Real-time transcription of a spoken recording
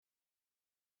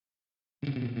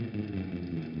An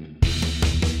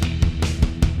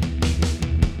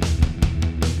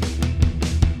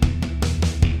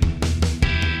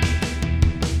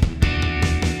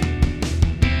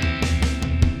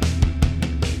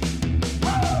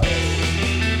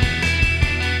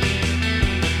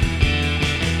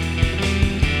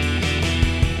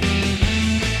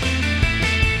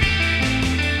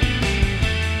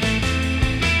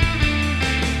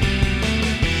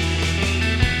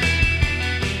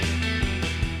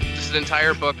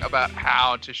entire book about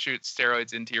how to shoot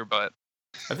steroids into your butt.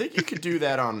 I think you could do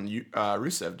that on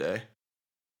Rusev Day.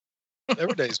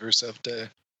 Every day's Rusev Day.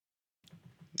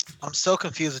 I'm so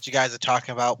confused what you guys are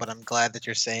talking about, but I'm glad that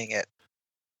you're saying it.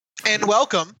 And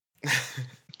welcome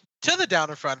to the Down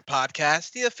in Front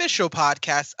podcast, the official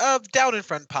podcast of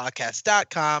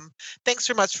downinfrontpodcast.com. Thanks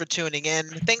so much for tuning in.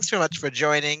 Thanks so much for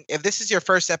joining. If this is your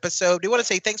first episode, we want to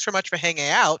say thanks so much for hanging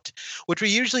out. What we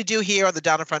usually do here on the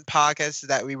Down in Front podcast is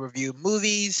that we review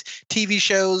movies, TV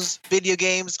shows, video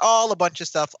games, all a bunch of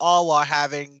stuff, all while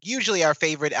having usually our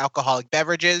favorite alcoholic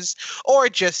beverages or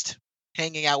just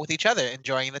hanging out with each other,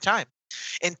 enjoying the time.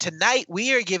 And tonight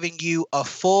we are giving you a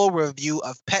full review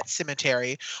of Pet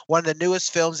Sematary, one of the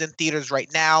newest films in theaters right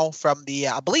now from the,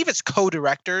 I believe it's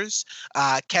co-directors,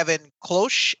 Kevin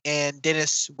Klosch and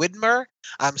Dennis Widmer,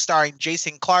 starring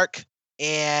Jason Clarke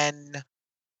and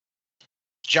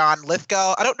John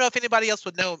Lithgow. I don't know if anybody else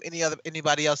would know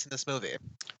anybody else in this movie.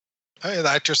 Hey, the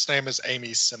actress name is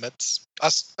Amy Semittz.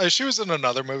 She was in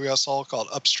another movie I saw called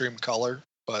Upstream Color,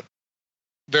 but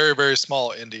very, very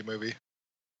small indie movie.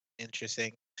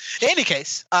 Interesting. In any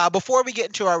case, before we get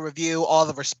into our review, all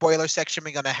of our spoiler section,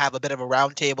 we're going to have a bit of a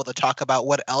roundtable to talk about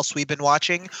what else we've been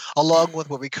watching, along with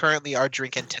what we currently are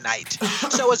drinking tonight.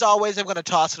 So as always, I'm going to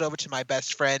toss it over to my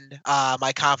best friend,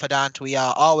 my confidant. We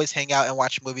always hang out and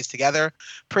watch movies together.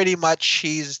 Pretty much,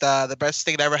 he's the best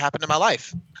thing that ever happened in my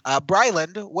life.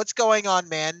 Bryland, what's going on,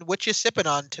 man? What you sipping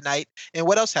on tonight? And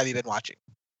what else have you been watching?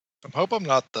 I hope I'm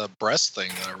not the breast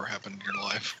thing that ever happened in your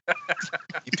life.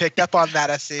 You picked up on that,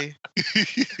 I see.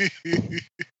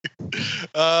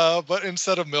 But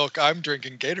instead of milk, I'm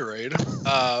drinking Gatorade,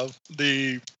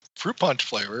 the fruit punch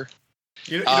flavor.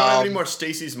 You don't have any more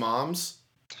Stacy's Moms?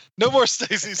 No more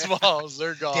Stacy's Moms.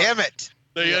 They're gone. Damn it.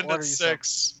 They end at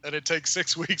 6, and it takes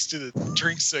 6 weeks to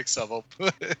drink 6 of them.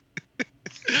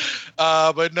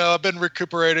 But no, I've been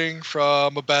recuperating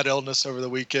from a bad illness over the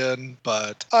weekend,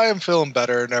 but I am feeling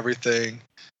better and everything.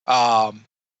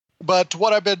 But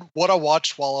what I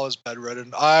watched while I was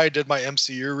bedridden, I did my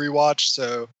MCU rewatch,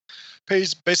 so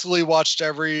basically watched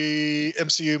every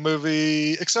MCU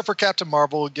movie except for Captain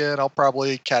Marvel again. I'll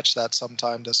probably catch that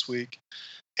sometime this week.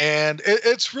 And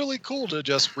it's really cool to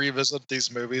just revisit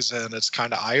these movies, and it's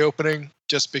kind of eye-opening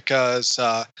just because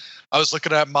I was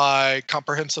looking at my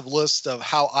comprehensive list of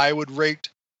how I would rate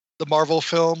the Marvel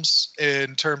films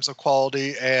in terms of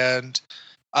quality, and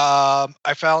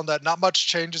I found that not much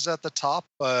changes at the top,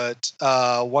 but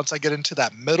once I get into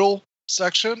that middle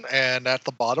section and at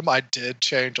the bottom, I did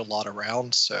change a lot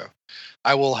around, so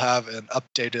I will have an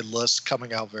updated list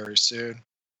coming out very soon.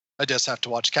 I just have to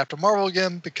watch Captain Marvel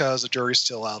again because the jury's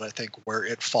still out, I think, where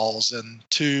it falls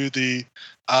into the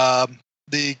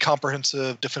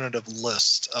comprehensive definitive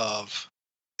list of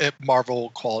the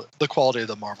quality of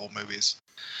the Marvel movies.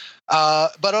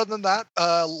 But other than that,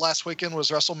 last weekend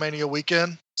was WrestleMania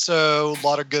weekend, so a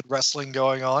lot of good wrestling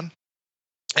going on.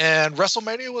 And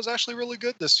WrestleMania was actually really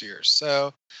good this year.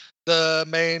 So the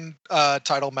main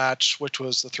title match, which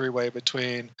was the three-way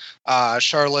between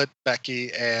Charlotte,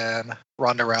 Becky, and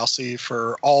Ronda Rousey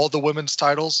for all the women's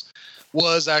titles,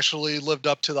 was actually lived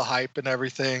up to the hype and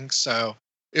everything. So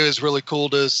it was really cool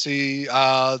to see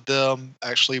them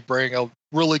actually bring a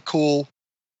really cool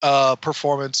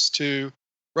performance to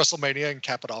WrestleMania and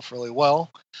cap it off really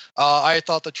well. I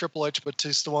thought the Triple H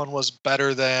Batista one was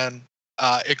better than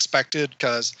expected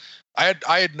because I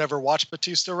had never watched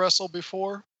Batista wrestle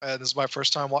before, and this is my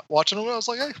first time watching him. And I was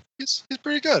like, hey, he's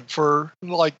pretty good for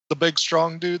like the big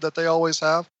strong dude that they always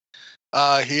have.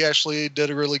 He actually did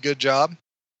a really good job,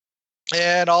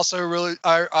 and also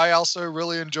I also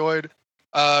really enjoyed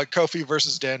Kofi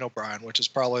versus Daniel Bryan, which is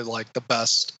probably like the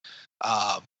best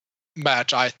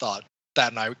match I thought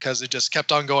that night because it just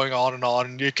kept on going on,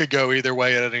 and you could go either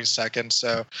way at any second.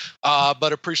 So,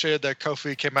 but appreciated that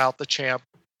Kofi came out the champ.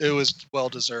 It was well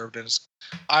deserved, and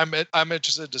I'm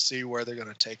interested to see where they're going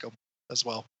to take him as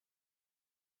well.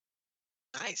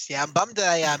 Nice. Yeah, I'm bummed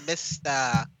that I missed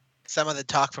some of the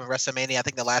talk from WrestleMania. I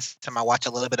think the last time I watched a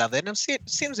little bit of it, and it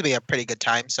seems to be a pretty good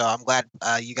time. So I'm glad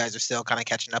you guys are still kind of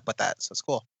catching up with that. So it's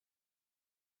cool.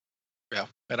 Yeah,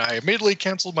 and I immediately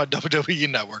canceled my WWE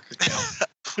Network account.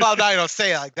 Well, now you don't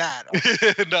say it like that.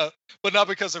 No, but not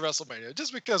because of WrestleMania,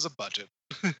 just because of budget.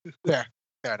 Fair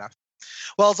enough.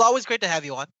 Well, it's always great to have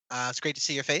you on. It's great to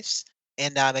see your face,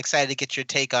 and I'm excited to get your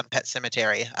take on Pet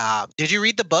Sematary. Did you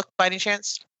read the book by any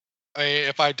chance? I mean,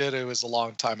 if I did, it was a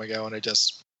long time ago, and it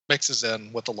just mixes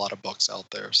in with a lot of books out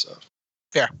there. So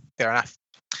Fair enough.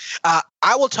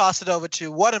 I will toss it over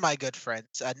to one of my good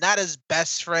friends. Not as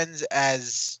best friends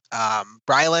as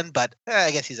Brylan, but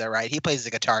I guess he's all right. He plays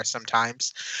the guitar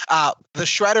sometimes. The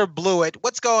Shredder blew it.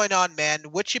 What's going on, man?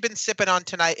 What you been sipping on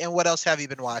tonight, and what else have you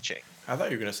been watching? I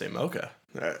thought you were gonna say mocha.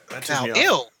 That took Now, me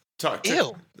off.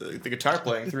 ew. The guitar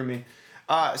playing threw me.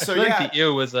 So I feel yeah, like the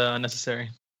ew was unnecessary.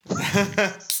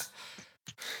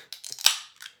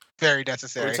 Very Are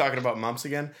necessary. we talking about mumps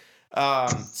again?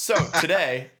 So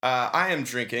today, I am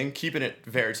drinking, keeping it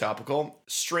very topical,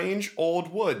 Strange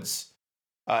Old Woods.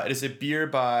 It is a beer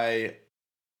by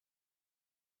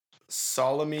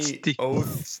Solemn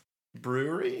Oath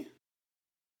Brewery.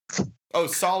 Oh,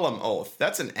 Solemn Oath.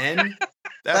 That's an N.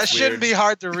 That's That shouldn't weird. be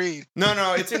hard to read.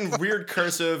 No, it's in weird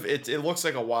cursive. It looks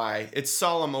like a Y. It's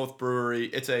Solemn Oath Brewery.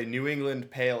 It's a New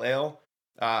England Pale Ale,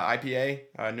 IPA,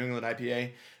 New England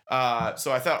IPA.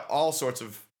 So I thought all sorts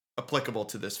of applicable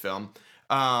to this film.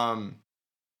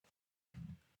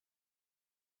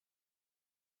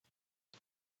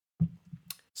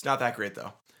 It's not that great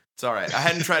though. It's all right. I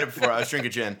hadn't tried it before. I was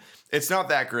drinking gin. It's not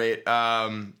that great,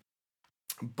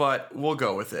 but we'll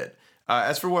go with it.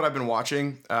 As for what I've been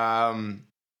watching,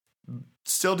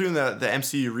 still doing the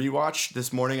MCU rewatch.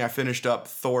 This morning I finished up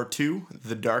Thor 2,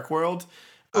 The Dark World,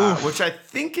 which I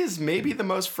think is maybe the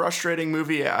most frustrating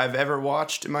movie I've ever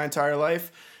watched in my entire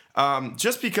life.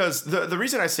 Just because the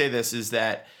reason I say this is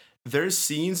that there's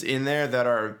scenes in there that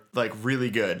are like really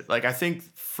good. Like I think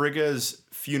Frigga's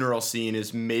funeral scene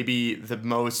is maybe the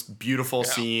most beautiful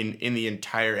scene in the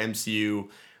entire MCU,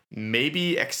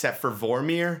 maybe except for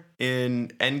Vormir in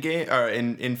Endgame or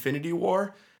in Infinity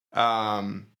War.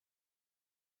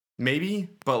 Maybe,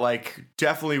 but like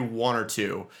definitely one or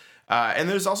two. And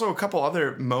there's also a couple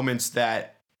other moments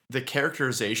that the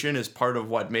characterization is part of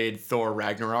what made Thor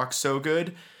Ragnarok so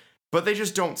good, but they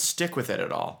just don't stick with it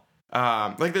at all.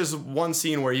 Like there's one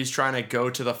scene where he's trying to go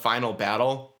to the final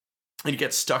battle and he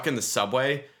gets stuck in the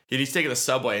subway. And he's taking the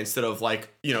subway instead of like,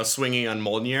 swinging on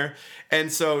Mjolnir.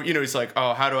 And so, he's like,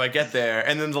 oh, how do I get there?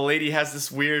 And then the lady has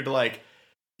this weird, like,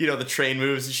 the train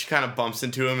moves and she kind of bumps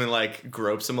into him and like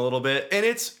gropes him a little bit. And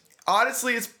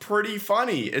honestly, it's pretty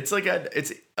funny. It's like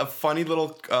it's a funny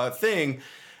little thing,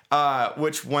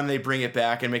 which when they bring it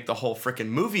back and make the whole freaking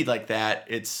movie like that,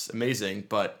 it's amazing.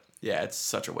 But yeah, it's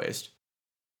such a waste.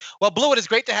 Well, Blue, it is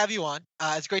great to have you on.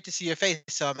 It's great to see your face.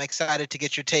 So I'm excited to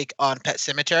get your take on Pet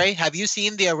Sematary. Have you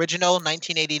seen the original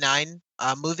 1989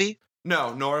 movie?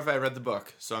 No, nor have I read the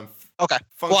book. So I'm okay.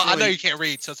 Well, I know you can't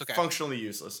read, so it's okay. Functionally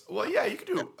useless. Well, yeah, you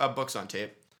can do books on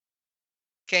tape.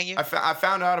 Can you? I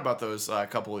found out about those a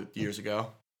couple of years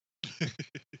ago.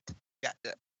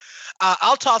 Gotcha.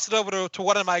 I'll toss it over to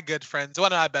one of my good friends,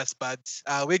 one of my best buds.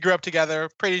 We grew up together.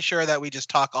 Pretty sure that we just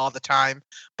talk all the time,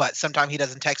 but sometimes he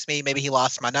doesn't text me. Maybe he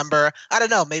lost my number. I don't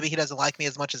know. Maybe he doesn't like me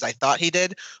as much as I thought he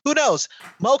did. Who knows?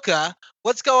 Mocha,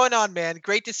 what's going on, man?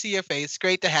 Great to see your face.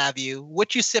 Great to have you.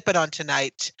 What you sipping on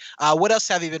tonight? What else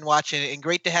have you been watching? And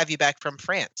great to have you back from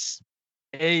France.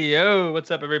 Hey, yo,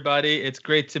 what's up, everybody? It's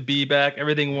great to be back.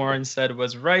 Everything Warren said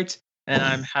was right, and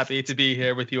I'm happy to be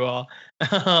here with you all.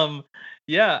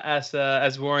 Yeah,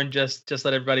 as Warren just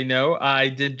let everybody know, I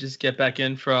did just get back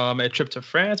in from a trip to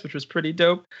France, which was pretty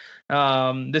dope.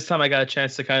 This time I got a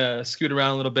chance to kind of scoot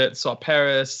around a little bit. Saw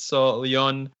Paris, saw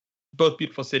Lyon, both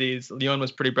beautiful cities. Lyon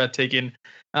was pretty breathtaking.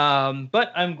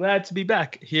 But I'm glad to be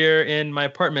back here in my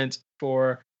apartment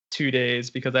for 2 days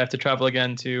because I have to travel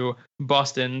again to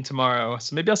Boston tomorrow.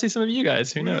 So maybe I'll see some of you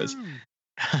guys. Who knows?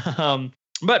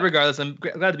 But regardless, I'm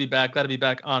glad to be back. Glad to be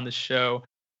back on the show.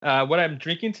 What I'm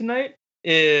drinking tonight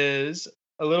is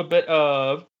a little bit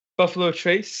of Buffalo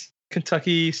Trace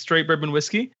Kentucky straight bourbon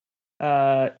whiskey.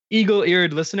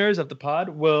 Eagle-eared listeners of the pod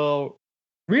will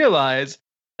realize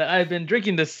that I've been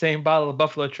drinking this same bottle of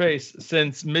Buffalo Trace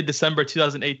since mid-December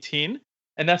 2018.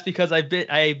 And that's because I've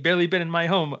barely been in my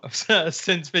home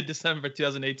since mid-December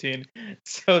 2018.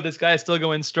 So this guy is still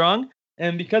going strong.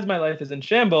 And because my life is in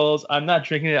shambles, I'm not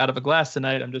drinking it out of a glass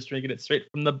tonight. I'm just drinking it straight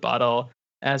from the bottle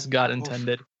as God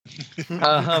intended.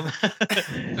 As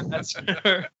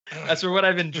for what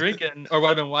I've been drinking or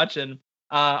what I've been watching,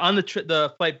 on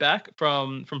the flight back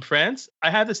from France,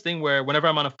 I have this thing where whenever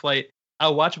I'm on a flight,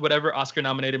 I'll watch whatever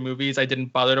Oscar-nominated movies I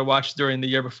didn't bother to watch during the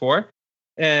year before.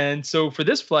 And so for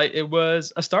this flight, it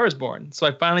was A Star Is Born. So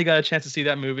I finally got a chance to see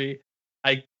that movie.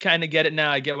 I kind of get it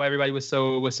now. I get why everybody was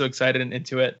so excited and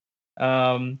into it.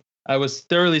 I was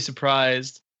thoroughly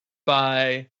surprised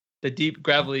by the deep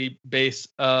gravelly bass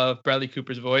of Bradley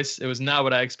Cooper's voice. It was not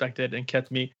what I expected and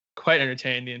kept me quite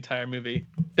entertained the entire movie,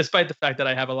 despite the fact that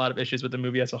I have a lot of issues with the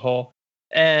movie as a whole.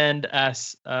 And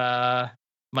as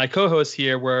my co-hosts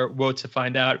here were woke to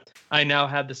find out, I now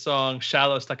have the song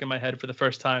 "Shallow" stuck in my head for the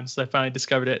first time, so I finally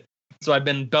discovered it. So I've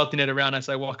been belting it around as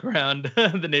I walk around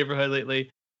the neighborhood lately,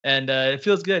 and it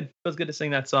feels good. It feels good to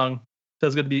sing that song.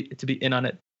 Feels good to be in on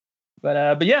it.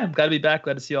 But yeah, I'm glad to be back.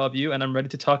 Glad to see all of you, and I'm ready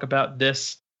to talk about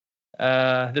this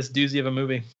doozy of a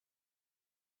movie.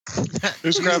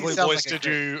 Whose gravelly Sounds voice like a did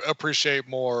you appreciate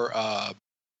more,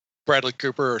 Bradley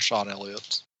Cooper or Sean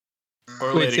Elliott's?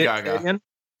 Or Wait, Lady say it Gaga. again?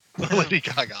 Lady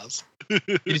Gaga's.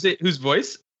 Did you say whose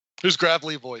voice? Whose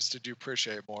gravelly voice did you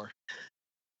appreciate more?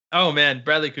 Oh man,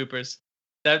 Bradley Cooper's.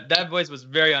 That voice was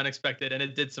very unexpected, and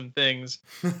it did some things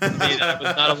to me that I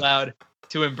was not allowed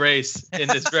to embrace in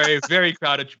this very very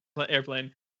crowded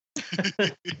airplane.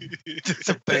 Did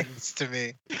some things to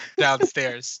me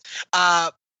downstairs.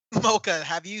 Mocha,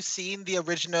 have you seen the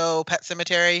original Pet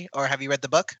Sematary, or have you read the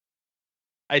book?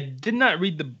 I did not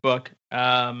read the book,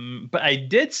 but I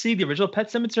did see the original Pet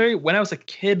Sematary when I was a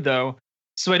kid, though.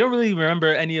 So I don't really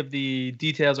remember any of the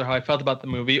details or how I felt about the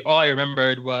movie. All I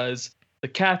remembered was the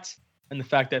cat and the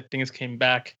fact that things came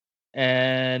back,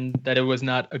 and that it was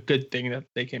not a good thing that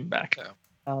they came back.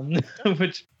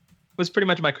 Which was pretty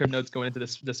much my crib notes going into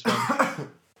this film.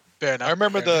 Fair enough. I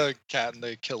remember fair the cat and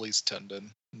the Achilles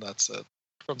tendon. And that's it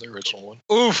from the original one.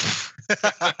 Oof.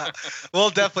 We'll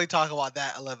definitely talk about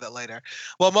that a little bit later.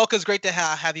 Well, Mocha, it's great to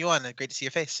have you on. Great to see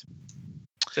your face.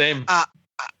 Same.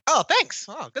 Oh, thanks.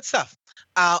 Oh, good stuff.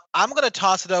 I'm going to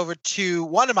toss it over to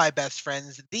one of my best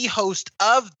friends, the host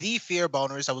of The Fear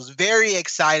Boners. I was very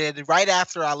excited. Right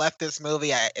after I left this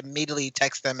movie, I immediately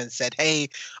texted them and said, hey,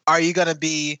 are you going to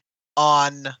be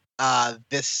on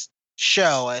this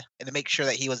show? And to make sure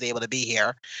that he was able to be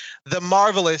here. The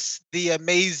marvelous, the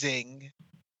amazing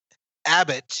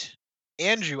Abbott,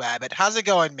 Andrew Abbott. How's it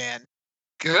going, man?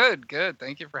 Good.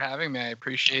 Thank you for having me. I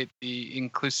appreciate the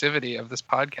inclusivity of this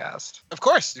podcast. Of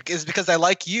course, it's because I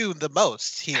like you the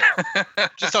most here.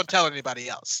 Just don't tell anybody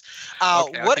else.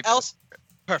 Okay, What else?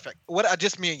 Perfect. What?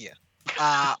 Just me and you.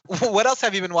 What else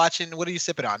have you been watching? What are you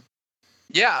sipping on?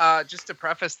 Yeah, just to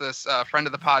preface this, a friend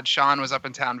of the pod, Sean, was up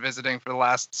in town visiting for the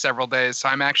last several days. So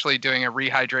I'm actually doing a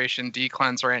rehydration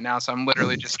de-cleanse right now. So I'm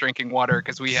literally just drinking water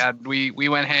because we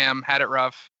went ham, had it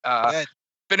rough. Good.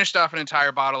 Finished off an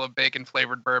entire bottle of bacon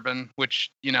flavored bourbon,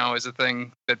 which, is a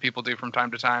thing that people do from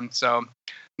time to time. So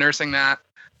nursing that.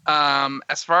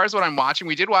 As far as what I'm watching,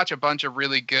 we did watch a bunch of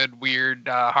really good, weird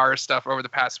horror stuff over the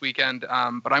past weekend.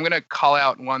 But I'm going to call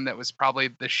out one that was probably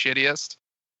the shittiest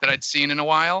that I'd seen in a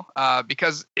while,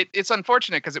 because it's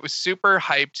unfortunate because it was super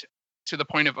hyped to the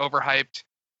point of overhyped.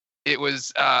 It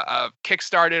was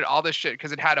kickstarted, all this shit,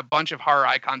 because it had a bunch of horror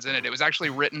icons in it. It was actually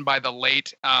written by the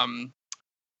late...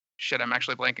 I'm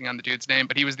actually blanking on the dude's name,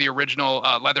 but he was the original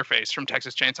Leatherface from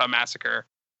Texas Chainsaw Massacre.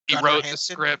 He Gunnar wrote Hansen? the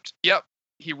script. Yep.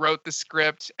 He wrote the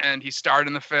script and he starred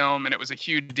in the film, and it was a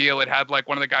huge deal. It had like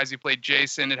one of the guys who played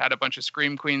Jason. It had a bunch of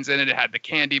Scream Queens in it. It had the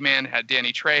Candyman. It had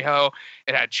Danny Trejo.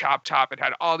 It had Chop Top. It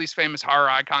had all these famous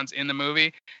horror icons in the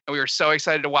movie. And we were so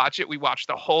excited to watch it. We watched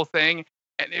the whole thing,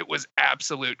 and it was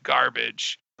absolute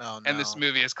garbage. Oh, no. And this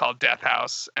movie is called Death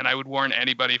House, and I would warn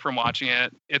anybody from watching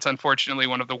it. It's unfortunately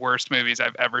one of the worst movies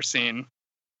I've ever seen.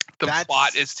 The That's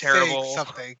plot is saying terrible.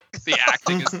 something. The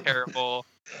acting is terrible.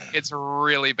 It's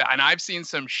really bad. And I've seen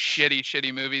some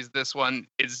shitty movies. This one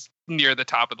is near the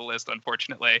top of the list,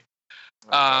 unfortunately.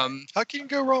 How can you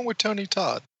go wrong with Tony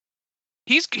Todd?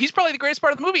 He's probably the greatest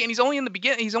part of the movie, and he's only in the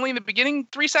beginning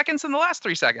 3 seconds and the last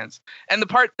 3 seconds. And the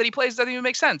part that he plays doesn't even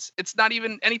make sense. It's not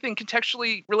even anything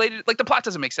contextually related. Like, the plot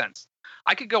doesn't make sense.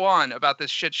 I could go on about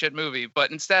this shit movie,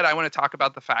 but instead I want to talk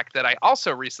about the fact that I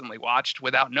also recently watched,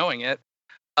 without knowing it,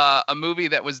 a movie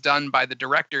that was done by the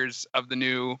directors of the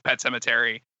new Pet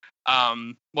Sematary,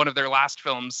 one of their last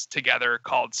films together,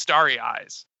 called Starry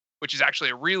Eyes, which is actually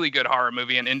a really good horror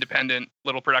movie, an independent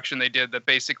little production they did that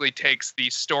basically takes the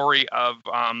story of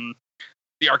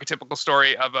the archetypical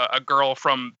story of a girl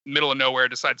from middle of nowhere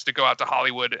decides to go out to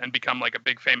Hollywood and become like a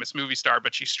big famous movie star,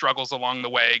 but she struggles along the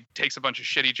way, takes a bunch of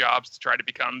shitty jobs to try to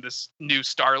become this new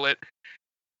starlet.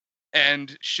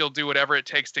 And she'll do whatever it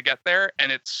takes to get there.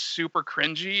 And it's super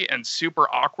cringy and super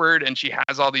awkward. And she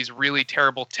has all these really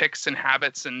terrible tics and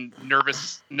habits and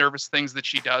nervous things that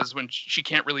she does when she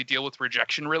can't really deal with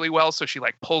rejection really well. So she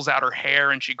like pulls out her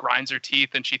hair and she grinds her teeth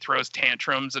and she throws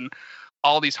tantrums and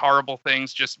all these horrible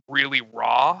things, just really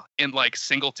raw in like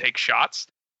single take shots.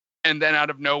 and then out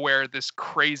of nowhere, this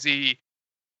crazy,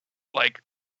 like,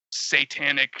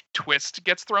 satanic twist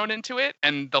gets thrown into it,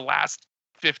 and the last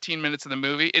 15 minutes of the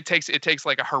movie, it takes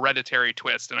like a Hereditary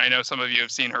twist, and I know some of you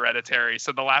have seen Hereditary,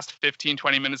 so the last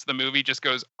 15-20 minutes of the movie just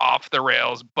goes off the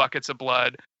rails, buckets of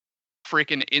blood,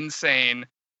 freaking insane.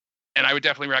 And I would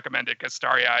definitely recommend it because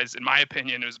Starry Eyes, in my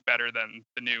opinion, is better than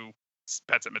the new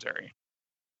Pet Sematary.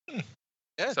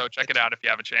 Good. So check it out if you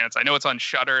have a chance. I know it's on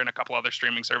Shudder and a couple other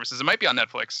streaming services. It might be on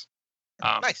Netflix.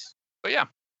 Nice. But yeah.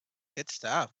 Good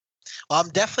stuff. Well, I'm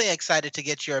definitely excited to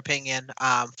get your opinion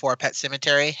for Pet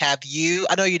Sematary. Have you?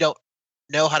 I know you don't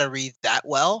know how to read that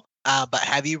well, but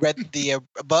have you read the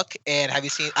book? And have you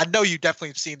seen? I know you definitely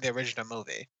have seen the original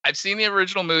movie. I've seen the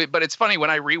original movie, but it's funny, when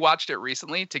I rewatched it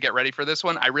recently to get ready for this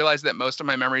one, I realized that most of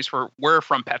my memories were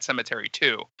from Pet Sematary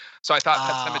 2. So I thought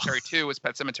Pet Sematary 2 was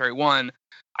Pet Sematary 1.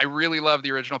 I really love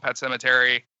the original Pet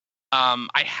Sematary.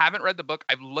 I haven't read the book.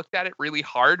 I've looked at it really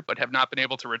hard, but have not been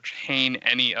able to retain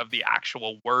any of the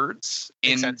actual words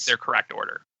in their correct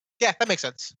order. Yeah, that makes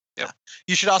sense. Yep. Yeah.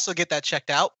 You should also get that checked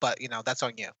out, but that's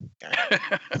on you.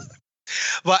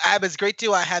 Well, Ab, it's great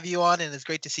to have you on, and it's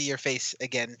great to see your face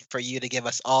again for you to give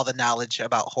us all the knowledge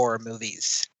about horror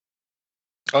movies.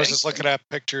 I was just looking at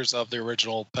pictures of the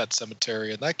original Pet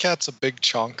Sematary, and that cat's a big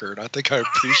chonker, and I think I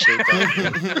appreciate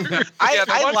that.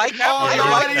 I like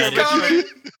Everybody's coming.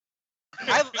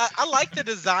 I like the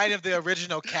design of the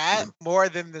original cat more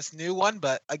than this new one,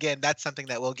 but again, that's something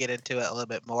that we'll get into it a little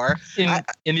bit more.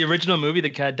 In the original movie, the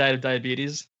cat died of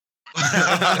diabetes.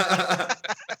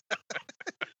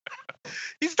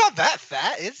 He's not that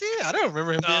fat, is he? I don't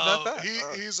remember him being that No, fat.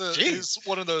 he's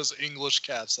one of those English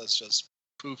cats that's just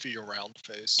poofy or round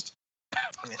faced.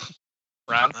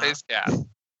 Round-faced cat.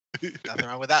 Nothing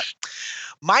wrong with that.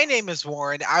 My name is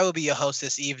Warren. I will be your host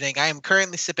this evening. I am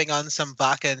currently sipping on some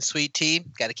vodka and sweet tea.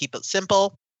 Got to keep it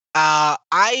simple.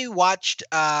 I watched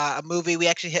a movie. We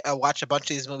actually watched a bunch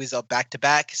of these movies back to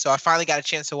back. So I finally got a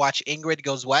chance to watch Ingrid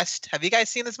Goes West. Have you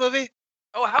guys seen this movie?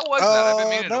 Oh, how was that? I've been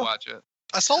meaning to watch it.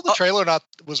 I saw the trailer and I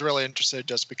was really interested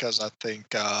just because I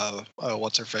think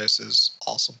what's her face is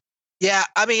awesome. Yeah,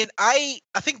 I mean, I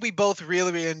think we both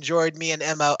really enjoyed, me and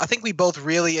Emma. I think we both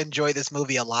really enjoyed this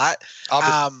movie a lot.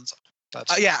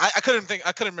 Yeah, I couldn't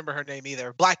remember her name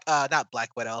either. Not Black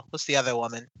Widow. What's the other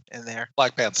woman in there?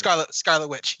 Black Panther. Scarlet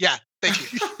Witch. Yeah,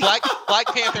 thank you. Black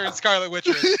Panther and Scarlet Witch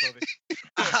are in this movie.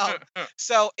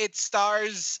 So it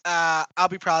stars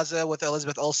Aubrey Plaza with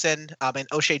Elizabeth Olsen and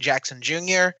O'Shea Jackson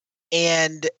Jr.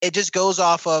 And it just goes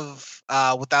off of,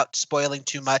 without spoiling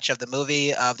too much of the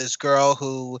movie, of this girl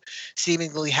who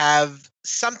seemingly have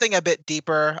something a bit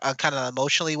deeper, kind of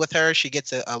emotionally with her. She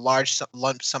gets a large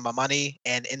lump sum of money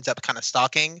and ends up kind of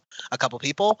stalking a couple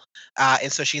people. And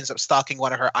so she ends up stalking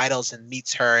one of her idols and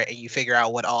meets her, and you figure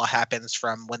out what all happens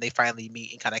from when they finally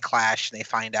meet and kind of clash, and they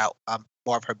find out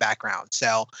more of her background.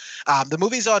 So the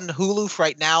movie's on Hulu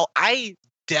right now. I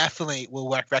definitely will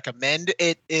recommend.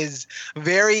 It is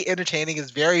very entertaining.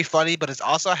 It's very funny, but it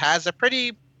also has a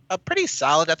pretty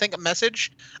solid, I think,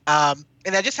 message. And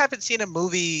I just haven't seen a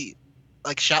movie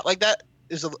like shot like that.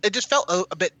 It just felt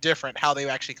a bit different how they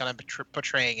were actually kind of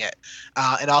portraying it,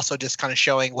 and also just kind of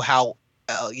showing how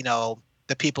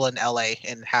the people in LA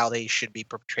and how they should be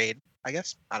portrayed, I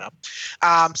guess. I don't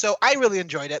know. So I really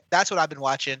enjoyed it. That's what I've been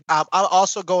watching. I'm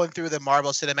also going through the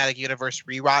Marvel Cinematic Universe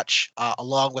rewatch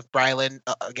along with Brylan,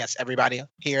 I guess everybody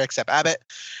here except Abbott.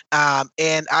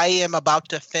 And I am about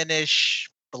to finish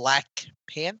Black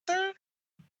Panther.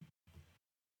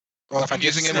 Or if I'm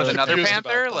using it with another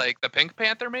Panther, like the Pink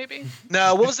Panther, maybe?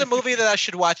 No, what was the movie that I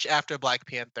should watch after Black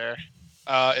Panther?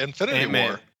 Infinity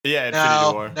War. Yeah,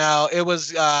 Infinity War. No, it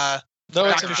was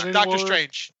Doctor War.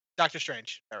 Strange. Doctor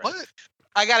Strange. All right. What?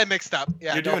 I got it mixed up.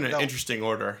 Yeah, You're doing an interesting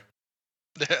order.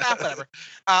 Whatever.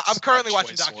 I'm currently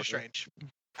watching Doctor order. Strange.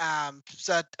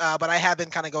 But I have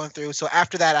been kind of going through. So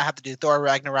after that, I have to do Thor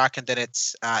Ragnarok, and then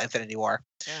it's Infinity War.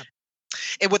 Yeah.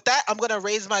 And with that, I'm going to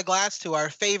raise my glass to our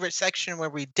favorite section where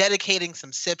we're dedicating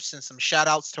some sips and some shout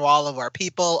outs to all of our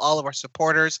people, all of our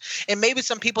supporters, and maybe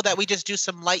some people that we just do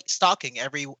some light stalking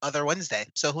every other Wednesday.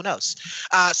 So who knows?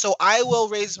 So I will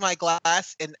raise my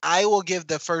glass and I will give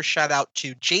the first shout out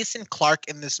to Jason Clarke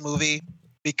in this movie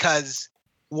because,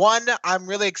 one, I'm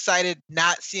really excited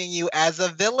not seeing you as a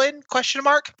villain, ?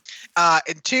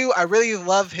 And two, I really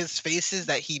love his faces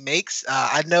that he makes.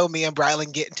 I know me and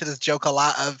Brylan get into this joke a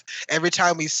lot of every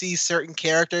time we see certain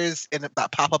characters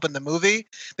that pop up in the movie,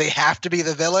 they have to be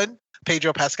the villain.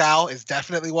 Pedro Pascal is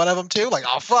definitely one of them too. Like,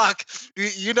 oh fuck,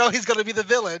 you know he's gonna be the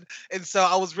villain. And so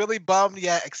I was really bummed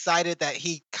yet excited that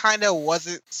he kind of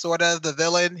wasn't sort of the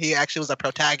villain. He actually was a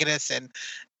protagonist, and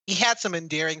he had some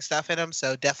endearing stuff in him.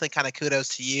 So definitely kind of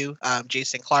kudos to you,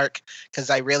 Jason Clark, because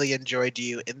I really enjoyed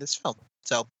you in this film.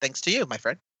 So thanks to you, my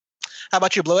friend. How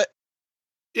about you, Blew It?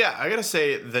 Yeah, I gotta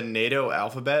say the NATO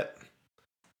alphabet.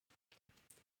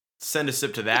 Send a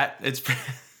sip to that. It's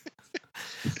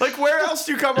like, where else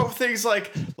do you come up with things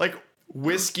like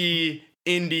whiskey,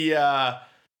 India,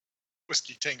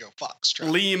 Whiskey Tango Foxtrot.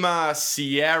 Lima,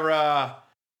 Sierra,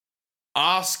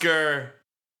 Oscar,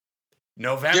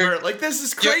 November? Like, this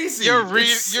is crazy. You're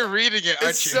reading it,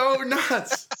 aren't It's you? so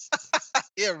nuts.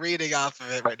 You're reading off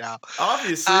of it right now.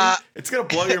 Obviously, it's gonna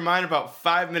blow your mind about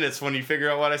 5 minutes when you figure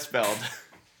out what I spelled.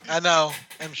 I know.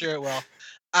 I'm sure it will.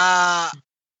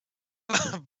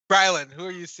 Brylan, who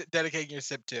are you dedicating your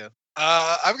sip to?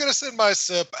 I'm going to send my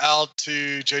sip out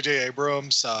to J.J.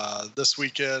 Abrams. This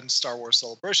weekend, Star Wars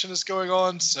Celebration is going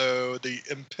on, so the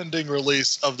impending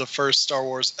release of the first Star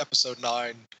Wars Episode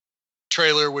 9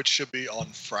 trailer, which should be on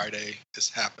Friday, is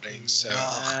happening. So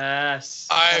Yes.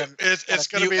 it's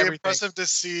going to be everything. impressive to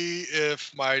see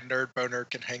if my nerd boner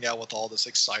can hang out with all this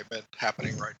excitement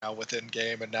happening right now within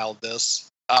game and now this.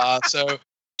 So,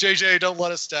 JJ, don't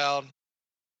let us down.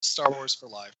 Star Wars for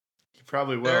life. You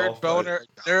probably will.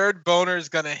 Nerd boner is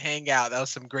gonna hang out. That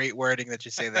was some great wording that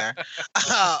you say there.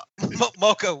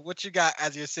 Mocha, what you got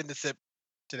as your sin to sip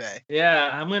today? Yeah,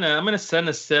 I'm gonna send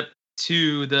a sip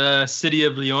to the city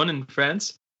of Lyon in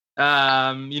France.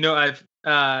 I've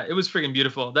it was freaking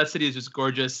beautiful. That city is just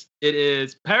gorgeous. It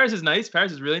is. Paris is nice.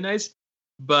 Paris is really nice.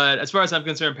 But as far as I'm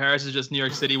concerned, Paris is just New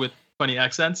York City with funny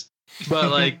accents.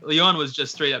 But like Lyon was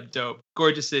just straight up dope.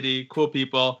 Gorgeous city, cool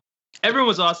people. Everyone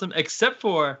was awesome except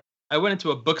for I went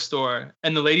into a bookstore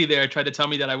and the lady there tried to tell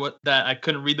me that I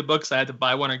couldn't read the books. I had to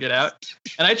buy one or get out.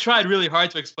 And I tried really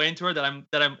hard to explain to her that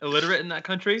I'm illiterate in that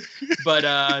country,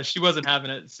 but she wasn't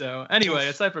having it. So anyway,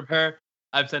 aside from her,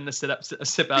 I've sent a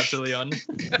sip out to Leon.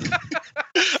 I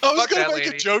was Fuck going that to make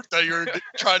lady. a joke that you were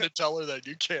trying to tell her that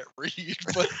you can't read,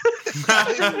 but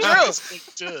True.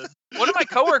 did. One of my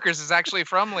coworkers is actually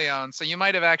from Lyon, so you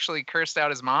might have actually cursed out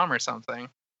his mom or something.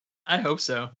 I hope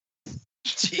so.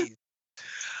 Jeez.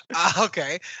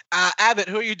 Okay. Abbott,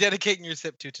 who are you dedicating your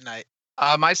sip to tonight?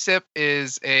 My sip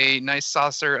is a nice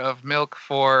saucer of milk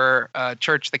for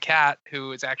Church the cat,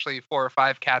 who is actually 4 or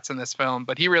 5 cats in this film,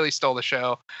 but he really stole the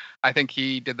show. I think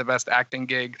he did the best acting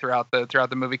gig throughout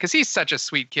the movie because he's such a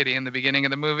sweet kitty in the beginning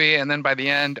of the movie, and then by the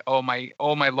end, oh my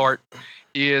lord,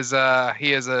 he is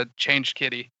a changed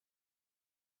kitty.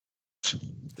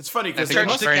 It's funny I because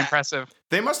think it's very cat. impressive.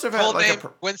 they must have had Full like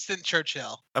name, Winston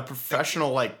Churchill. a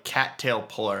professional like cattail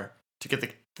puller to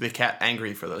get the cat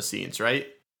angry for those scenes, right?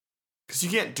 Because you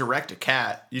can't direct a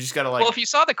cat. You just gotta like. Well, if you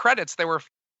saw the credits, there were,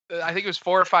 I think it was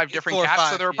 4 or 5 different 4 or cats.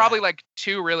 5, So there were yeah. probably like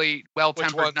 2 really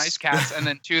well-tempered, ones? nice cats, and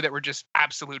then 2 that were just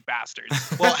absolute bastards.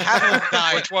 Well, half of them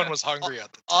died. Which one was hungry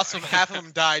at the time? Awesome. Half of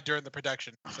them died during the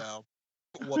production. So,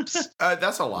 whoops.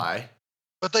 That's a lie.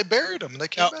 But they buried him and they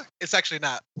came No, back. it's actually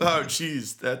not. Oh,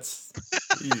 jeez, that's.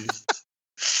 Jeez.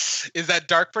 Is that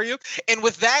dark for you? And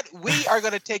with that, we are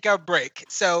going to take our break.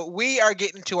 So we are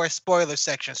getting to our spoiler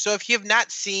section. So if you've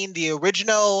not seen the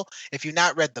original, if you've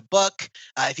not read the book,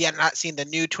 if you have not seen the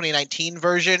new 2019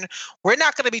 version, we're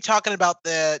not going to be talking about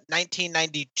the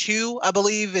 1992, I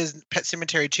believe, is Pet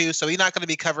Sematary 2. So we're not going to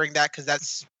be covering that because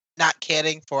that's not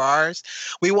canon for ours.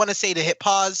 We want to say to hit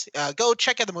pause, go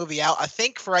check out the movie out. I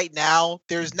think for right now,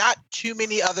 there's not too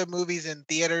many other movies in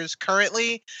theaters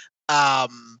currently.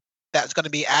 That's going to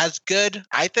be as good,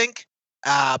 I think,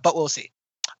 but we'll see.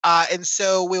 And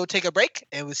so we'll take a break,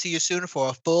 and we'll see you soon for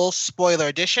a full spoiler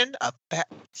edition of Pet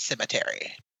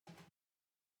Sematary.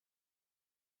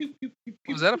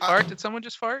 Was that a fart? Did someone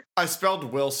just fart? I spelled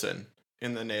Wilson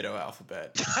in the NATO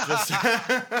alphabet. Just-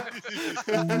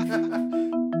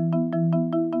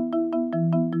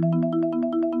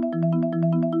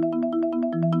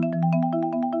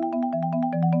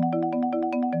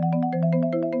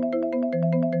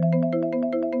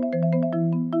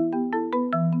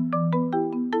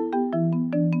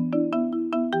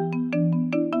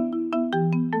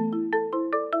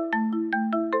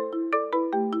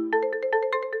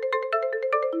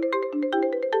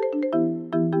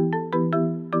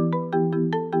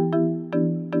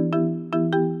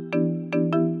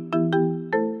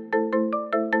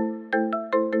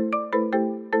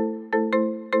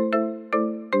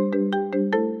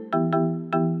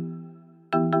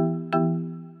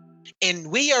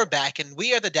 And we are back, and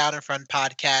we are the Down in Front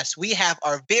podcast. We have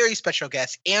our very special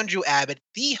guest, Andrew Abbott,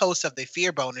 the host of the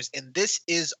Fear Boners, and this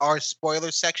is our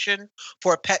spoiler section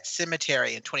for Pet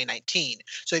Sematary in 2019.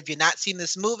 So if you've not seen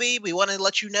this movie, we want to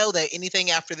let you know that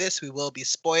anything after this we will be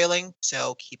spoiling,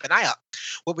 so keep an eye out.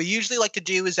 What we usually like to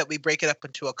do is that we break it up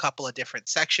into a couple of different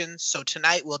sections. So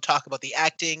tonight we'll talk about the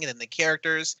acting and then the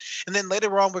characters, and then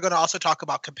later on we're going to also talk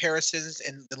about comparisons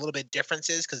and a little bit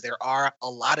differences, because there are a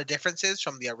lot of differences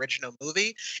from the original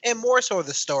movie, and more so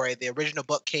the story. The original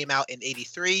book came out in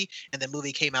 83 and the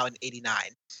movie came out in 89.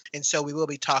 And so we will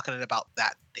be talking about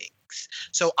that things.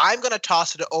 So I'm going to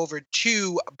toss it over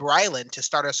to Brylan to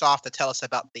start us off to tell us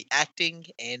about the acting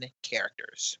and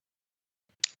characters.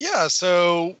 Yeah,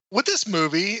 so with this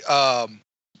movie, and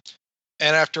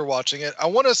after watching it, I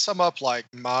want to sum up like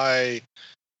my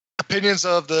opinions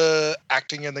of the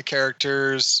acting and the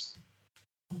characters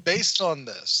based on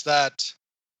this, that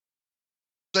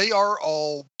they are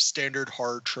all standard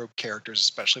horror trope characters,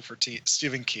 especially for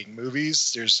Stephen King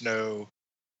movies. There's no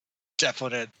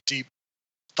definite deep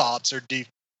thoughts or deep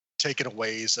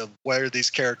takeaways of where these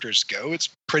characters go. It's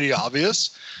pretty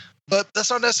obvious, but that's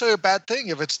not necessarily a bad thing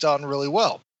if it's done really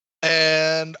well.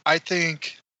 And I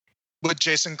think with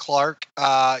Jason Clarke,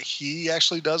 he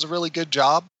actually does a really good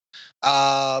job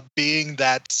being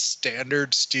that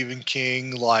standard Stephen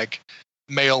King like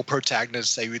male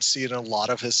protagonist that you would see in a lot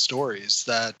of his stories,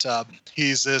 that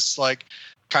he's this like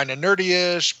kind of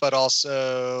nerdy-ish, but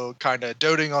also kind of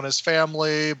doting on his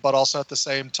family, but also at the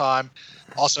same time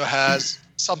also has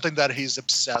something that he's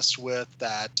obsessed with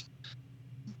that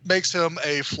makes him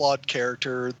a flawed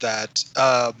character that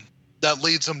that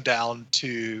leads him down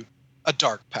to a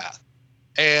dark path.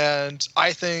 And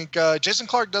I think Jason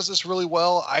Clarke does this really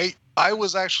well. I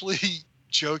was actually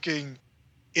joking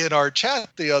in our chat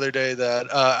the other day that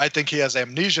I think he has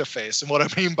amnesia face. And what I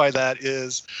mean by that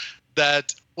is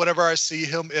that whenever I see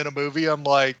him in a movie, I'm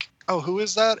like, oh, who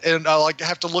is that? And I like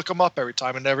have to look him up every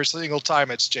time. And every single time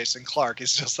it's Jason Clarke.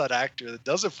 He's just that actor that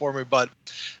does it for me. But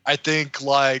I think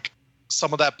like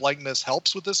some of that blankness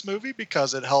helps with this movie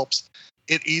because it helps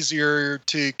it easier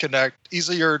to connect,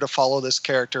 easier to follow this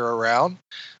character around.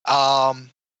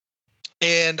 And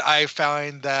I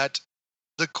find that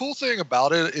the cool thing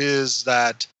about it is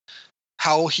that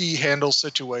how he handles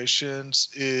situations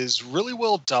is really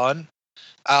well done.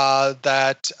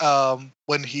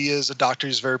 When he is a doctor,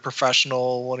 he's very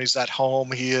professional. When he's at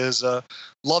home, he is a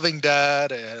loving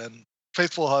dad and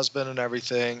faithful husband and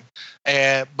everything.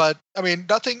 But I mean,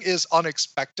 nothing is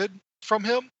unexpected from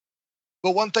him.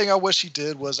 But one thing I wish he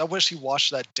did was I wish he washed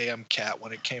that damn cat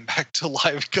when it came back to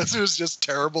life, because it was just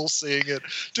terrible seeing it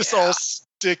just all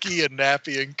sticky and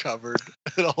nappy and covered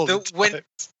all the time.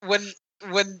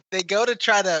 When they go to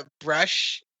try to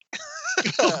brush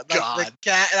the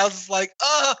cat, and I was just like,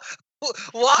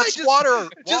 why? Just water.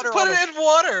 Just put it in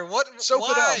water. What? Soap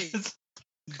why? it up.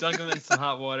 Dunk him in some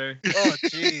hot water. Oh,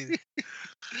 jeez.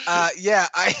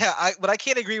 But I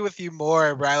can't agree with you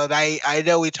more, Rylan. I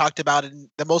know we talked about in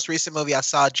the most recent movie I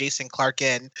saw Jason Clarke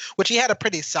in, which he had a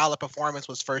pretty solid performance,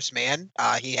 was First Man.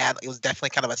 It was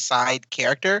definitely kind of a side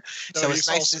character. No, so it's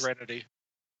nice to Serenity.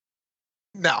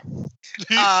 No.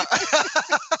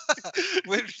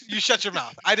 You shut your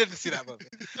mouth. I didn't see that movie.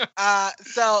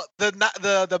 So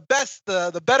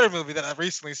the better movie that I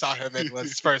recently saw him in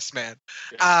was First Man.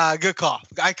 Good call.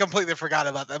 I completely forgot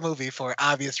about that movie for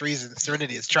obvious reasons.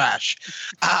 Serenity is trash.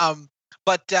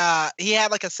 But he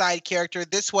had like a side character.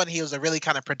 This one, he was a really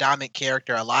kind of predominant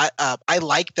character a lot. I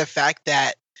like the fact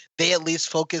that they at least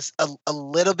focus a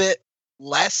little bit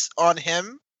less on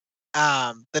him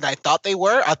than I thought they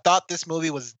were. I thought this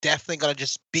movie was definitely going to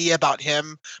just be about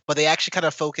him, but they actually kind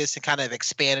of focused and kind of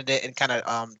expanded it and kind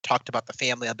of talked about the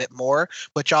family a bit more,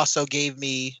 which also gave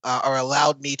me or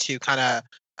allowed me to kind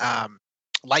of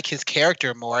like his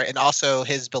character more, and also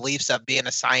his beliefs of being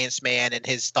a science man and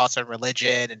his thoughts on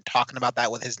religion, and talking about that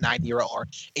with his 9-year-old or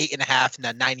 8.5 and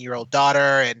a 9-year-old daughter,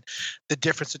 and the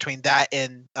difference between that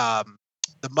and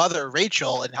the mother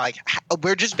Rachel, and like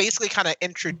we're just basically kind of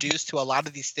introduced to a lot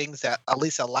of these things that at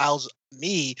least allows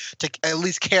me to at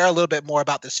least care a little bit more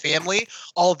about this family,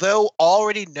 although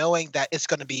already knowing that it's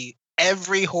going to be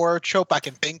every horror trope I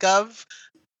can think of.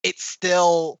 It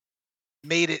still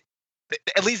made it,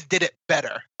 at least did it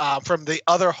better from the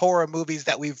other horror movies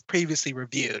that we've previously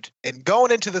reviewed. And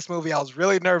going into this movie, I was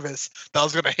really nervous that I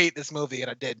was going to hate this movie, and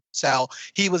I did. So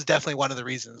he was definitely one of the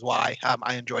reasons why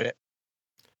I enjoyed it.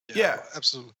 Yeah,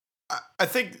 absolutely. I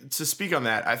think, to speak on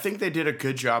that, I think they did a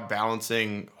good job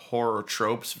balancing horror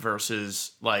tropes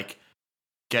versus like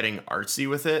getting artsy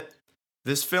with it.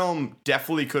 this film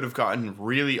definitely could have gotten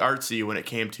really artsy when it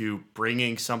came to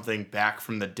bringing something back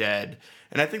from the dead.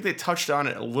 And I think they touched on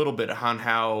it a little bit on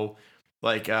how,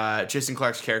 like, Jason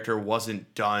Clarke's character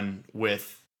wasn't done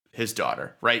with his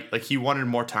daughter, right? Like, he wanted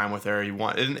more time with her.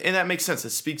 And that makes sense. It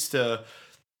speaks to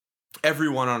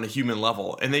everyone on a human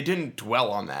level. And they didn't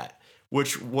dwell on that,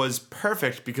 which was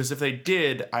perfect, because if they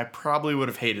did, I probably would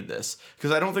have hated this,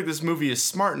 because I don't think this movie is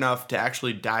smart enough to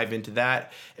actually dive into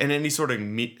that in any sort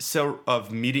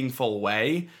of meaningful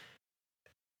way.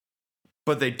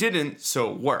 But they didn't,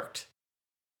 so it worked.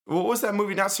 What was that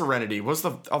movie? Not Serenity. What was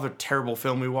the other terrible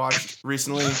film we watched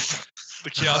recently? The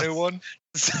Keanu one?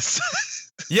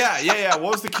 Yeah.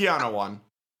 What was the Keanu one?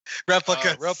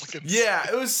 Replicants. Yeah,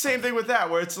 it was the same thing with that,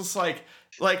 where it's just like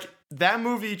that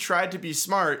movie tried to be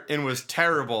smart and was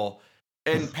terrible.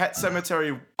 And Pet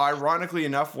Sematary, ironically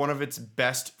enough, one of its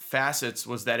best facets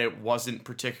was that it wasn't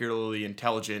particularly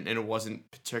intelligent and it wasn't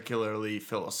particularly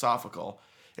philosophical.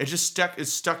 It just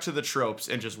stuck to the tropes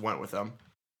and just went with them.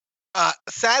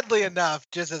 Sadly enough,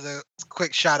 just as a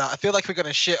quick shout out, I feel like we're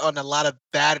gonna shit on a lot of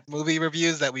bad movie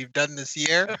reviews that we've done this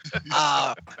year.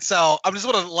 So I'm just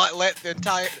gonna let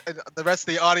the rest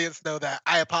of the audience know that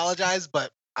I apologize,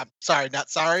 but I'm sorry, not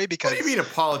sorry. Because what do you mean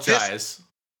apologize?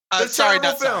 They're sorry,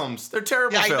 terrible not films. Sorry. They're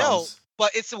terrible films. I know,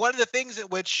 but it's one of the things in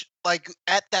which, like,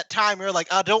 at that time, we were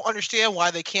like, I don't understand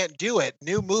why they can't do it.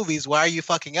 New movies, why are you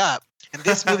fucking up? And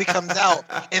this movie comes out,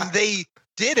 and they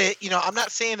did it. I'm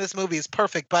not saying this movie is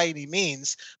perfect by any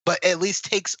means, but at least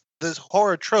takes those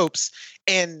horror tropes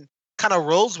and kind of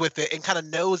rolls with it and kind of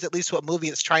knows at least what movie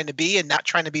it's trying to be, and not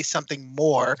trying to be something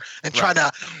more and trying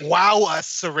to wow us.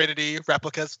 Serenity,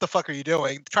 Replicas, what the fuck are you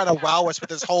doing? Trying to wow us with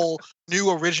this whole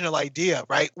new original idea,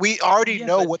 right? We already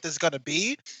know what this is going to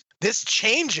be. This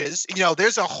changes.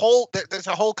 There's a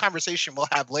whole conversation we'll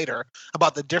have later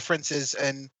about the differences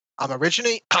in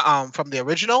originally from the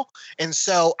original. And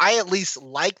so I at least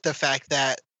like the fact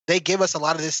that they give us a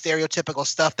lot of this stereotypical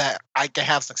stuff that I can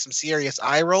have some serious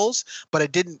eye rolls, but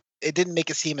it didn't make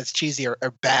it seem as cheesy or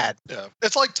bad. Yeah,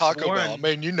 it's like Taco Bell. I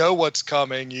mean, you know what's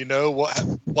coming, you know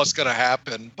what's going to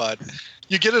happen, but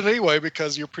you get it anyway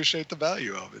because you appreciate the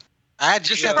value of it.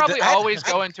 You probably always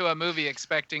go into a movie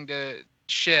expecting to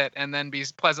shit and then be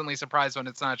pleasantly surprised when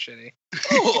it's not shitty.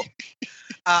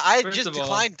 I just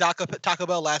declined Taco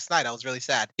Bell last night. I was really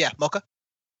sad. Yeah, Mocha?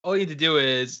 All you need to do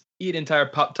is eat an entire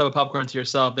tub of popcorn to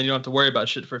yourself, then you don't have to worry about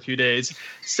shit for a few days.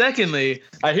 Secondly,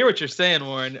 I hear what you're saying,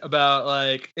 Warren, about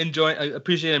like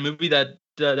appreciating a movie that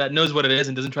knows what it is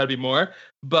and doesn't try to be more.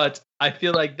 But I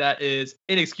feel like that is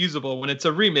inexcusable when it's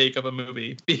a remake of a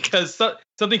movie, because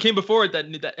something came before it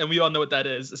that and we all know what that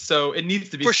is. So it needs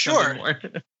to be for sure more.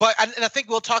 But and I think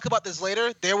we'll talk about this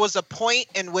later. There was a point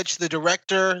in which the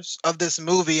directors of this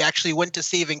movie actually went to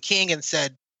Stephen King and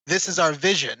said, "This is our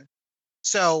vision."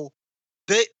 So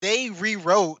they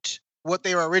rewrote what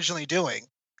they were originally doing.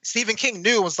 Stephen King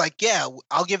knew, was like, yeah,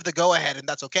 I'll give the go ahead and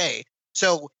that's okay.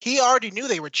 So he already knew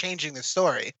they were changing the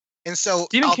story. And so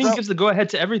Stephen King gives the go ahead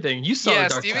to everything. You saw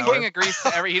Dark Stephen Tower. King agrees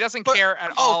to he doesn't care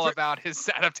at all about his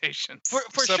adaptations.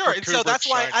 For sure. And so that's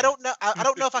why I don't know. I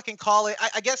don't know if I can call it.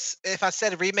 I guess if I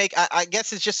said remake, I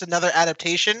guess it's just another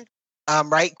adaptation.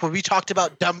 Right? When we talked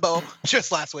about Dumbo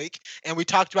just last week, and we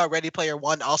talked about Ready Player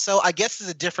One also, I guess it's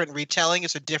a different retelling,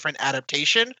 it's a different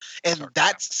adaptation, and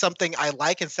that's something I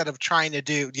like instead of trying to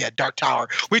do. Yeah, Dark Tower.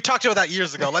 We talked about that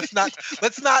years ago. Let's not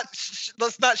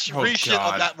reshit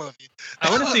on that movie. I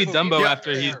want to see Dumbo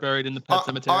after he's buried in the pet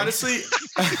cemetery. Honestly,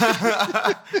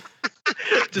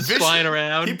 just flying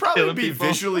around. He'd probably be people.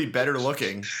 visually better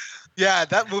looking. Yeah,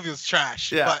 that movie was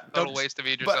trash. Yeah, but total waste of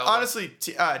Idris But Elba. Honestly,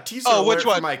 teaser alert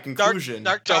for my conclusion.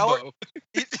 Dark Tower.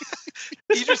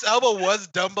 Idris Elba was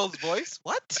Dumbo's voice.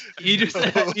 What?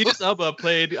 Idris Elba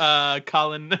played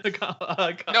Colin.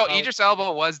 No, Idris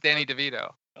Elba was Danny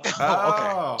DeVito.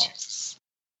 Oh, okay. Jesus.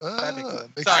 Sorry,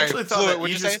 I actually thought that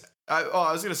what'd you say?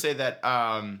 I was gonna say that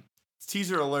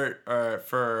teaser alert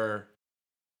for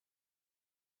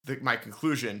my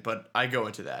conclusion, but I go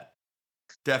into that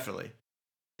definitely.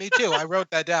 Me too. I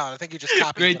wrote that down. I think you just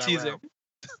copied. Great teaser.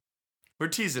 We're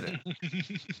teasing it.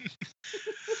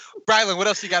 Brylan, what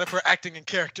else you got for acting and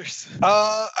characters?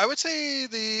 I would say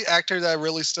the actor that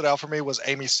really stood out for me was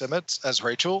Amy Semmett as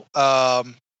Rachel.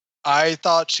 I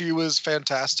thought she was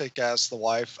fantastic as the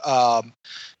wife.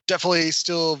 Definitely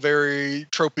still very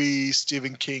tropey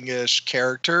Stephen King-ish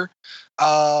character.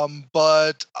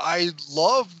 But I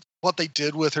love what they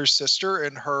did with her sister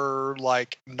and her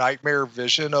like nightmare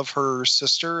vision of her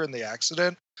sister in the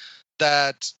accident,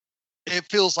 that it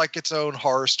feels like its own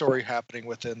horror story happening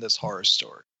within this horror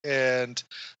story. And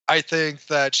I think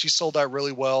that she sold that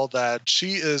really well, that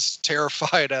she is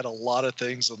terrified at a lot of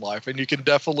things in life. And you can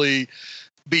definitely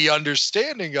be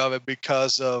understanding of it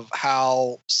because of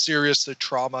how serious the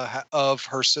trauma of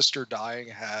her sister dying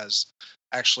has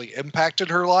actually impacted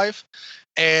her life.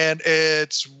 And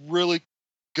it's really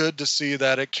good to see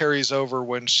that it carries over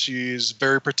when she's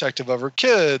very protective of her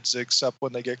kids, except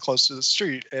when they get close to the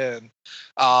street. And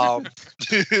Man,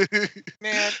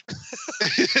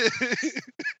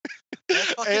 that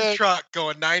fucking and truck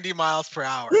going 90 miles per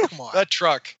hour. Come on. that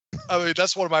truck. I mean,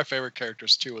 that's one of my favorite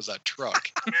characters too. Was that truck?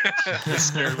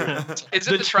 Is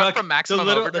it the truck from Maximum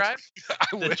Overdrive?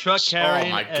 The truck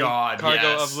carrying my God, cargo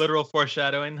yes. of literal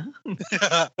foreshadowing.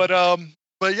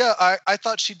 But yeah, I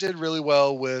thought she did really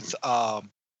well with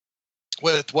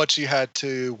what she had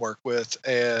to work with,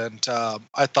 and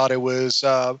I thought it was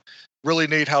really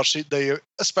neat how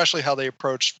especially how they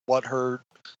approached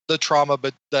the trauma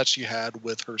that she had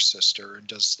with her sister, and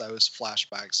just those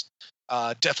flashbacks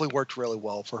definitely worked really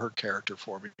well for her character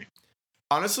for me.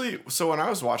 Honestly, so when I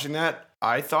was watching that,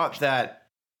 I thought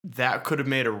that could have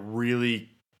made a really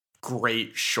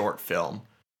great short film.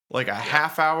 Like a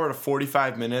half hour to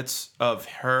 45 minutes of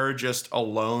her just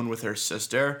alone with her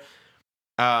sister.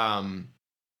 That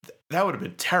would have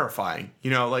been terrifying.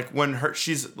 You know, like when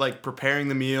she's like preparing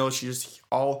the meal, she just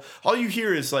all you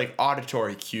hear is like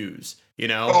auditory cues, you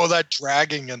know? Oh, that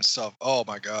dragging and stuff. Oh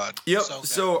my God. Yep. So good.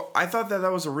 So I thought that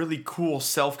was a really cool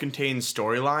self-contained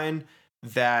storyline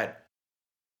that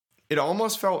it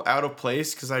almost felt out of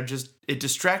place because it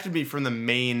distracted me from the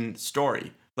main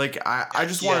story. Like I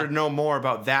just wanted to know more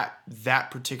about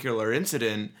that particular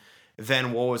incident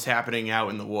than what was happening out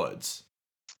in the woods.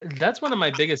 That's one of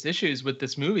my biggest issues with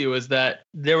this movie was that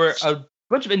there were a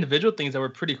bunch of individual things that were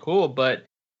pretty cool, but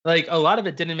like a lot of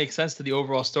it didn't make sense to the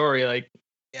overall story. Like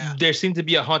there seemed to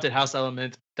be a haunted house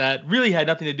element that really had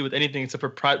nothing to do with anything except for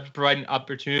providing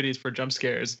opportunities for jump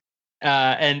scares.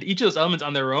 And each of those elements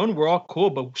on their own were all cool,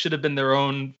 but should have been their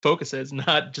own focuses,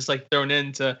 not just like thrown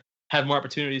in to have more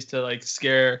opportunities to like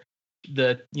scare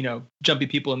the, jumpy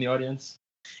people in the audience.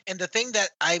 And the thing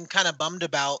that I'm kind of bummed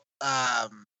about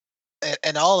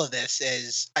and all of this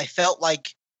is I felt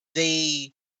like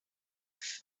they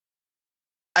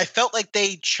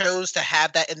chose to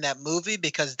have that in that movie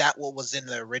because that what was in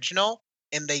the original,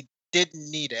 and they didn't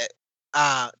need it.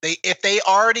 If they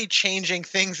already changing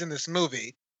things in this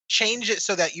movie, change it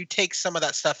so that you take some of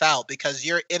that stuff out because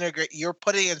you're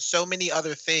putting in so many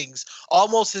other things,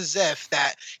 almost as if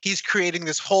that he's creating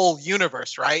this whole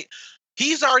universe, right?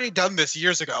 He's already done this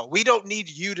years ago. We don't need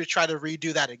you to try to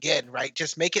redo that again, right?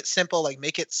 Just make it simple, like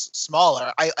make it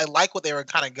smaller. I like what they were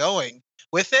kind of going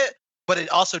with it, but it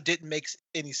also didn't make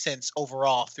any sense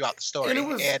overall throughout the story. And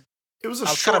it was a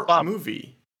short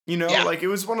movie, Yeah. like it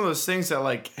was one of those things that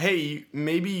like, hey,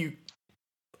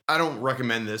 I don't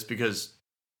recommend this because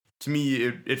to me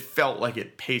it felt like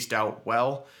it paced out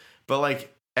well, but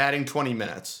like adding 20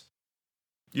 minutes.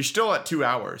 You're still at 2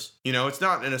 hours. It's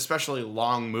not an especially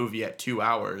long movie at 2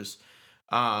 hours.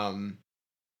 But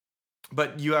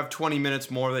you have 20 minutes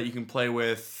more that you can play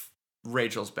with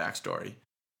Rachel's backstory.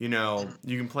 You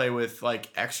can play with like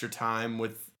extra time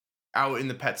out in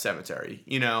the pet cemetery.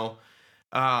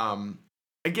 Again,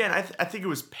 I think it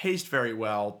was paced very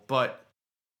well, but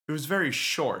it was very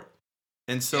short.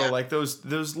 And so like those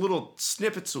little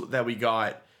snippets that we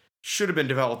got should have been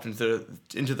developed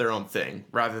into their own thing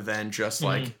rather than just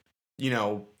like,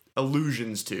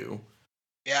 allusions to.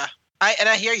 Yeah.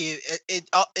 I hear you.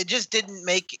 It just didn't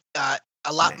make a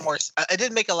lot more. It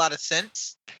didn't make a lot of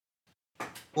sense.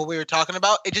 What we were talking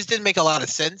about, it just didn't make a lot of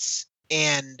sense.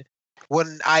 And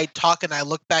when I talk and I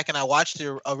look back and I watch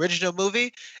the original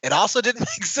movie, it also didn't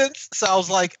make sense. So I was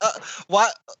like,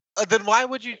 why? Then why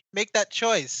would you make that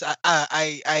choice?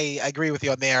 I agree with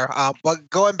you on there. But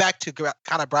going back to kind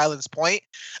of Brylan's point,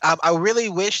 I really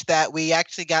wish that we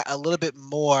actually got a little bit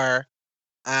more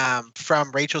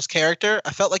from Rachel's character.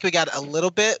 I felt like we got a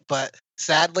little bit, but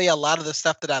sadly, a lot of the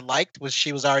stuff that I liked was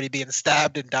she was already being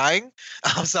stabbed and dying.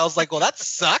 So I was like, well, that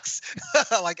sucks.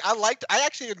 I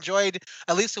actually enjoyed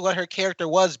at least what her character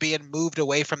was being moved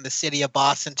away from the city of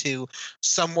Boston to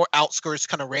some more outskirts,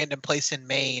 kind of random place in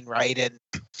Maine, right? And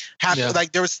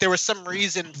like there was some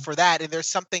reason for that, and there's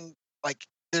something like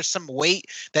there's some weight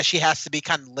that she has to be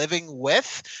kind of living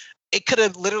with. It could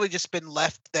have literally just been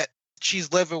left that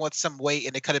she's living with some weight,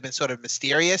 and it could have been sort of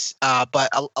mysterious. But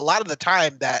a lot of the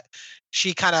time that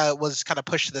she was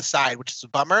pushed to the side, which is a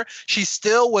bummer. She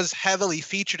still was heavily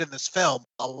featured in this film,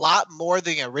 a lot more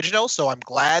than the original. So I'm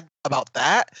glad about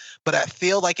that. But I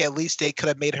feel like at least they could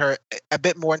have made her a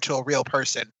bit more into a real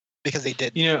person. because they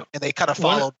did, You know, and they kind of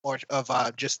followed more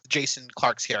of just Jason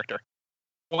Clarke's character.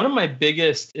 one of my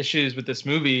biggest issues with this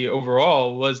movie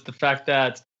overall was the fact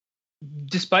that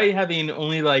despite having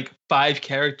only like 5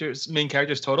 main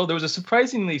characters total, there was a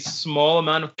surprisingly small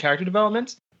amount of character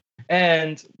development.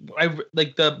 And I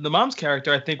like the mom's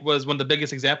character, I think, was one of the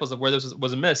biggest examples of where this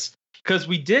was a miss, because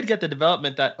we did get the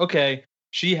development that, okay,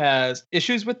 she has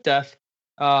issues with death,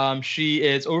 she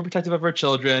is overprotective of her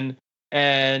children,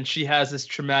 and she has this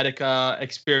traumatic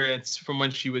experience from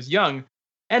when she was young,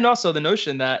 and also the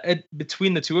notion that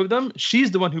between the two of them,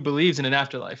 she's the one who believes in an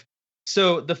afterlife.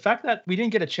 So the fact that we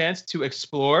didn't get a chance to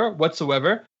explore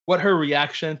whatsoever what her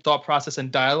reaction, thought process,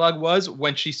 and dialogue was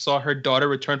when she saw her daughter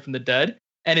return from the dead,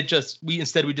 and we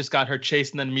just got her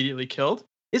chased and then immediately killed,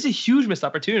 is a huge missed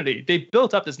opportunity. They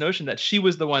built up this notion that she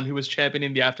was the one who was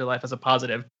championing the afterlife as a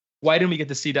positive. Why didn't we get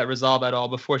to see that resolve at all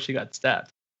before she got stabbed?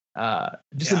 A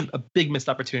big missed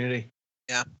opportunity.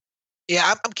 Yeah,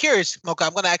 I'm curious, Mocha.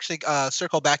 I'm going to actually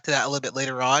circle back to that a little bit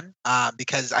later on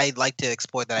because I'd like to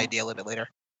explore that idea a little bit later.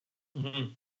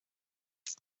 Mm-hmm.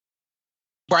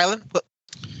 Brylan?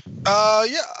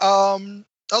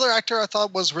 Other actor I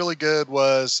thought was really good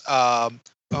was I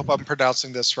hope I'm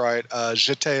pronouncing this right.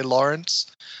 Jete Lawrence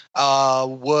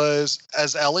was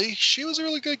as Ellie. She was a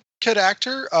really good kid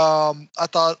actor. I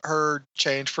thought her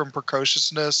change from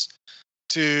precociousness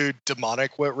to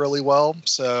demonic went really well.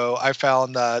 So I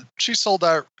found that she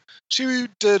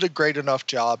did a great enough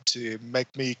job to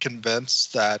make me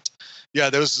convinced that, yeah,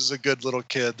 this is a good little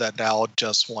kid that now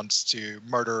just wants to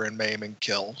murder and maim and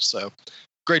kill. So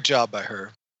great job by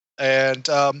her. And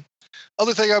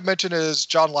other thing I've mentioned is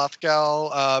John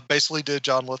Lithgow basically did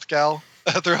John Lithgow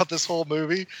throughout this whole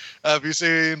movie. If you've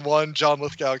seen one John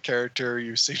Lithgow character,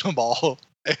 you've seen them all.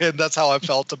 And that's how I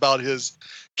felt about his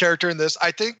character in this. I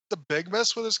think the big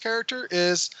miss with his character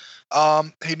is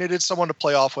he needed someone to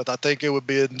play off with. I think it would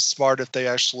be smart if they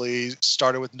actually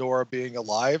started with Nora being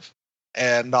alive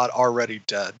and not already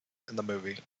dead in the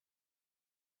movie.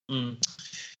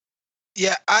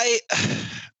 Yeah, I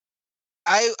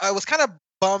was kind of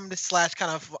bummed /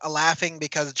 kind of laughing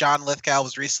because John Lithgow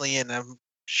was recently in a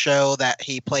show that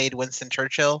he played Winston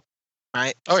Churchill,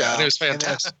 right? Oh yeah, and it was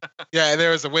fantastic. And there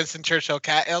was a Winston Churchill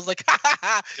cat. I was like,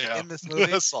 in this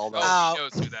movie. I saw that. He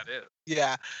knows who that is.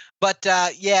 Yeah, but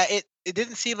it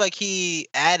didn't seem like he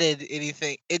added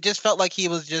anything. It just felt like he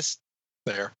was just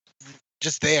there.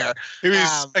 He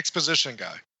was exposition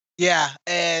guy. Yeah,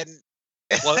 and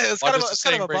it was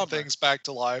kind of a bring bummer. Things back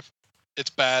to life.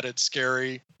 It's bad. It's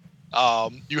scary.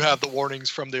 You have the warnings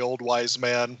from the old wise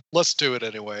man. Let's do it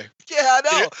anyway. Yeah, I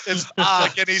know. It's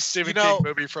like any Stephen King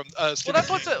movie from. That's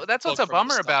what's a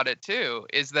bummer about it too,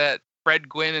 is that Fred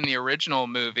Gwynn in the original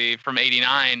movie from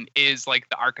 '89 is like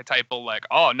the archetypal, like,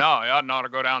 oh no, you ought not to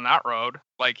go down that road.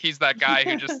 Like he's that guy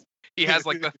who just he has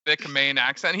like the thick Maine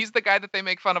accent. He's the guy that they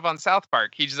make fun of on South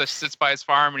Park. He just sits by his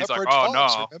farm and he's like, oh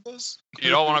no, you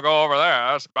don't want to go over there.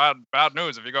 That's bad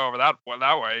news if you go over that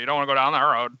way. You don't want to go down that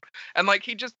road. And like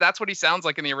that's what he sounds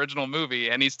like in the original movie.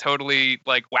 And he's totally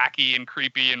like wacky and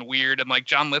creepy and weird. And like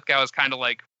John Lithgow is kind of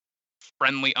like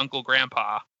friendly Uncle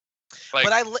Grandpa. Like,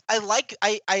 but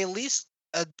I at least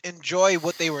enjoy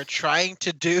what they were trying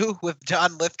to do with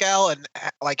John Lithgow and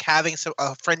like having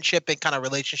a friendship and kind of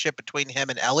relationship between him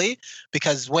and Ellie,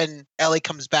 because when Ellie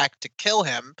comes back to kill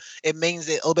him, it makes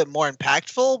it a little bit more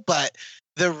impactful. But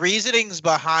the reasonings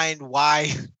behind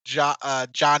why John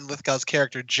Lithgow's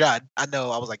character Judd, I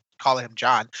know I was like calling him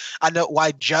John, I know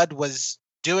why Judd was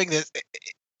doing this.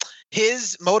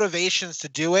 His motivations to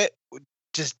do it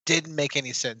just didn't make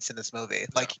any sense in this movie.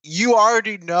 Like, you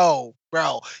already know,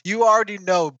 bro. You already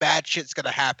know bad shit's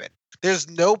gonna happen. There's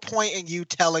no point in you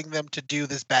telling them to do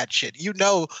this bad shit. You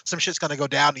know some shit's gonna go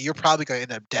down, and you're probably gonna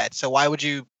end up dead. So why would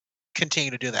you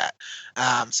continue to do that?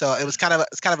 So it's kind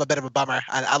of a bit of a bummer.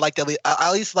 I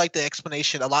at least like the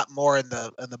explanation a lot more in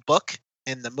the book,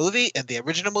 in the movie, in the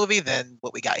original movie than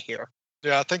what we got here.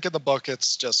 Yeah, I think in the book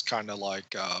it's just kind of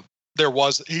like.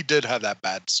 He did have that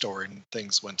bad story and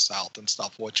things went south and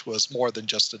stuff, which was more than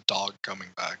just a dog coming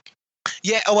back.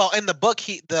 Yeah, well, in the book,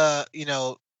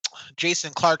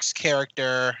 Jason Clarke's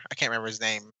character, I can't remember his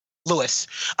name, Lewis.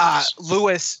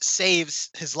 Lewis saves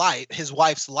his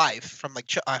wife's life from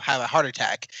have a heart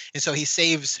attack, and so he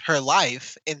saves her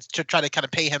life and to try to kind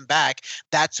of pay him back.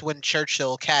 That's when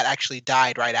Churchill cat actually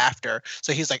died right after.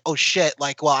 So he's like, "Oh shit!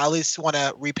 Like, well, I at least want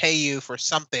to repay you for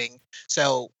something.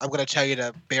 So I'm gonna tell you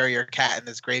to bury your cat in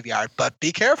this graveyard, but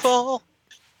be careful."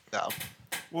 So,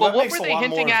 well what were they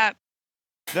hinting at?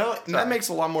 That makes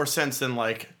a lot more sense than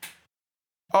like,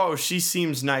 oh, she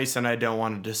seems nice and I don't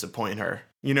want to disappoint her.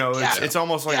 You know, it's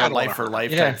almost like a life for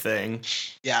life type thing.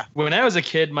 Yeah. When I was a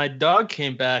kid, my dog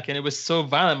came back and it was so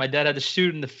violent. My dad had to shoot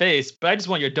it in the face. But I just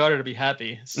want your daughter to be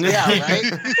happy. So- Yeah,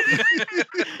 right?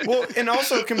 Well, and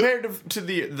also compared to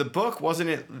the book, wasn't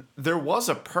it? There was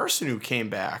a person who came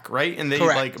back, right? And they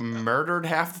Correct. like murdered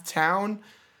half the town.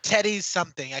 Teddy's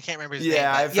something. I can't remember his name.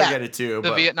 Yeah, I but yeah. forget it too. The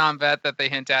But Vietnam vet that they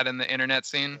hint at in the internet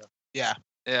scene. Yeah.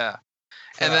 Yeah.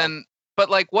 So- And then, but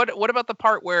like, what about the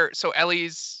part where so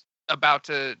Ellie's about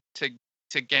to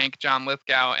gank John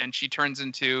Lithgow, and she turns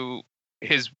into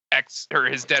his ex or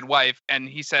his dead wife, and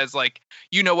he says like,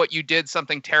 you know what you did,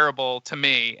 something terrible to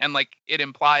me, and like it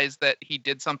implies that he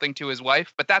did something to his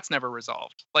wife, but that's never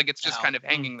resolved. Like it's just No. kind of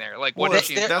hanging there. Like well, what is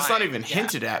she? that's not implying? even Yeah.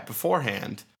 hinted at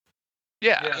beforehand.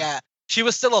 Yeah. Yeah. She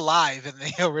was still alive in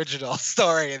the original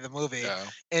story in the movie. Yeah.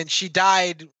 And she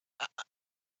died,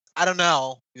 I don't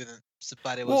know,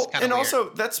 but it was Well, kind of and weird. also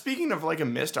that's speaking of like a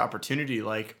missed opportunity.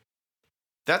 Like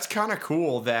that's kind of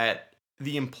cool that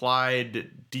the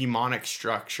implied demonic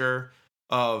structure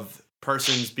of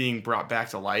persons being brought back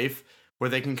to life, where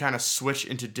they can kind of switch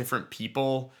into different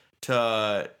people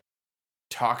to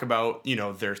talk about, you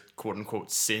know, their quote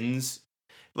unquote sins.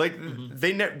 Like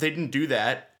they didn't do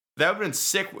that. That would have been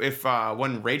sick if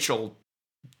when Rachel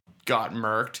got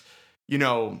murked, you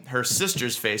know, her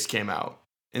sister's face came out.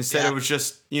 Instead, Yeah. it was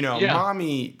just, you know, Yeah.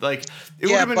 mommy. Like, it would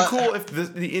Yeah, have been but- cool if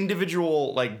the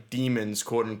individual, like, demons,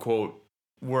 quote unquote,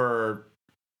 were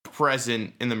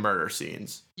present in the murder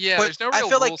scenes. Yeah. But There's no I real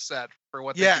feel rule like- set for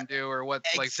what Yeah, they can do or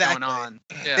what's like exactly. going on.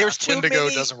 Yeah. There's too Wendigo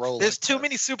many. doesn't roll There's like too that.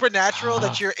 many supernatural Ah.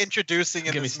 that you're introducing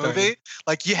in Get me this started. movie.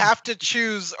 Like you have to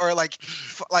choose or like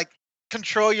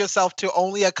control yourself to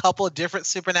only a couple of different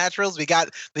supernaturals. We got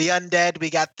the undead. We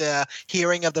got the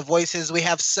hearing of the voices. We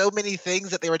have so many things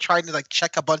that they were trying to like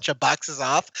check a bunch of boxes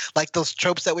off, like those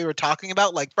tropes that we were talking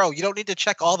about. Like, bro, you don't need to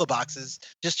check all the boxes.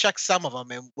 Just check some of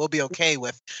them, and we'll be okay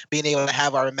with being able to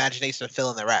have our imagination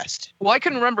fill in the rest. Well, I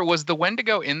couldn't remember. Was the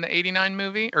Wendigo in the '89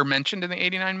 movie or mentioned in the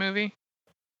 '89 movie?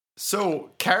 So,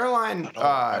 Caroline, I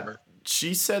don't remember.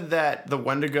 she said that the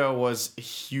Wendigo was a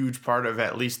huge part of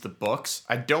at least the books.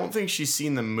 I don't think she's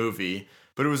seen the movie,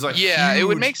 but it was like Yeah, it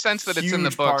would huge, make sense that it's in the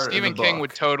huge book. part of Stephen the King book.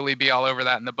 would totally be all over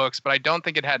that in the books, but I don't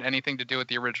think it had anything to do with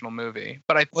the original movie.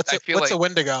 But I feel What's like a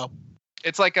Wendigo?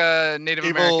 it's like a Native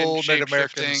Evil American Native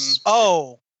shape-shifting. Americans.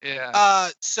 Oh, Yeah.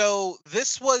 so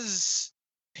this was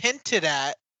hinted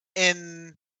at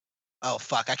in. Oh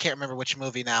fuck, I can't remember which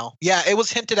movie now. Yeah, it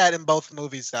was hinted at in both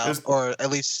movies though, There's- or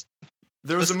at least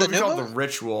There was a Was it the movie new called movie? The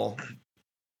Ritual.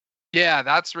 Yeah,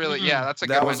 that's really that's a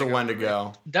That good was a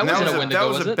Wendigo. Wendigo. That And wasn't was a Wendigo, That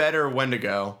was was a it? better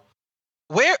Wendigo.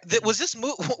 where was this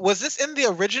was this in the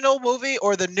original movie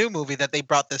or the new movie that they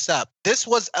brought this up? This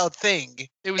was a thing.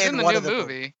 It was in in the one new of the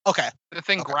movie. Okay, The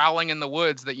thing Okay. growling in the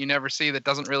woods that you never see that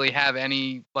doesn't really have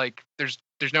any like there's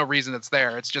no reason it's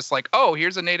there. It's just like, oh,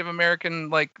 here's a Native American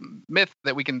like myth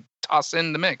that we can toss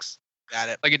in the mix. got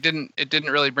it. Like it didn't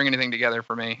really bring anything together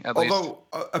for me at least. Although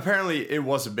apparently it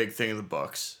was a big thing in the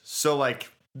books. So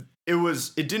like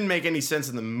it didn't make any sense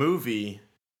in the movie,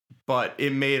 but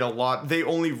it made a lot. They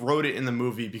only wrote it in the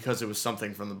movie because it was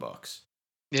something from the books.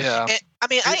 Yeah. And, I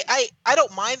mean, I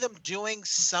don't mind them doing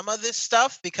some of this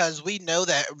stuff because we know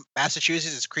that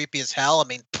Massachusetts is creepy as hell. I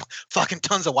mean, fucking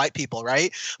tons of white people,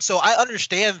 right? So I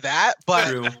understand that, but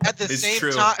True. at the It's same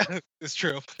true. time, it's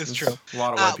true. It's true. A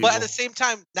lot of white people. But at the same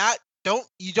time,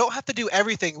 you don't have to do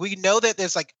everything. We know that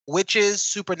there's like witches,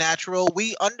 supernatural.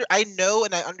 I know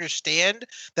and I understand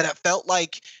that it felt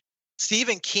like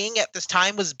Stephen King at this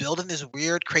time was building this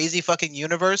weird, crazy fucking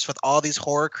universe with all these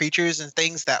horror creatures and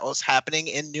things that was happening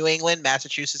in New England,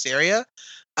 Massachusetts area.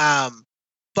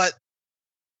 But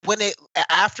when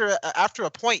after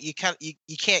a point, you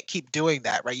can't keep doing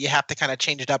that, right? You have to kind of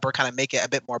change it up or kind of make it a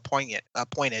bit more pointed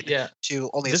Yeah. to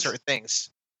only This- certain things.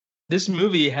 This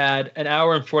movie had an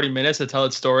hour and 40 minutes to tell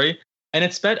its story, and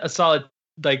it spent a solid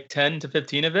like 10 to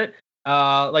 15 of it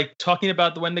like talking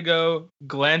about the Wendigo,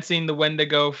 glancing the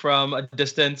Wendigo from a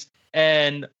distance,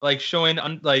 and like showing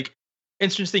like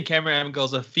interesting camera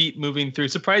angles of feet moving through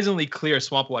surprisingly clear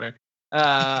swamp water.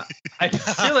 I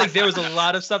feel like there was a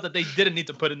lot of stuff that they didn't need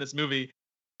to put in this movie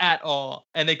at all,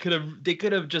 and they could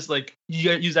have just like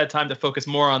used that time to focus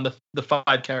more on the 5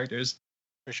 characters.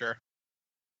 For sure.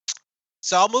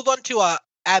 So I'll move on to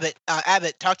Abbott.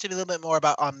 Abbott, talk to me a little bit more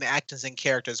about the actors and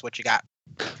characters. What you got?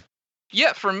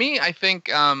 Yeah, for me, I think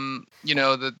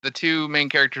the 2 main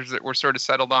characters that were sort of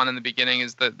settled on in the beginning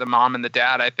is the mom and the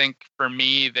dad. I think for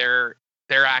me, their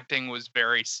acting was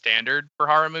very standard for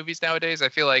horror movies nowadays. I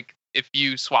feel like if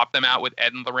you swap them out with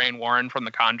Ed and Lorraine Warren from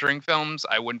the Conjuring films,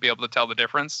 I wouldn't be able to tell the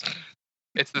difference.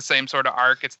 It's the same sort of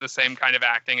arc. It's the same kind of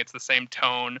acting. It's the same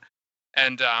tone.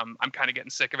 And I'm kind of getting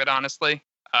sick of it, honestly.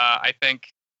 I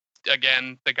think,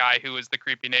 again, the guy who was the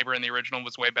creepy neighbor in the original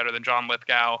was way better than John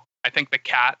Lithgow. I think the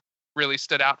cat really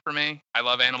stood out for me. I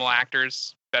love animal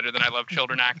actors better than I love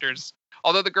children actors.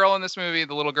 Although the girl in this movie,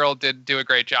 the little girl, did do a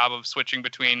great job of switching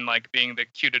between like being the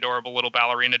cute, adorable little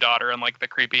ballerina daughter and like the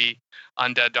creepy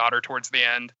undead daughter towards the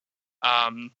end.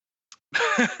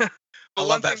 But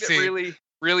one thing that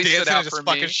really stood out for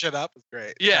fucking me. shit up is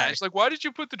great. Yeah, it's like, why did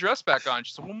you put the dress back on?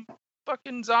 She's like, well,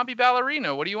 fucking zombie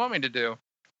ballerina. What do you want me to do?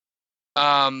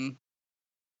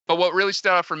 But what really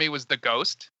stood out for me was the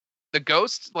ghost. The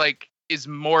ghost, like, is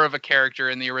more of a character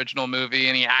in the original movie,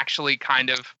 and he actually kind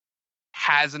of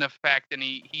has an effect, and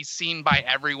he's seen by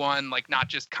everyone, like, not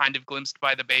just kind of glimpsed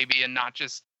by the baby and not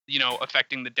just, you know,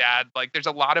 affecting the dad. Like, there's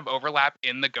a lot of overlap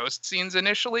in the ghost scenes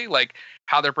initially, like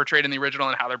how they're portrayed in the original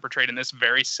and how they're portrayed in this,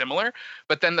 very similar.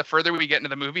 But then the further we get into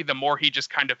the movie, the more he just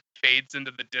kind of fades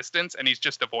into the distance and he's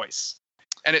just a voice.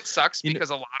 And it sucks because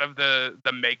a lot of the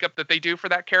makeup that they do for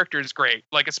that character is great.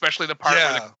 Like, especially the part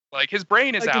where like his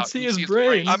brain is out. I can see his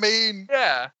brain. I mean,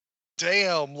 yeah.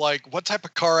 Damn, like what type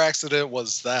of car accident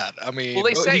was that? I mean, Well,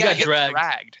 they say he got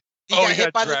dragged. He got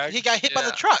hit by Yeah.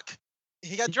 the truck.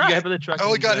 He got He dragged. got hit by the truck. oh,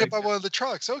 he and got hit dragged. by one of the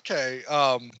trucks. Okay.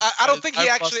 I don't think he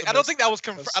I actually. must I don't think that was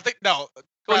confirmed. I think no.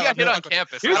 Well, he got hit no, on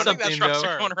campus. Here's I don't think something, that truck's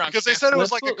though. going around because they campus. said it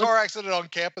was Let's like a put- car accident on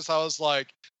campus. I was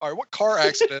like, all right, what car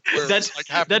accident? where That, it's, like,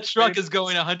 happened? that truck is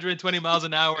going 120 miles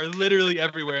an hour, literally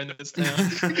everywhere in this town.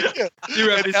 Yeah.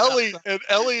 Through every And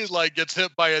Ellie like gets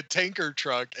hit by a tanker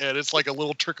truck, and it's like a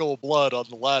little trickle of blood on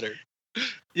the ladder.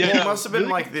 Yeah, Well, it must have been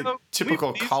like the so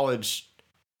typical these- college,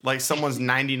 like someone's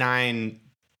 99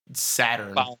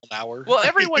 Saturn. Mile an hour. Well,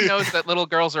 everyone knows that little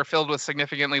girls are filled with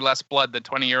significantly less blood than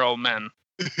 20-year-old men.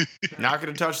 Not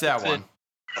gonna touch that That's it. one.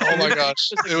 Oh my gosh,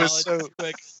 Just it was acknowledge so. real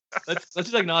quick. Let's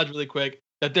just acknowledge really quick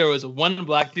that there was one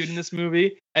black dude in this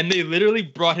movie, and they literally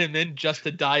brought him in just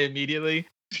to die immediately.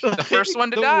 The first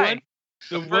one to die.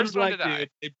 The The one first one black to die. dude,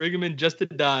 they bring him in just to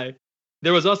die.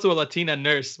 There was also a Latina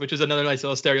nurse, which is another nice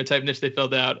little stereotype niche they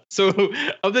filled out. So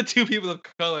of the two people of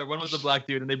color, one was a black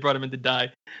dude, and they brought him in to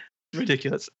die.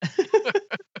 Ridiculous.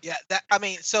 Yeah, that I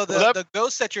mean, so Well, the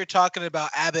ghost that you're talking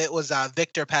about, Abbott, was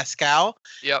Victor Pascal.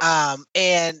 Yep.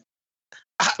 And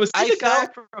Was he I the guy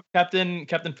felt- from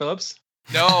Captain Phillips?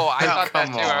 No, I Oh, thought that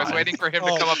come too. I was on. waiting for him to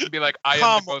Oh, come up and be like, I am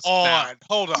come the ghost now. on,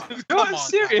 hold on. No, Come I'm on,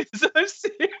 serious. I'm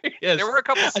serious. There were a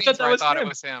couple thought scenes that where I was thought it him.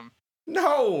 was him.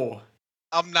 No.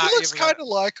 I'm He not. looks even gonna- kind of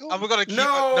like him. I'm gonna keep.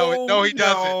 No. No, he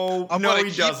doesn't. No, I'm no, gonna he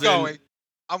keep doesn't. going.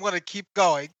 I'm going to keep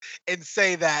going and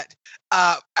say that,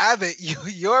 Abbott,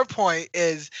 your point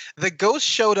is the ghost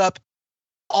showed up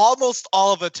almost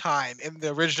all of the time in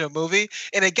the original movie.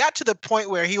 And it got to the point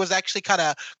where he was actually kind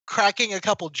of cracking a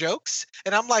couple jokes.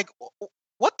 And I'm like,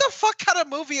 what the fuck kind of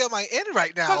movie am I in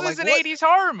right now? Because Like, it's an what? 80s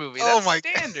horror movie. Oh That's my-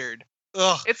 standard.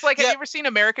 Ugh. It's like, have Yeah. you ever seen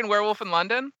American Werewolf in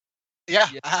London? Yeah,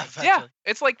 Yeah. I have, Yeah, actually.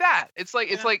 it's like that. It's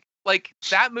Yeah. like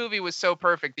that movie was so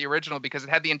perfect, the original, because it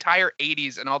had the entire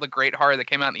 80s and all the great horror that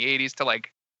came out in the 80s to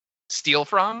like steal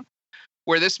from.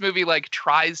 Where this movie like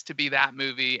tries to be that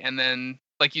movie, and then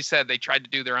like you said, they tried to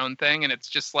do their own thing, and it's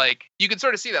just like you can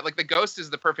sort of see that. Like the ghost is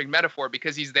the perfect metaphor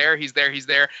because he's there,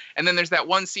 and then there's that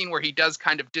one scene where he does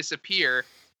kind of disappear,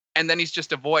 and then he's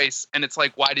just a voice, and it's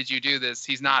like, why did you do this?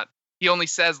 He's not. He only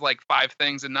says like 5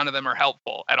 things, and none of them are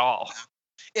helpful at all.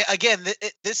 Yeah, again,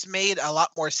 this made a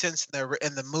lot more sense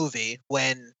in the movie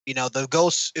when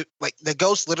the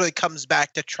ghost literally comes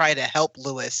back to try to help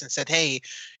Lewis and said, "Hey,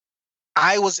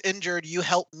 I was injured. You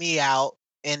helped me out,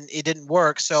 and it didn't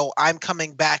work. So I'm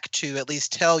coming back to at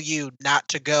least tell you not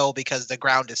to go because the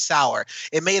ground is sour."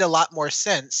 It made a lot more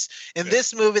sense. In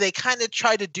this movie, they kind of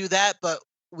tried to do that, but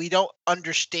we don't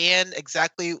understand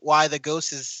exactly why the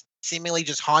ghost is seemingly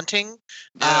just haunting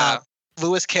Yeah.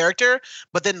 Lewis' character.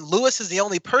 But then Lewis is the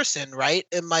only person, right?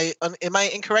 Am I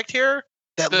incorrect here?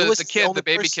 That Lewis The is kid, only the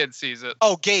baby person- kid sees it.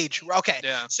 Oh, Gage. Okay.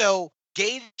 Yeah. So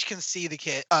Gage can see the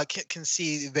kid, can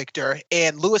see Victor,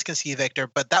 and Lewis can see Victor,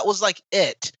 but that was like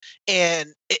it.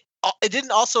 And it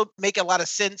didn't also make a lot of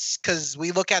sense because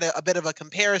we look at a bit of a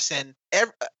comparison.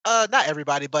 Not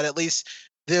everybody, but at least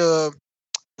the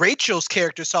Rachel's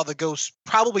character saw the ghost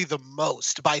probably the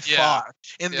most by Yeah. far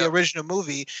in the Yep. original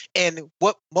movie. And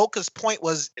what Mocha's point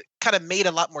was, it kind of made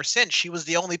a lot more sense. She was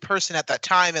the only person at that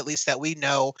time, at least that we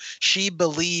know, she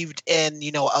believed in,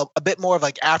 a bit more of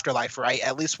like afterlife, right?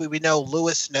 At least we know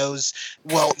Lewis knows,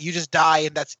 well, you just die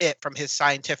and that's it from his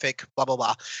scientific blah, blah,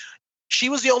 blah. She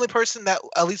was the only person that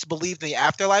at least believed in the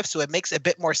afterlife. So it makes a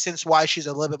bit more sense why she's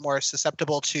a little bit more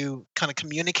susceptible to kind of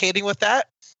communicating with that.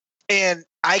 And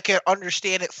I can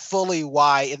understand it fully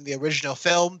why in the original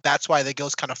film, that's why the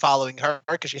ghost kind of following her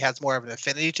because she has more of an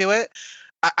affinity to it.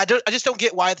 I just don't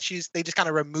get why they just kind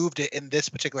of removed it in this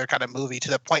particular kind of movie to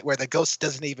the point where the ghost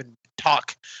doesn't even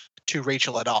talk to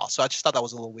Rachel at all. So I just thought that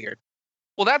was a little weird.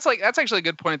 Well, that's actually a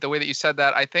good point. The way that you said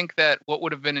that, I think that what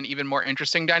would have been an even more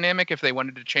interesting dynamic if they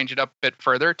wanted to change it up a bit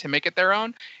further to make it their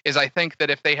own is I think that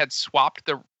if they had swapped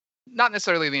not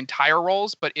necessarily the entire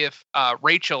roles, but if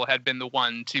Rachel had been the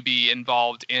one to be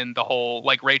involved in the whole,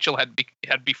 like Rachel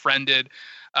had befriended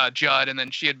Judd, and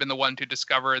then she had been the one to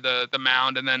discover the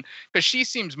mound, and then because she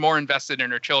seems more invested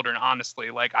in her children,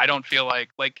 honestly. Like I don't feel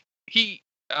like he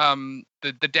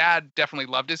the dad definitely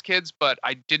loved his kids, but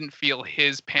I didn't feel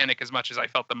his panic as much as I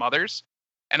felt the mother's.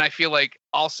 And I feel like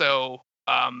also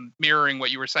mirroring what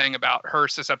you were saying about her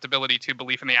susceptibility to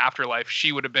belief in the afterlife,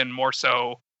 she would have been more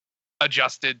so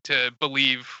adjusted to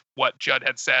believe what Judd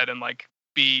had said and like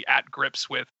be at grips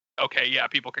with, okay, yeah,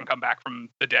 people can come back from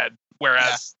the dead.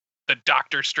 Whereas the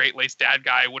doctor straight-laced dad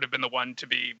guy would have been the one to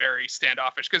be very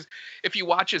standoffish. Because if you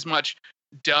watch as much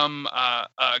dumb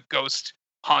ghost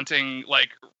haunting, like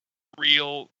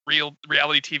real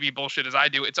reality TV bullshit as I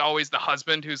do, it's always the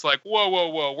husband who's like,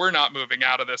 whoa, we're not moving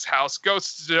out of this house.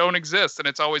 Ghosts don't exist. And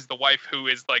it's always the wife who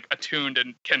is like attuned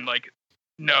and can like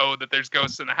know that there's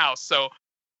ghosts in the house. So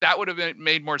that would have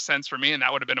made more sense for me, and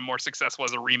that would have been a more successful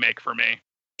as a remake for me.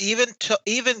 Even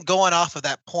going off of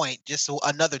that point, just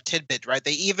another tidbit, right?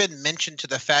 They even mentioned to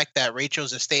the fact that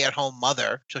Rachel's a stay-at-home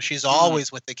mother, so she's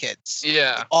always with the kids.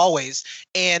 Yeah, always.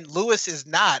 And Lewis is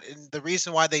not, and the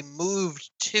reason why they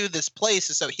moved to this place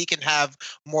is so he can have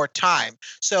more time.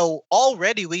 So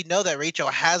already we know that Rachel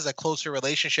has a closer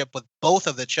relationship with both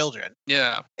of the children.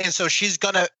 Yeah, and so she's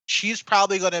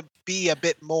probably gonna be a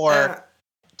bit more.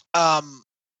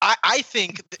 I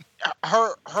think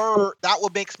her that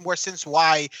would make more sense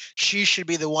why she should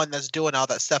be the one that's doing all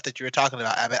that stuff that you were talking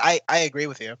about, Abbott. I agree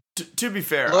with you. To be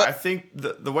fair, I think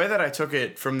the way that I took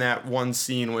it from that one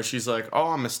scene where she's like, "Oh,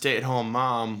 I'm a stay-at-home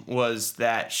mom," was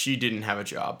that she didn't have a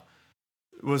job.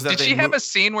 Did she have a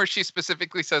scene where she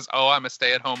specifically says, "Oh, I'm a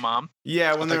stay-at-home mom"?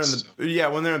 Yeah, when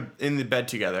they're in the bed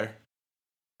together.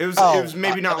 It was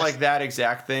maybe not like that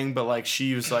exact thing, but like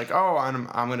she was like, "Oh, I'm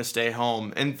gonna stay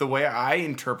home." And the way I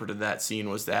interpreted that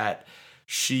scene was that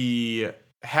she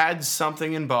had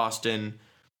something in Boston.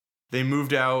 They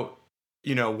moved out.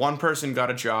 You know, one person got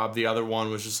a job. The other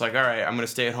one was just like, "All right, I'm gonna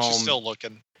stay at home." She's still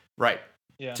looking. Right.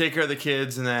 Yeah. Take care of the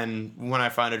kids, and then when I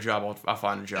find a job, I'll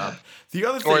find a job. The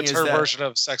other thing or it's is her that, version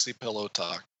of sexy pillow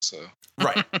talk. So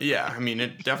right, yeah. I mean,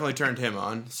 it definitely turned him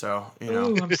on. So you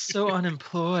know, Ooh, I'm so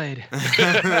unemployed.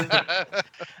 I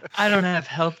don't have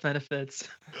health benefits.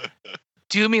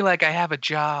 Do me like I have a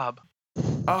job.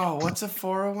 Oh, what's a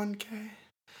 401k?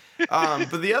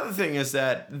 But the other thing is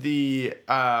that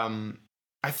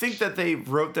I think that they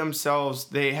wrote themselves.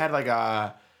 They had like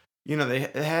they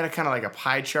had a kind of like a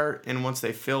pie chart, and once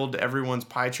they filled everyone's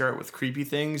pie chart with creepy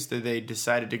things, they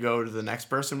decided to go to the next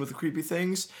person with the creepy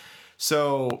things.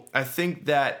 So I think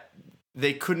that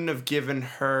they couldn't have given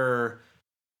her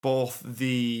both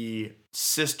the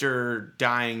sister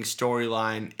dying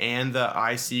storyline and the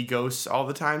I see ghosts all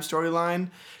the time storyline.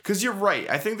 Because you're right.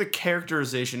 I think the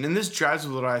characterization, and this drives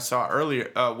with what I saw earlier,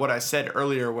 what I said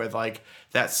earlier with like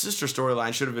that sister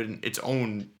storyline should have been its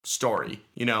own story,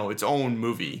 its own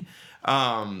movie.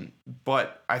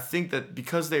 But I think that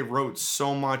because they wrote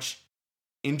so much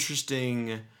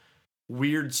interesting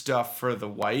weird stuff for the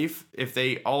wife, if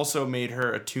they also made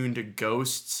her attuned to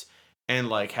ghosts and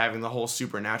like having the whole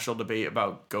supernatural debate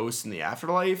about ghosts in the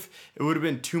afterlife, it would have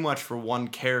been too much for one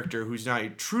character who's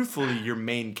not truthfully your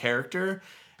main character,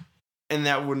 and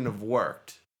that wouldn't have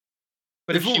worked.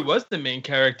 But if she was the main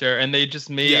character and they just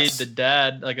made the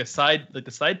dad like the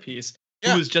side piece,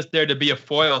 who was just there to be a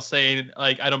foil saying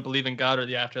like, I don't believe in God or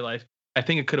the afterlife, I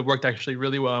think it could have worked actually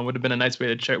really well and would have been a nice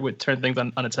way to turn things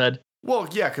on its head. Well,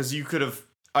 yeah, because you could have,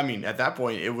 at that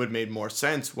point, it would have made more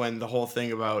sense when the whole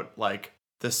thing about, like,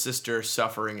 the sister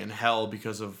suffering in hell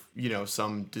because of,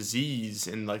 some disease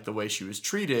and, like, the way she was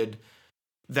treated,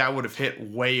 that would have hit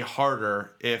way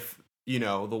harder if,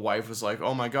 the wife was like,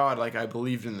 oh my God, like, I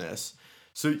believed in this.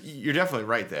 So you're definitely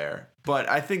right there. But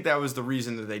I think that was the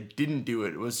reason that they didn't do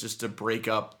it, was just to break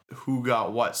up who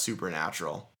got what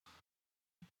supernatural.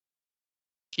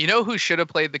 You know who should have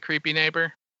played the creepy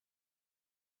neighbor?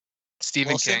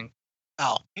 Stephen Wilson? King.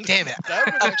 Oh, damn it.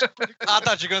 I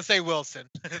thought you were going to say Wilson.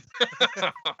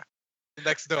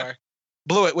 Next door.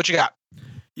 Blew it. What you got?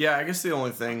 Yeah, I guess the only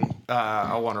thing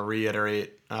I want to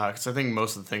reiterate, because I think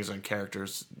most of the things on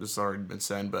characters has already been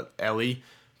said, but Ellie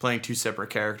playing two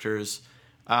separate characters.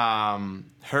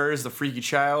 Her as the freaky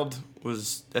child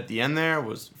was at the end there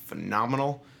was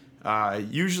phenomenal.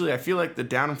 Usually I feel like the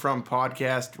Down in Front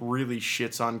podcast really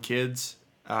shits on kids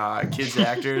kids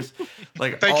actors,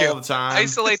 like Thank all you. the time.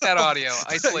 Isolate that audio.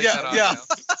 Isolate Yeah, that audio. yeah.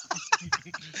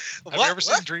 Have What? you ever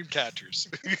seen Dreamcatchers?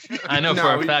 I know No,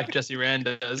 for a we- fact Jesse Rand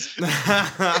does.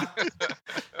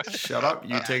 Shut up!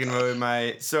 You're taking away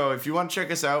my. So if you want to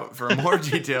check us out for more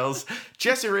details,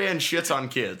 Jesse Rand shits on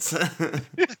kids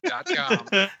 .com.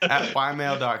 at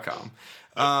ymail.com.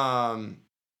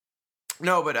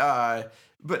 No, but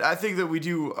I think that we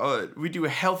do a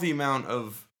healthy amount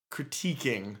of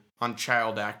critiquing on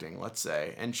child acting, let's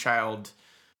say, and child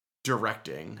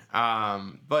directing.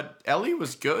 But Ellie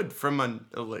was good from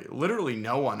literally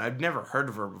no one. I've never heard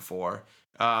of her before.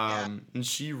 And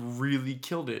she really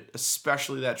killed it,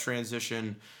 especially that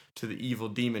transition to the evil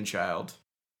demon child.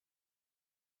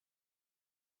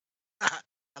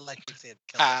 I like you said.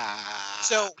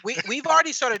 So we've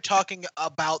already started talking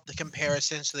about the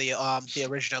comparisons to the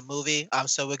original movie.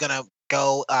 So we're gonna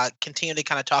go continue to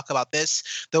kind of talk about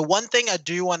this. The one thing I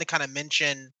do want to kind of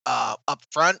mention up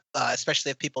front, especially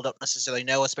if people don't necessarily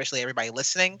know, especially everybody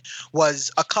listening,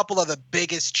 was a couple of the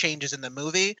biggest changes in the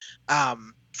movie.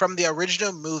 From the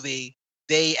original movie,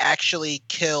 they actually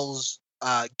kills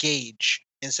Gage.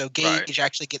 And so Gage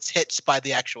actually gets hit by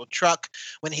the actual truck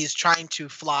when he's trying to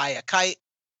fly a kite.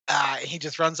 He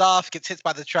just runs off, gets hit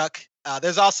by the truck.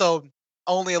 There's also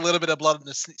only a little bit of blood in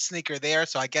the sneaker there,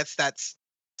 so I guess that's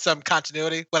some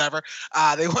continuity. Whatever.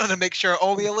 They wanted to make sure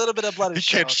only a little bit of blood You is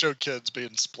can't shown. show kids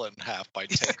being split in half by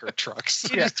tanker trucks.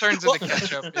 He just turns into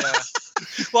ketchup. Yeah.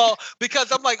 Well,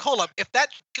 because I'm like, hold up, if that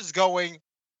is going,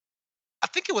 I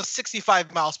think it was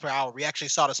 65 miles per hour. We actually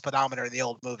saw the speedometer in the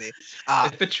old movie.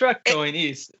 If a truck going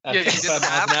east at Yeah, you did 55 the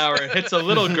miles an math. hour hits a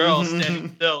little girl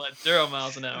standing still at 0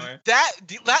 miles an hour. That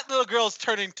little girl's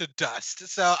turning to dust,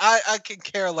 so I can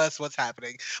care less what's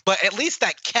happening. But at least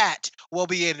that cat will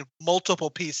be in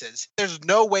multiple pieces. There's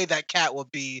no way that cat will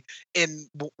be in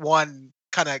one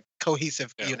kind of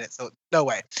cohesive unit. So no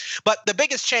way. But the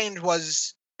biggest change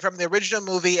was from the original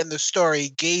movie and the story.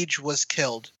 Gage was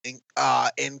killed,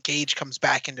 and Gage comes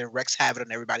back and then wreaks havoc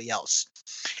on everybody else.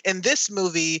 In this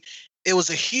movie, it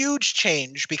was a huge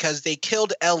change because they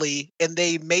killed Ellie and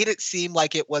they made it seem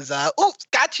like it was oh,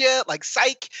 gotcha, like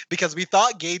psych, because we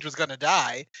thought Gage was gonna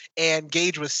die and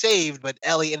Gage was saved, but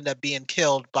Ellie ended up being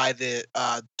killed by the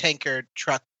tanker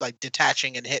truck, like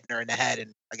detaching and hitting her in the head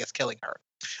and I guess killing her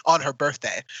on her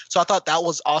birthday. So I thought that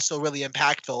was also really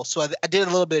impactful. So I did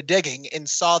a little bit of digging and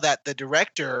saw that the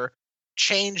director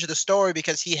changed the story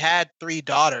because he had 3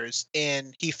 daughters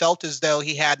and he felt as though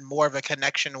he had more of a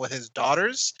connection with his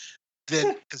daughters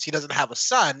than because he doesn't have a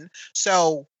son.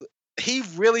 So he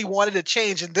really wanted to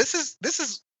change, and this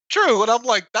is true. And I'm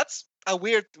like, that's a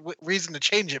weird reason to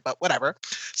change it, but whatever.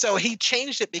 So he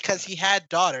changed it because he had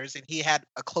daughters and he had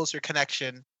a closer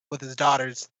connection with his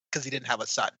daughters because he didn't have a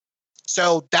son.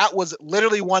 So that was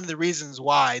literally one of the reasons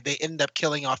why they ended up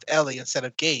killing off Ellie instead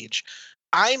of Gage.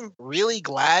 I'm really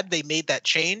glad they made that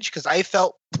change because I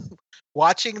felt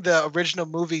watching the original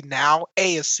movie now,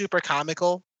 is super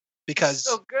comical because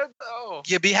So good though.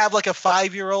 you have like a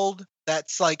 5-year-old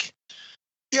that's like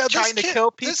trying to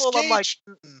kill people. I'm like,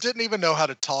 didn't even know how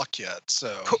to talk yet.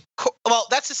 So well,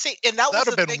 that's the same, and that was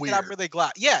That'd the have been thing that I'm weird. really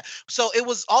glad. Yeah, so it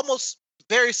was almost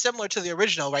very similar to the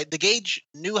original, right? The Gage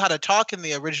knew how to talk in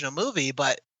the original movie,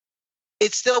 but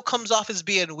it still comes off as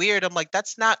being weird. I'm like,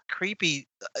 that's not creepy.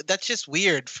 That's just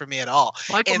weird for me at all.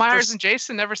 Michael And Myers and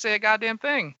Jason never say a goddamn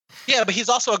thing. Yeah, but he's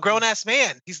also a grown ass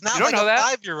man. He's not You don't like know a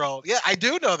that? 5-year-old. Yeah, I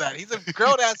do know that. He's a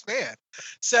grown ass man.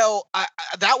 So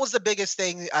that was the biggest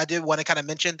thing I did want to kind of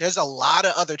mention. There's a lot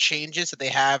of other changes that they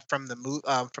have from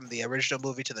the original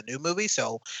movie to the new movie.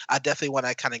 So I definitely want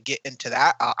to kind of get into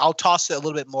that. I'll toss it a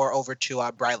little bit more over to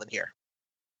Brylan here.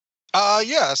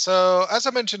 Yeah, so as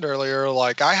I mentioned earlier,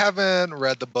 like I haven't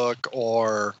read the book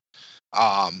or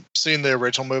seen the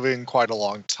original movie in quite a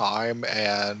long time,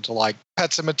 and like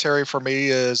Pet Cemetery for me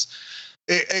is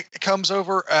it comes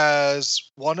over as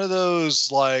one of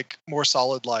those like more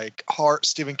solid like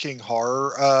Stephen King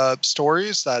horror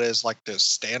stories that is like the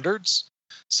standards.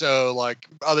 So like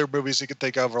other movies you could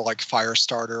think of are like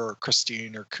Firestarter or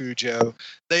Christine or Cujo.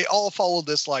 They all follow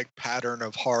this like pattern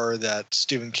of horror that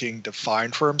Stephen King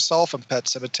defined for himself, and Pet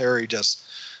Cemetery just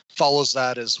follows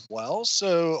that as well.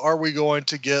 So are we going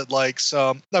to get like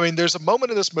some, I mean, there's a moment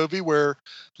in this movie where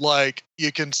like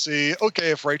you can see,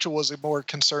 okay, if Rachel was a more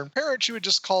concerned parent, she would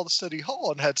just call the city hall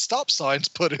and had stop signs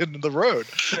put in the road,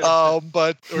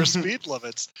 or speed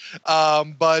limits. No,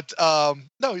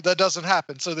 that doesn't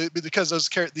happen. So because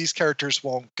these characters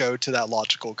won't go to that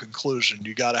logical conclusion.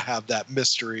 You got to have that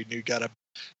mystery and you got to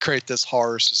create this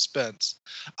horror suspense.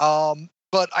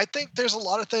 But I think there's a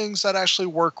lot of things that actually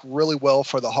work really well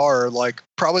for the horror. Like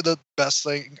probably the best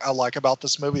thing I like about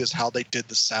this movie is how they did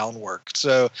the sound work.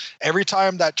 So every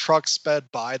time that truck sped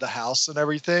by the house and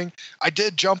everything, I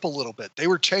did jump a little bit. They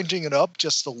were changing it up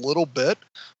just a little bit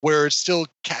where it still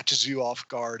catches you off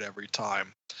guard every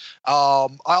time. I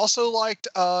also liked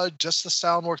just the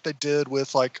sound work they did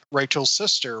with like Rachel's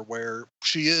sister, where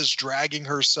she is dragging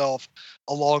herself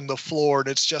along the floor, and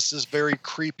it's just this very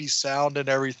creepy sound and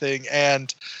everything.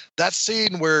 And that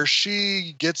scene where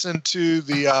she gets into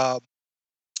the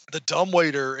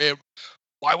dumbwaiter,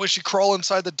 why would she crawl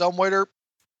inside the dumbwaiter?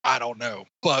 I don't know.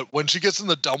 But when she gets in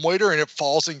the dumbwaiter and it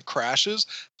falls and crashes,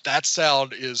 that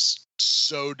sound is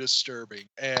so disturbing.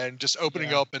 And just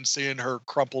opening up and seeing her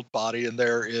crumpled body in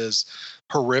there is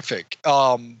horrific.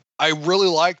 I really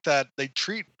like that they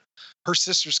treat her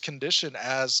sister's condition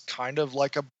as kind of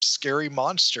like a scary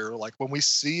monster. Like when we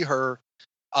see her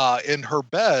in her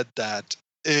bed, that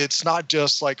it's not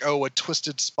just like, oh, a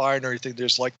twisted spine or anything.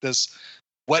 There's like this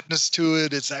wetness to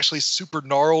it. It's actually super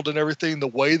gnarled and everything. The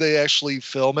way they actually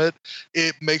film it,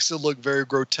 it makes it look very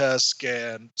grotesque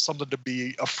and something to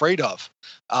be afraid of.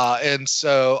 And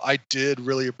so I did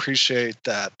really appreciate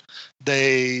that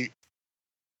they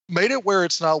made it where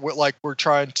it's not like we're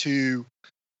trying to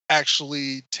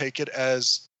actually take it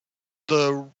as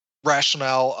the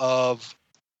rationale of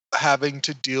having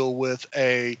to deal with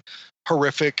a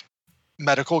horrific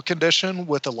medical condition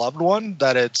with a loved one,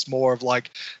 that it's more of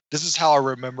like, this is how I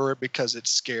remember it because it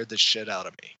scared the shit out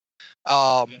of me.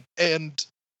 And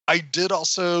I did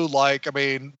also like, I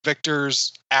mean,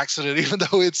 Victor's accident, even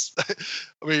though it's,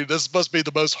 I mean, this must be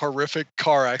the most horrific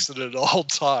car accident of all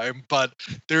time, but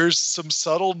there's some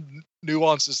subtle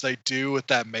nuances they do with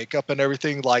that makeup and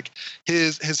everything. Like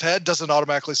his head doesn't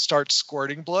automatically start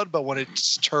squirting blood, but when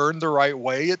it's turned the right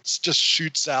way, it just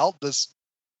shoots out this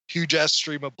huge ass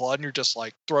stream of blood, and you're just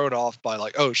like thrown off by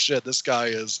like, oh shit, this guy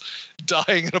is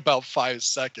dying in about 5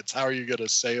 seconds. How are you gonna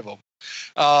save him?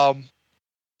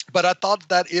 But I thought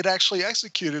that it actually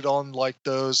executed on like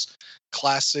those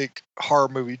classic horror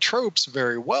movie tropes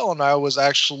very well, and I was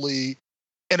actually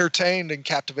entertained and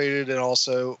captivated, and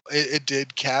also it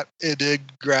did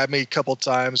grab me a couple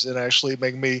times and actually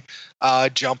make me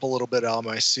jump a little bit out of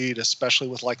my seat, especially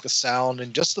with like the sound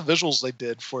and just the visuals they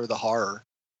did for the horror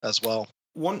as well.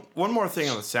 One more thing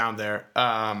on the sound there.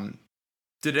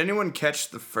 Did anyone catch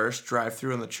the first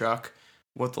drive-through in the truck?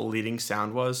 What the leading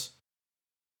sound was?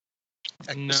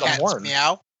 No. Cat's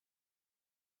meow.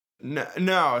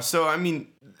 No. So I mean,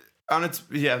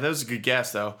 that was a good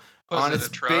guess though. On its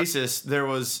basis,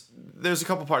 there's a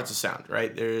couple parts of sound,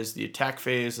 right? There's the attack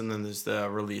phase and then there's the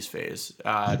release phase.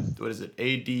 What is it?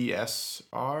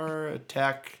 ADSR,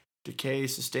 attack, decay,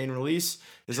 sustain, release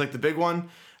is like the big one.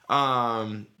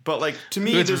 But like to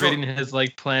me, Who's reading his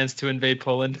like plans to invade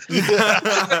Poland?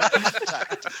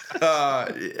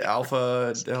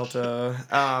 Alpha, Delta.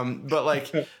 But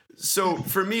like, so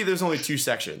for me, there's only two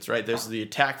sections, right? There's the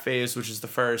attack phase, which is the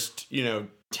first,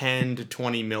 10 to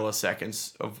 20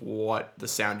 milliseconds of what the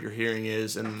sound you're hearing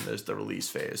is, and then there's the release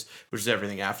phase, which is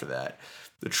everything after that.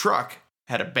 The truck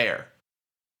had a bear.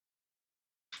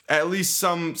 At least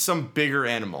some bigger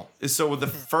animal. So the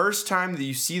first time that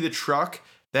you see the truck,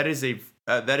 that is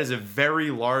a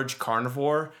very large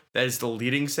carnivore. That is the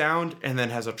leading sound, and then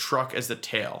has a truck as the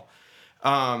tail.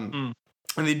 And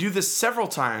they do this several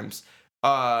times.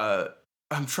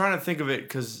 I'm trying to think of it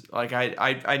because like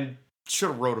I should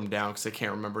have wrote them down because I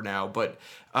can't remember now. But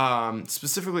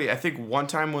specifically, I think one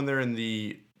time when they're in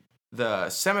the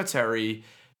cemetery,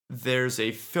 there's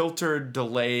a filtered,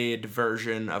 delayed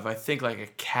version of I think like a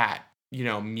cat,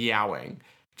 meowing,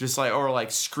 just like or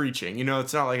like screeching.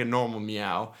 It's not like a normal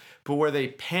meow, but where they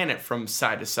pan it from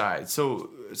side to side. So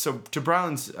to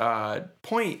Brian's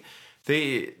point,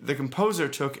 the composer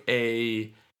took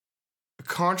a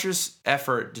conscious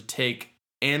effort to take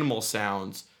animal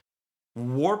sounds,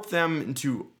 warp them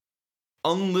into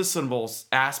unlistenable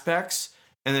aspects,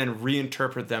 and then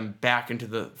reinterpret them back into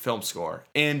the film score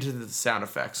and to the sound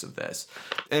effects of this.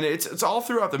 And it's all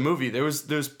throughout the movie.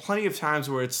 There's plenty of times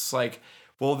where it's like,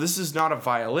 well, this is not a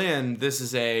violin. This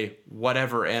is a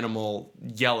whatever animal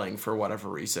yelling for whatever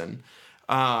reason.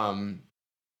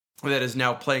 That is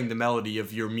now playing the melody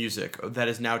of your music. That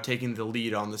is now taking the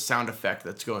lead on the sound effect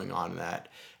that's going on in that.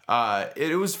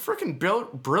 It was freaking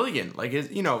brilliant. Like,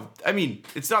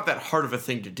 it's not that hard of a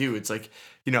thing to do. It's like,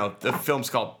 the film's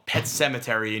called Pet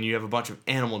Sematary and you have a bunch of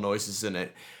animal noises in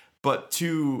it. But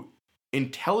to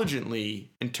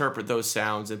intelligently interpret those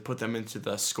sounds and put them into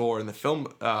the score and the film,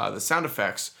 the sound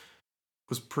effects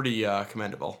was pretty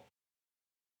commendable.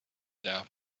 Yeah.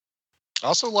 I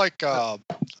also like,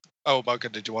 Mocha,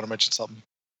 did you want to mention something?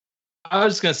 I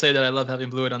was just gonna say that I love having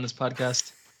Bluid on this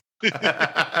podcast.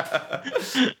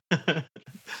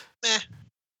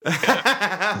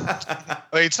 I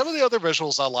mean, some of the other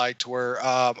visuals I liked were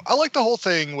I like the whole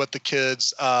thing with the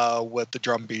kids with the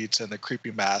drum beats and the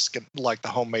creepy mask and like the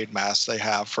homemade masks they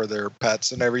have for their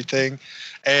pets and everything.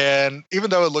 And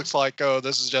even though it looks like, oh,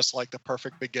 this is just like the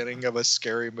perfect beginning of a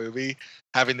scary movie,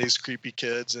 having these creepy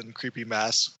kids and creepy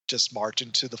masks just march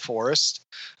into the forest.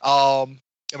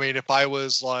 I mean, if I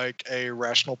was like a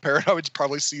rational parent, I would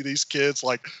probably see these kids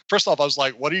like, first off, I was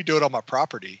like, what are you doing on my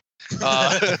property?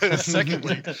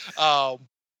 Secondly, I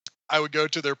would go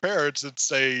to their parents and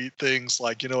say things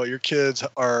like, you know what, your kids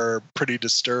are pretty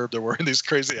disturbed. They're wearing these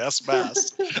crazy ass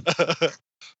masks.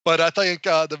 But I think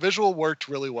the visual worked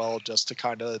really well just to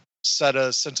kind of set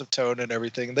a sense of tone and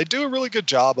everything. And they do a really good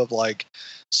job of like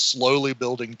slowly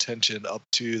building tension up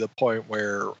to the point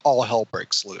where all hell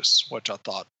breaks loose, which I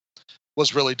thought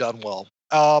was really done well.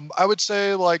 I would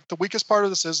say like the weakest part of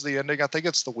this is the ending. I think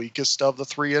it's the weakest of the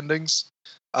three endings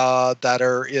that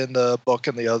are in the book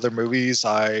and the other movies.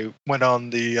 I went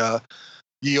on the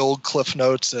ye old Cliff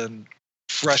Notes and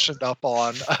freshened up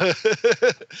on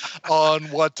on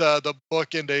what the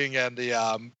book ending and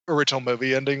the original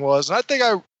movie ending was. And I think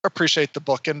I appreciate the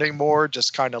book ending more.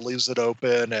 Just kind of leaves it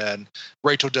open, and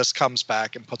Rachel just comes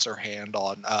back and puts her hand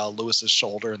on Lewis's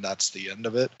shoulder, and that's the end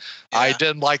of it. Yeah. I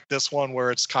didn't like this one where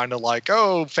it's kind of like,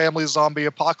 oh, family zombie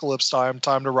apocalypse time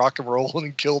to rock and roll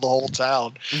and kill the whole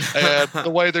town. And the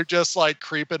way they're just like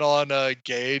creeping on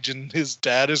Gage, and his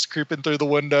dad is creeping through the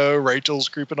window, Rachel's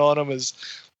creeping on him, his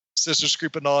sister's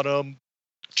creeping on him,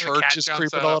 church is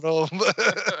creeping on him.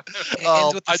 It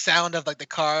ends with the sound of like the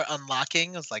car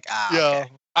unlocking. I was like, yeah.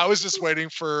 Okay. I was just waiting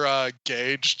for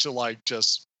Gage to like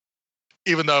just,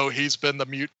 even though he's been the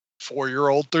mute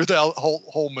 4-year-old through the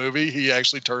whole movie, he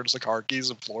actually turns the car keys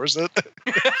and floors it.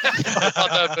 I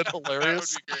thought that would be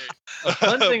hilarious.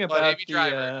 That would be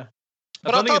great.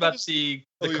 One thing about the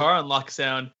car unlock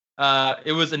sound,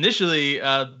 it was initially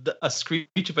a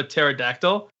screech of a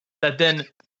pterodactyl that then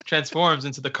transforms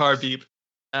into the car beep.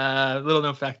 Little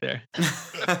known fact there.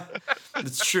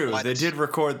 It's true. What? They did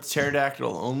record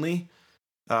pterodactyl only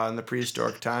in the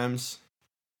prehistoric times.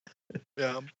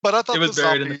 Yeah, but I thought it was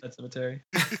buried in the pet cemetery.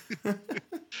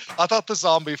 I thought the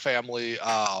zombie family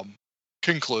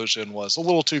conclusion was a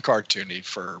little too cartoony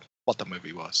for what the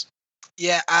movie was.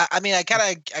 Yeah, I mean, I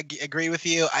kind of agree with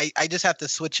you. I just have to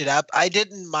switch it up. I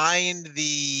didn't mind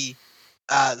the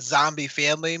zombie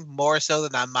family more so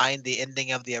than I mind the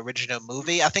ending of the original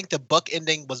movie. I think the book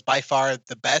ending was by far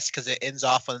the best because it ends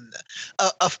off on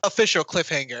a official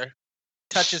cliffhanger.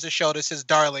 Touches his shoulder, says,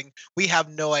 "Darling, we have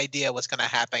no idea what's going to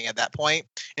happen at that point."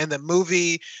 And the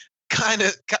movie kind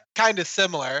of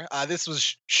similar. This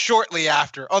was shortly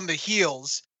after, on the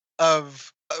heels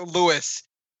of Lewis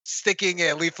sticking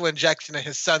a lethal injection in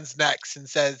his son's neck, and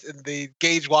says, and the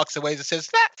Gage walks away and says,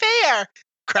 "Not fair."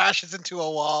 Crashes into a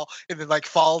wall and then like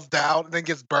falls down and then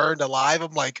gets burned alive.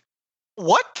 I'm like,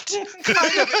 what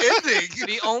kind of ending?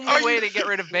 The only way to get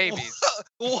rid of babies.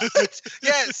 What?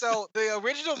 Yeah, so the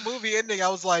original movie ending, I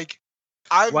was like,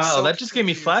 that just gave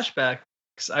me flashbacks.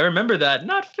 I remember that.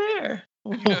 Not fair.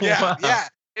 Yeah, Wow. Yeah.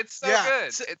 It's so good.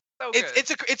 It's so good.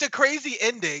 It's a crazy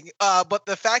ending, but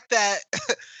the fact that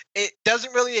it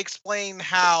doesn't really explain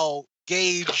how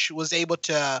Gage was able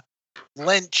to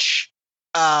lynch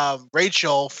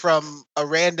Rachel from a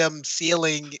random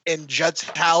ceiling in Judd's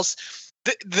house.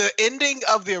 The ending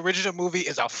of the original movie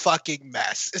is a fucking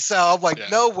mess. So I'm like,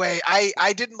 no way.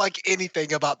 I didn't like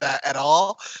anything about that at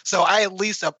all. So I at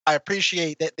least I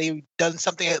appreciate that they've done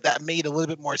something that made a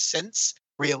little bit more sense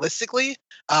realistically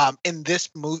in this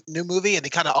new movie, and they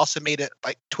kind of also made it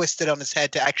like twisted on his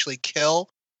head to actually kill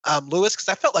Lewis, because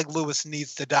I felt like Lewis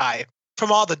needs to die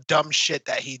from all the dumb shit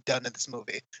that he'd done in this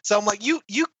movie. So I'm like, you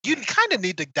kind of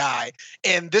need to die.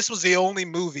 And this was the only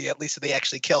movie, at least, that they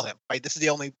actually kill him, right? This is the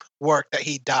only work that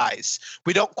he dies.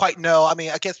 We don't quite know. I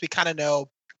mean, I guess we kind of know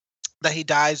that he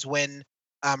dies when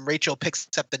Rachel picks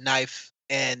up the knife,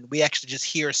 and we actually just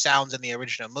hear sounds in the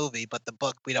original movie, but the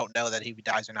book, we don't know that he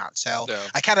dies or not. So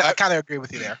I kind of agree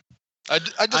with you there. I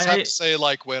just have to say,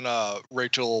 like, when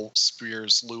Rachel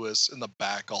spears Lewis in the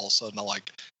back, all of a sudden,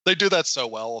 they do that so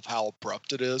well of how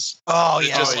abrupt it is. Oh, it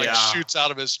yeah. just shoots out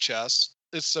of his chest.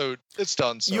 It's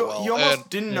done so well. You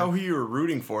almost didn't know who you were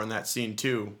rooting for in that scene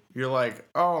too. You're like,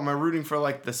 oh, am I rooting for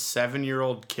like the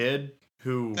 7-year-old kid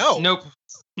who? Nope.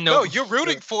 No, you're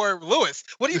rooting for Lewis.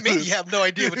 What do you mean you have no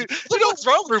idea? What's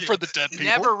wrong with you? For the dead people?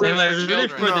 Never root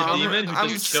for the demon who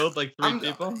just killed like 3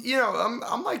 people. You know,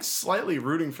 I'm like slightly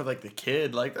rooting for like the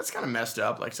kid. Like that's kind of messed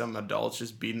up. Like some adults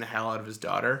just beating the hell out of his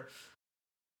daughter.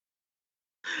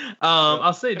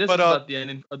 I'll say this about the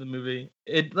ending of the movie.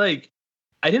 It like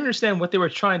I didn't understand what they were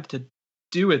trying to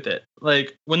do with it.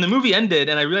 Like when the movie ended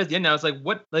and I realized the end, I was like,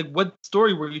 what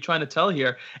story were you trying to tell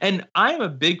here? And I'm a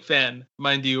big fan,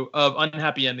 mind you, of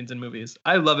unhappy endings in movies.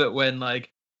 I love it when like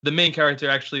the main character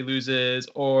actually loses,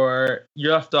 or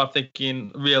you're left off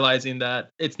realizing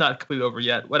that it's not completely over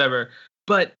yet, whatever.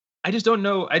 But I just don't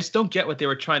know. I just don't get what they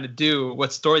were trying to do,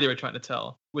 what story they were trying to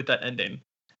tell with that ending.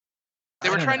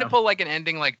 They were trying to pull like an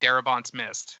ending like Darabont's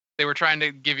Mist. They were trying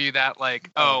to give you that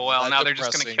like, oh well, now they're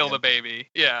just gonna kill the baby.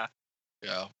 Yeah.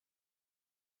 Yeah.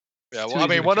 Yeah, well, I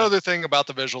mean, one other thing about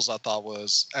the visuals I thought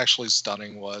was actually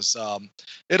stunning was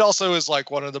it also is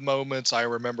like one of the moments I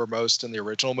remember most in the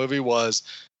original movie was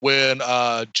when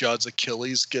Judd's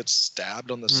Achilles gets stabbed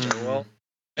on the stairwell.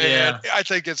 And I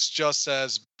think it's just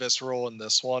as visceral in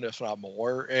this one, if not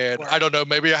more. And I don't know,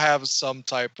 maybe I have some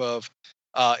type of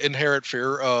inherent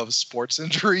fear of sports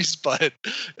injuries, but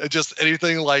just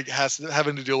anything like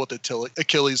having to deal with the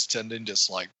Achilles tendon just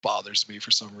like bothers me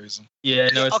for some reason. Yeah,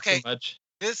 no, it's too much.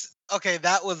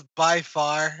 That was by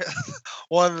far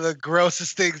one of the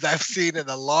grossest things I've seen in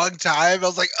a long time. I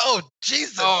was like, oh,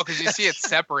 Jesus. Oh, because you see it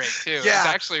separate, too. Yeah. It's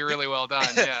actually really well done,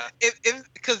 yeah.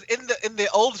 Because in the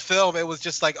old film, it was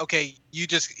just like, okay, you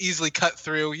just easily cut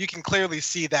through. You can clearly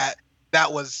see that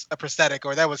was a prosthetic,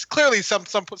 or that was clearly some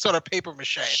sort of paper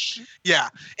mache. Yeah.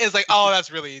 It's like, oh,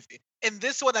 that's really easy. In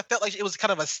this one, I felt like it was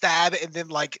kind of a stab and then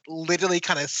like literally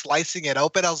kind of slicing it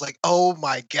open. I was like, oh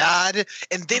my God.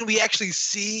 And then we actually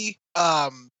see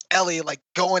Ellie like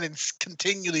going and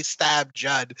continually stab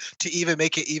Judd to even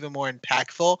make it even more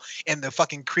impactful, and the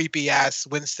fucking creepy ass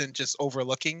Winston just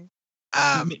overlooking.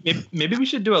 Maybe we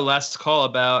should do a last call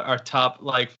about our top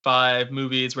like 5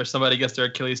 movies where somebody gets their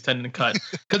Achilles tendon cut,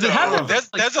 because it happens.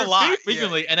 There's a lot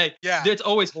frequently, and it's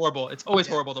always horrible. It's always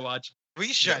horrible to watch.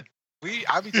 We should.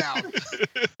 I'll be down.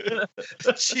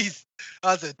 Jeez,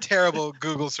 that's a terrible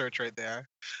Google search right there.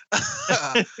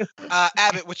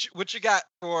 Abbott, what you got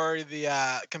for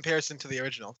the comparison to the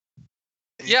original?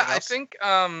 Anything else? I think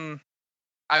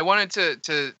I wanted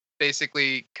to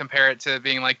basically compare it to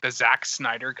being like the Zack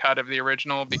Snyder cut of the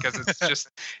original, because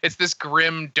it's this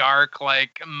grim, dark,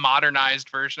 like modernized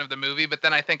version of the movie. But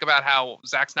then I think about how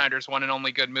Zack Snyder's one and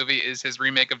only good movie is his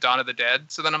remake of Dawn of the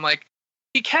Dead. So then I'm like,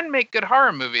 he can make good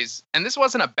horror movies, and this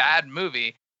wasn't a bad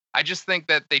movie. I just think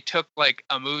that they took like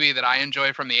a movie that I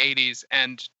enjoy from the 80s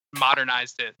and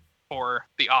modernized it for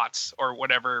the aughts, or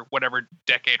whatever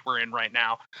decade we're in right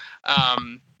now.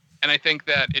 And I think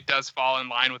that it does fall in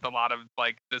line with a lot of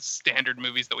like the standard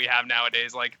movies that we have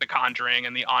nowadays, like The Conjuring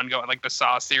and the ongoing, like the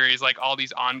Saw series, like all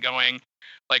these ongoing,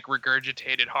 like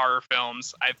regurgitated horror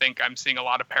films. I think I'm seeing a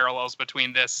lot of parallels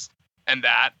between this and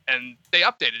that, and they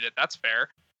updated it. That's fair.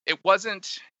 It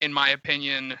wasn't, in my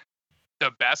opinion,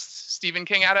 the best Stephen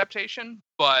King adaptation,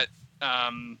 but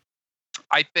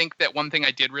I think that one thing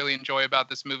I did really enjoy about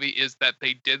this movie is that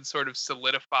they did sort of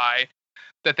solidify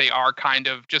that they are kind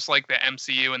of, just like the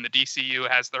MCU and the DCU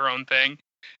has their own thing,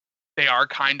 they are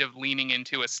kind of leaning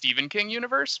into a Stephen King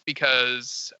universe,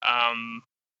 because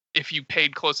if you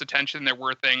paid close attention, there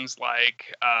were things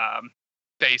like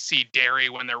they see Derry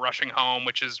when they're rushing home,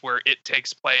 which is where it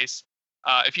takes place.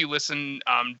 If you listen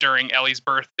during Ellie's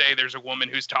birthday, there's a woman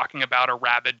who's talking about a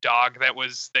rabid dog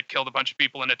that killed a bunch of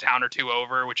people in a town or two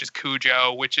over, which is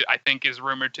Cujo, which I think is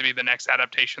rumored to be the next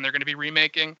adaptation they're going to be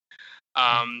remaking.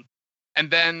 And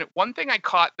then one thing I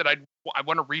caught that I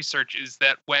want to research is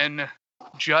that when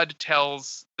Judd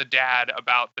tells the dad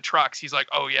about the trucks, he's like,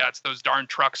 "Oh yeah, it's those darn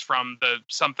trucks from the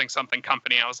something something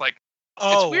company." I was like,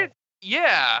 "Oh, it's weird."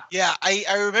 Yeah. Yeah, I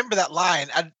remember that line.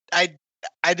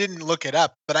 I didn't look it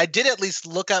up, but I did at least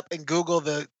look up and Google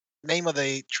the name of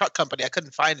the truck company. I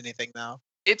couldn't find anything though.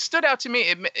 It stood out to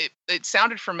me. It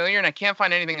sounded familiar, and I can't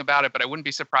find anything about it, but I wouldn't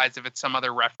be surprised if it's some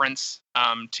other reference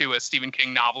to a Stephen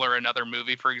King novel or another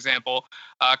movie, for example.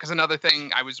 Because another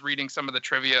thing, I was reading some of the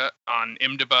trivia on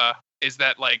IMDb, is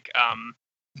that like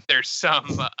there's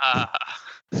some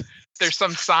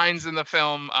signs in the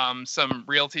film, some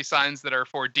realty signs that are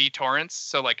for D. Torrance,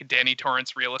 so like Danny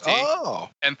Torrance Realty,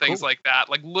 and things like that,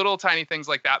 like little tiny things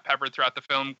like that peppered throughout the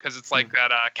film, because it's like that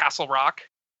Castle Rock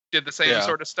did the same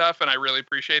sort of stuff, and I really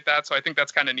appreciate that. So I think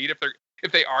that's kind of neat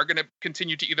if they are going to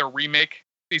continue to either remake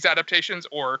these adaptations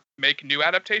or make new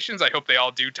adaptations. I hope they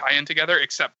all do tie in together,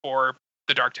 except for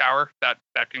The Dark Tower. That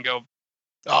can go.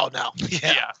 Oh no!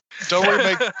 Yeah. Don't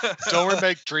remake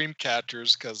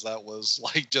Dreamcatchers, because that was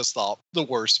like just the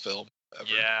worst film ever.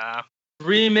 Yeah.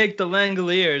 Remake The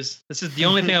Langoliers. This is the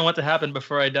only thing I want to happen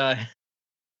before I die.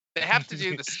 They have to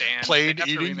do The Stand. Plain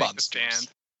eating monsters.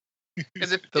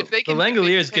 Because if they can, the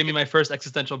Langoliers gave me my first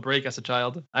existential break as a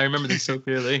child. I remember this so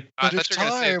clearly. I thought you were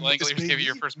going to say Langoliers gave you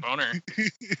your first boner.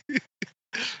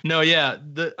 No, yeah,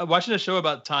 the watching a show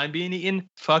about time being eaten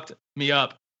fucked me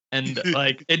up, and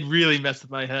like it really messed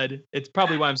with my head. It's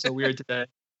probably why I'm so weird today.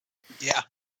 Yeah.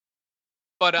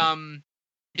 But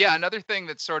yeah, another thing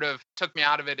that sort of took me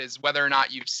out of it is whether or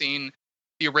not you've seen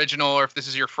the original or if this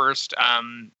is your first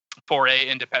foray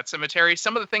into Pet Sematary.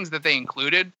 Some of the things that they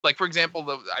included, like for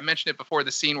example, I mentioned it before,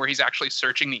 the scene where he's actually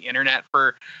searching the internet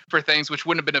for things which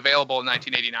wouldn't have been available in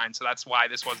 1989. So that's why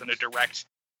this wasn't a direct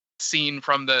scene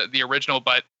from the original.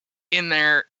 But in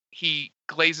there, he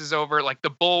glazes over like the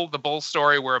bull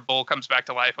story where a bull comes back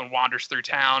to life and wanders through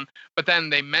town. But then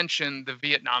they mention the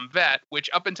Vietnam vet, which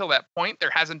up until that point there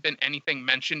hasn't been anything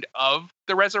mentioned of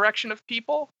the resurrection of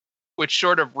people, which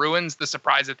sort of ruins the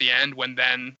surprise at the end when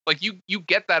then like you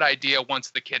get that idea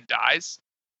once the kid dies.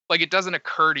 Like it doesn't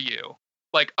occur to you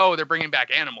like, oh, they're bringing back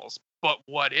animals, but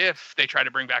what if they try to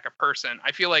bring back a person?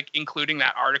 I feel like including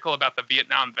that article about the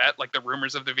Vietnam vet, like the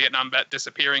rumors of the Vietnam vet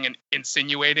disappearing and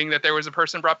insinuating that there was a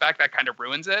person brought back, that kind of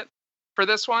ruins it for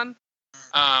this one.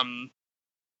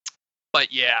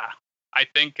 But yeah, I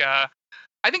think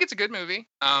it's a good movie.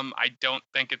 I don't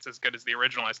think it's as good as the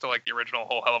original. I still like the original a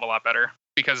whole hell of a lot better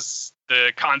because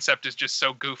the concept is just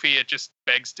so goofy. It just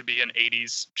begs to be an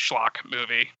 80s schlock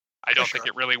movie. I don't think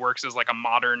it really works as like a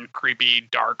modern, creepy,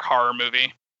 dark horror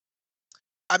movie.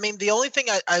 I mean, the only thing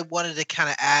I wanted to kind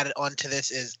of add onto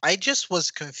this is I just was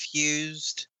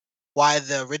confused why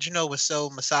the original was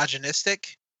so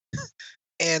misogynistic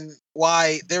and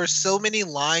why there were so many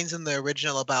lines in the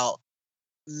original about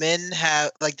men have,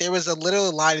 like, there was a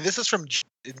literal line. This is from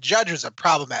Judge was a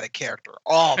problematic character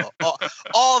all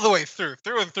the way through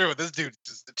and through. This dude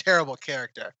is a terrible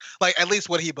character, like at least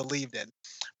what he believed in.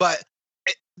 But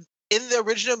in the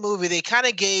original movie, they kind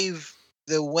of gave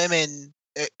the women,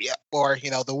 or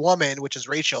the woman, which is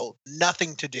Rachel,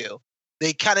 nothing to do.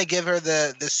 They kind of give her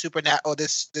the supernatural, or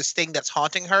this thing that's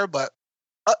haunting her, but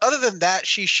other than that,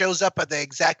 she shows up at the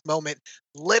exact moment,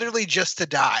 literally just to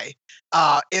die,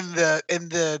 in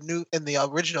the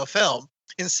original film.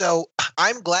 And so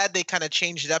I'm glad they kind of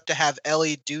changed it up to have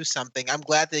Ellie do something. I'm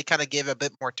glad they kind of gave a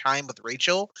bit more time with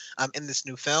Rachel in this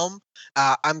new film.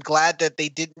 I'm glad that they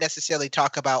didn't necessarily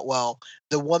talk about, well,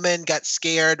 the woman got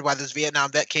scared while this Vietnam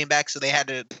vet came back, so they had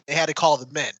to call the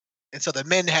men. And so the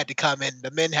men had to come in,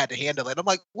 the men had to handle it. I'm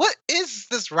like, what is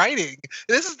this writing?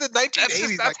 This is the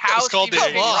 1980s. That's how Stephen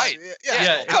King writes.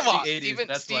 Yeah, come on.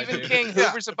 Stephen King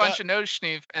hoovers a bunch of nose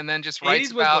schneef and then just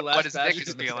writes about what his dick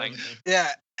is feeling.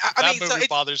 Yeah. That movie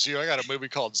bothers you. I got a movie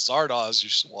called Zardoz you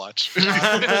should watch.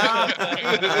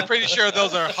 I'm pretty sure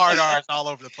those are hard R's all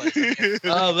over the place.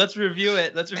 Oh, let's review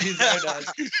it. Let's review Zardoz.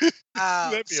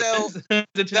 So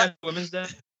Women's Day.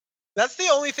 That's the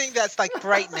only thing that's like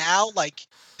right now, like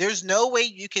there's no way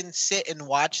you can sit and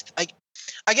watch. Like,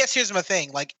 I guess here's my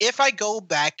thing. Like, if I go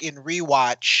back and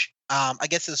rewatch, I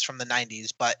guess this is from the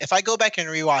 90s, but if I go back and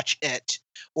rewatch it,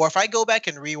 or if I go back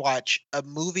and rewatch a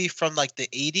movie from like the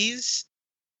 80s,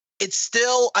 it's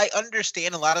still, I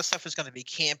understand a lot of stuff is going to be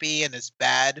campy and it's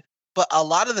bad, but a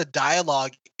lot of the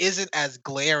dialogue isn't as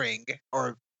glaring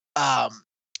or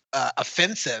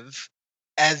offensive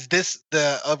as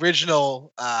the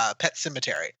original Pet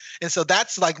Sematary. And so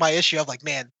that's like my issue of like,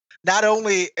 man, not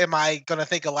only am I going to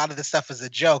think a lot of this stuff is a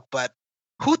joke, but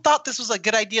who thought this was a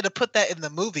good idea to put that in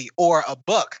the movie or a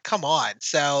book? Come on.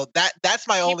 So that's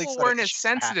my only. People weren't as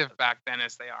sensitive back then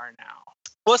as they are now.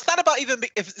 Well, it's not about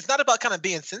it's not about kind of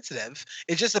being sensitive.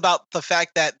 It's just about the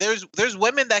fact that there's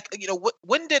women that,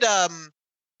 when did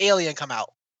Alien come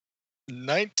out?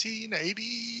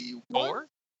 1984?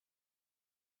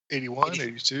 81,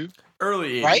 82?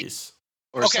 Early 80s. Right?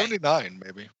 Or 79,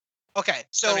 maybe. Okay,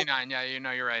 so 79, yeah,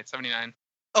 you're right, 79.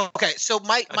 Okay, so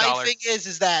my thing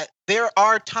is that there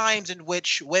are times in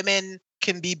which women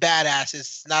can be badasses.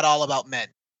 It's not all about men.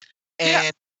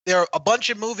 And there are a bunch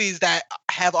of movies that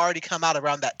have already come out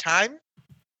around that time.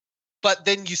 But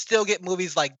then you still get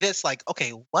movies like this, like,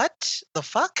 okay, what the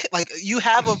fuck? Like, you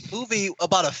have a movie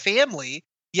about a family,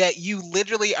 yet you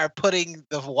literally are putting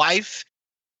the wife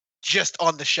just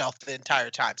on the shelf the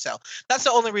entire time. So that's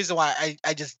the only reason why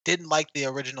I just didn't like the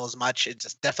original as much. It's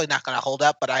just definitely not going to hold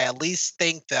up. But I at least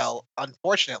think, though,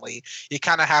 unfortunately, you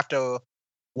kind of have to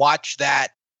watch that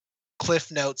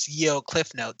Cliff Notes,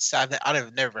 Cliff Notes.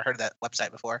 I've never heard of that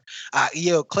website before.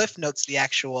 Cliff Notes, the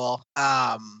actual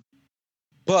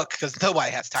book, because nobody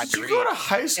has time to read. Did you go to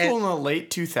high school in the late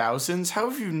 2000s?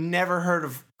 How have you never heard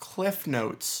of Cliff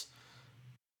Notes?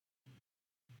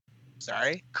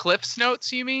 Sorry. Cliff's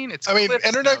Notes, you mean? It's I mean, Cliff's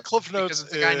Internet Notes Cliff Notes because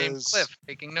it's a guy named is- Cliff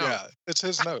taking notes. Yeah, it's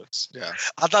his notes. Yeah.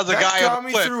 I thought the That guy got on the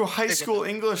me cliff. through high taking school notes.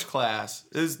 English class.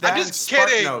 Is I'm that just Spark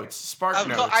kidding. Notes? Spark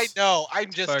Notes. I know.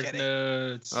 I'm just Spark kidding.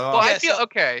 Notes. Oh. Well, Yeah, I feel so-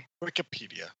 okay.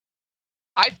 Wikipedia.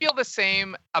 I feel the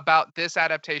same about this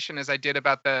adaptation as I did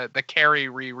about the Carrie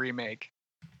remake.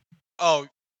 Oh,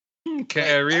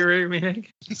 Carrie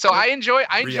remake. So I enjoyed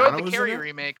Rihanna the was in Carrie it?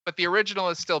 remake, but the original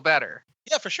is still better.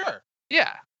 yeah, for sure.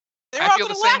 Yeah, They were I all feel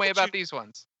the gonna laugh same way at about you. these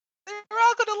ones. They were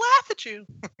all going to laugh at you.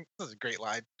 This is a great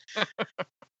line.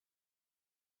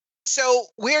 So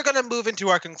we're going to move into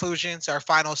our conclusions, our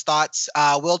final thoughts.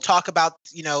 We'll talk about,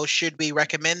 should we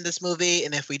recommend this movie?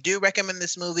 And if we do recommend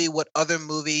this movie, what other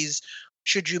movies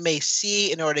should you may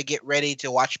see in order to get ready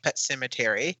to watch Pet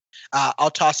Sematary?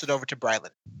 I'll toss it over to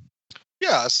Brylan.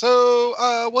 Yeah.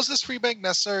 So, was this remake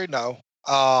necessary? No.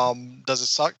 Does it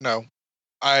suck? No.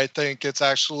 I think it's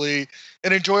actually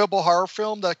an enjoyable horror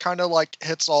film that kind of like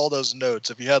hits all those notes.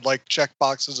 If you had like check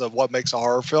boxes of what makes a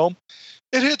horror film,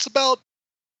 it hits about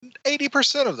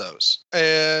 80% of those.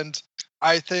 And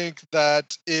I think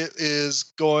that it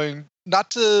is going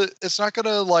it's not going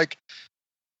to like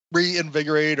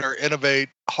reinvigorate or innovate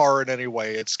horror in any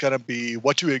way. It's going to be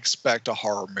what you expect a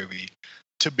horror movie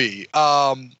to be.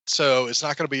 So it's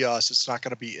not going to be Us. It's not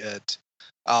going to be It.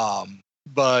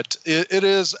 But it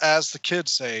is, as the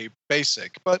kids say,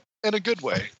 basic, but in a good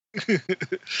way.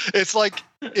 It's like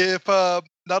if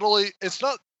it's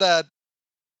not that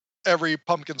every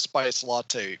pumpkin spice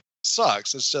latte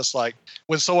sucks. It's just like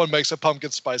when someone makes a pumpkin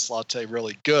spice latte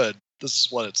really good, this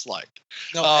is what it's like.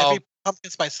 No, every pumpkin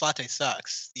spice latte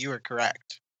sucks. You are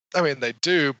correct. I mean, they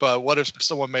do, but what if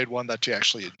someone made one that you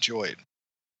actually enjoyed?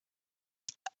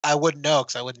 I wouldn't know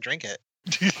because I wouldn't drink it.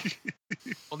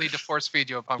 We'll need to force feed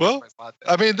you a pumpkin Well, spice latte.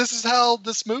 I mean, this is how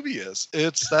this movie is.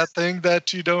 It's that thing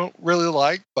that you don't really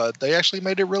like, but they actually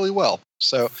made it really well.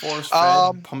 So, Force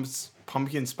fed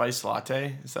pumpkin spice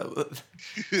latte. Is that what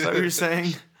you're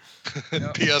saying?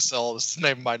 PSL is the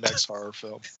name of my next horror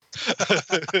film.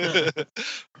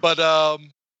 But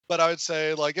I would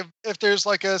say like if there's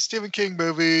like a Stephen King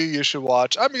movie you should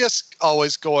watch, I'm just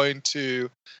always going to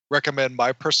recommend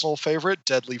my personal favorite,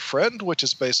 Deadly Friend, which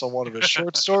is based on one of his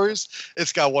short stories.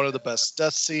 It's got one of the best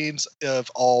death scenes of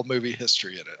all movie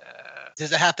history in it.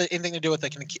 Does it have anything to do with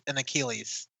like an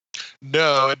Achilles?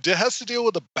 No, it has to deal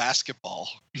with a basketball.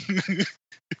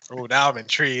 Oh, now I'm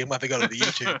intrigued. I'm going to go to the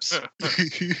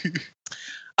YouTubes.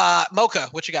 Mocha,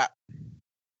 what you got?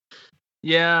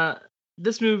 Yeah,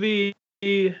 this movie,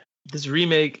 this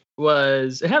remake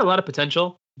it had a lot of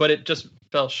potential, but it just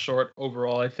fell short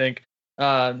overall, I think.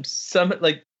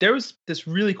 There was this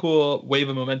really cool wave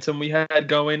of momentum we had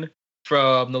going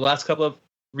from the last couple of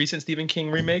recent Stephen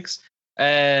King remakes,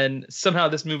 and somehow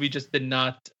this movie just did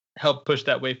not help push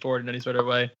that way forward in any sort of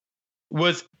way.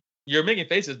 You're making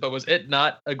faces, but was it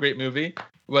not a great movie?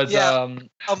 I'm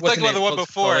thinking about the one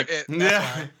before it.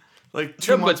 Yeah. Like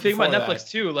 2 months but speaking before about that. Netflix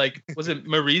too, like was it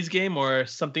Marie's Game or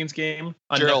something's game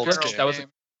on Gerald's Netflix? Game. That was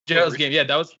Gerald's Game. Yeah,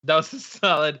 that was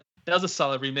a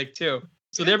solid remake too.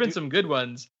 So there have been some good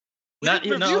ones. We Not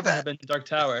didn't even review all of them that. have been Dark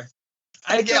Tower.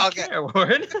 Yeah, I don't okay. care,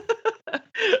 Warren.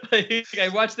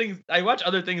 I watch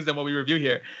other things than what we review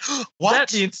here. What?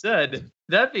 That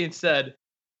being said,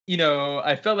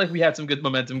 I felt like we had some good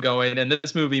momentum going, and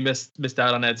this movie missed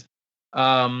out on it.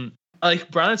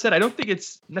 Like Brian said, I don't think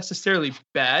it's necessarily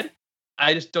bad.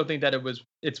 I just don't think that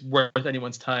it's worth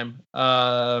anyone's time.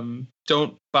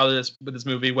 Don't bother with this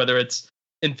movie, whether it's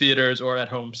in theaters or at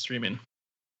home streaming.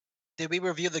 Did we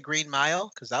review The Green Mile?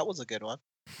 Because that was a good one.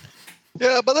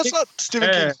 Yeah, but that's not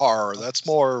Stephen King horror. That's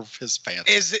more of his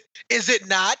fantasy. Is it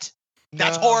not?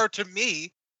 That's No. horror to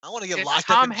me. I want to get It's locked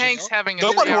Tom up in Hanks jail. having a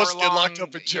Nobody wants to get 3-hour-long locked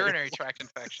up in jail. urinary tract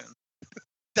infection.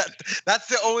 That's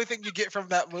the only thing you get from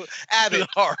that movie. Abbott,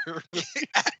 horror.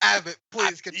 Abbott,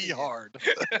 please E continue. hard.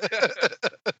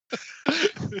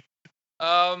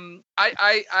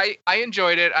 I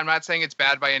enjoyed it. I'm not saying it's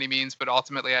bad by any means, but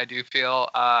ultimately I do feel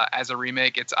as a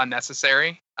remake it's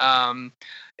unnecessary.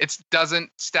 It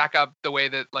doesn't stack up the way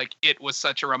that like it was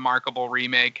such a remarkable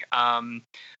remake.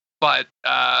 But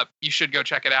you should go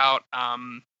check it out.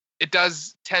 It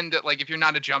does tend to, like, if you're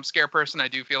not a jump scare person, I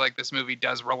do feel like this movie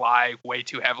does rely way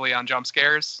too heavily on jump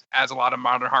scares, as a lot of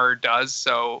modern horror does.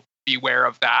 So beware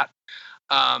of that.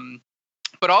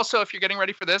 But also, if you're getting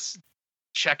ready for this,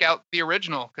 check out the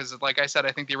original, because like I said,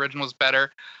 I think the original is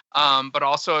better. But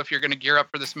also, if you're going to gear up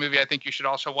for this movie, I think you should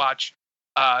also watch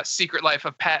Secret Life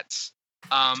of Pets,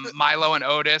 Milo and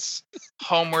Otis,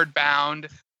 Homeward Bound,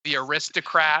 The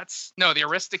Aristocats.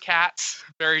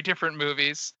 Very different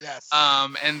movies. Yes.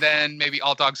 And then maybe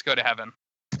All Dogs Go to Heaven.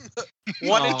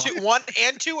 One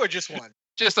and two, or just one?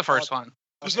 Just the first one.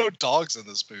 There's no dogs in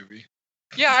this movie.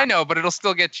 Yeah, I know, but it'll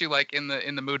still get you like in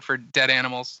the mood for dead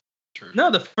animals. True.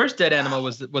 No, the first dead animal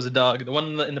was a dog. The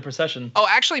one in the procession. Oh,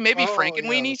 actually, maybe Oh,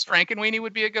 Frankenweenie. yeah, that's right. Frankenweenie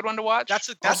would be a good one to watch.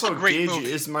 That's Also, a great Gage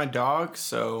movie. is my dog,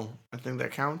 so I think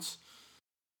that counts.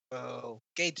 Oh,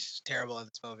 Gage is terrible in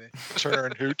this movie. Turner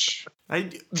and Hooch.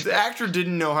 The actor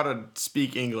didn't know how to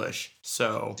speak English,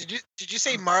 so Did you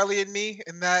say Marley and Me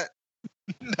in that?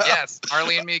 No, Yes,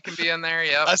 Marley and Me can be in there.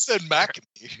 Yep. I said Mac and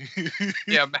Me.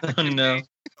 Yeah. Mac Oh and no! Me.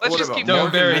 Let's What just about keep Mork Don't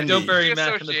and bury Mindy? don't bury Free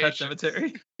Mac in the pet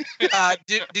association.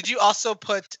 cemetery. Did you also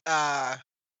put Alf?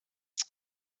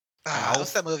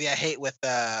 what's that movie I hate with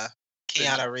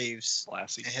Keanu Reeves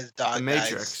Classy. and his The dog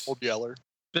Matrix. Old Yeller.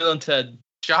 Bill and Ted.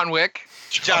 John Wick.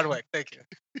 John Wick. Thank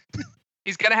you.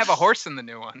 He's gonna have a horse in the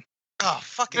new one. Oh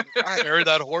fucking! All right. Carry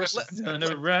that horse.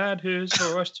 Gonna ride his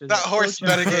horse to That the horse old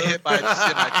better town get road. hit by a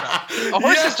semi truck. A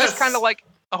horse is just Yes!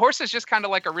 kind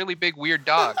of like a really big weird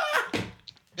dog.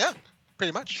 Yeah,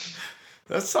 pretty much.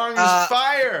 That song is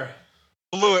fire.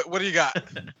 Blew it. What do you got?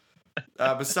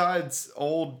 Besides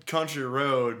 "Old Country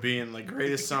Road" being the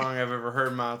greatest song I've ever heard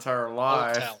in my entire Old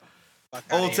life, Town. Fuck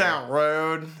outta Old here. Town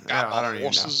Road. Got I don't my even know.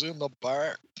 horses in the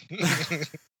back.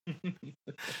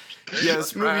 Yeah,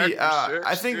 this movie, Right,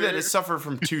 I think that it sure. suffered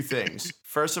from two things.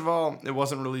 First of all, it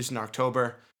wasn't released in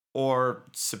October or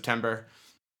September.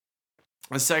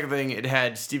 The second thing, it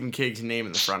had Stephen King's name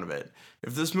in the front of it.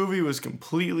 If this movie was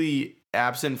completely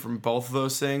absent from both of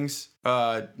those things,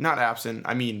 not absent,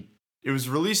 I mean, it was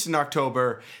released in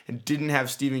October and didn't have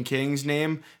Stephen King's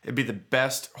name, it'd be the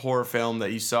best horror film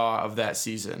that you saw of that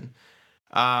season.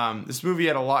 This movie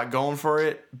had a lot going for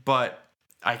it, but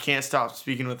I can't stop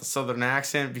speaking with a southern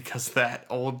accent because of that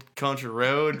Old Country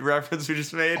Road reference we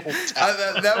just made.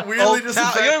 That weirdly Old just Town.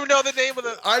 affect- You don't even know the name of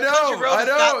the. I Country know, Road I is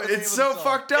know. not the name It's of so the song.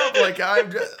 fucked up.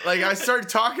 I started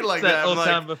talking like It's that that. I'm old like,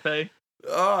 town buffet.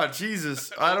 oh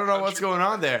Jesus, I don't know what's going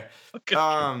on there.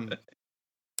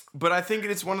 But I think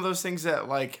it's one of those things that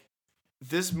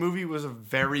this movie was a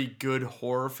very good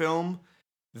horror film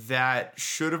that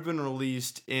should have been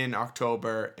released in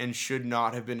October and should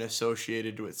not have been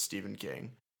associated with Stephen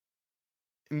King.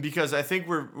 And because I think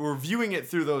we're viewing it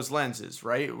through those lenses,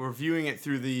 right? We're viewing it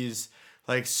through these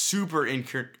super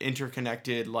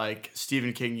interconnected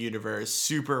Stephen King universe,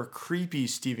 super creepy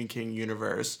Stephen King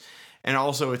universe, and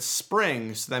also it's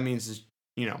spring, so that means it's,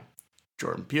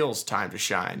 Jordan Peele's time to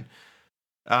shine.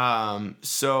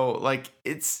 So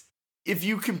it's, if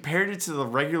you compared it to the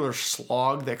regular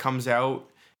slog that comes out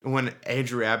when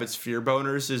Andrew Abbott's Fear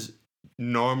Boners is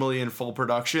normally in full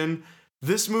production,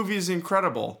 this movie is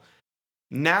incredible.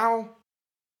 Now,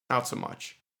 not so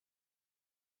much.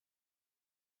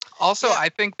 Also, Yeah. I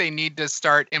think they need to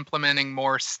start implementing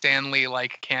more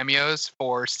Stanley-like cameos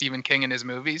for Stephen King in his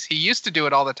movies. He used to do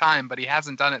it all the time, but he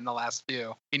hasn't done it in the last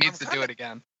few. He needs to do kinda- it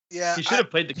again. Yeah, He should have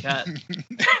played the cat.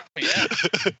 Yeah.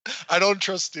 I don't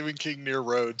trust Stephen King near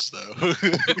roads, though.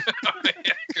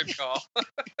 Yeah, good call.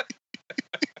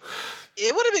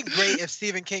 it would have been great if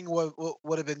Stephen King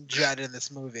would have been Judd in this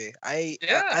movie.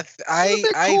 Yeah.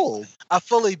 Cool. I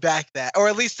fully back that, or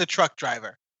at least the truck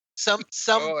driver. Some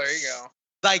Oh, there you go.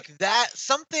 like that,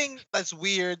 something that's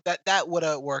weird that would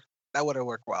have worked. That would have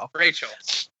worked well. Rachel.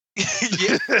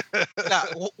 Yeah. Now,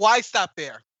 why stop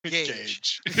there?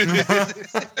 Gage. Gage.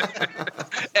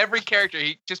 Every character,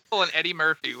 he just pull an Eddie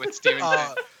Murphy with Stephen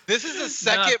King. This is the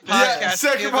second Not- podcast. Yeah,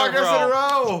 second in podcast a in a row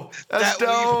row. That's that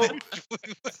dope.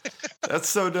 That's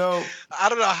so dope. I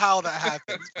don't know how that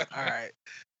happens, but all right.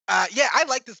 Yeah, I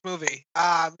like this movie.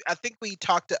 I think we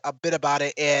talked a bit about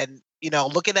it, and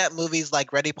looking at movies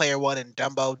like Ready Player One and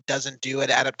Dumbo doesn't do an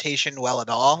adaptation well at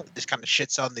all. It just kind of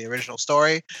shits on the original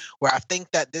story. Where I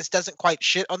think that this doesn't quite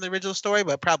shit on the original story,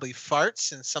 but probably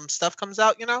farts and some stuff comes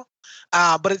out,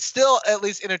 But it's still at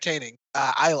least entertaining.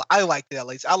 I liked it at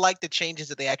least. I like the changes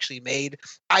that they actually made.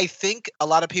 I think a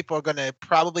lot of people are going to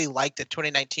probably like the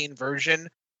 2019 version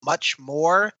much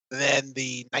more than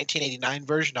the 1989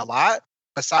 version a lot.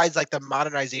 Besides the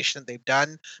modernization that they've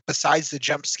done, besides the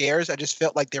jump scares, I just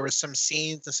felt like there were some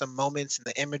scenes and some moments in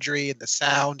the imagery and the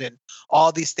sound and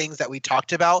all these things that we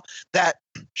talked about that,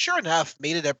 sure enough,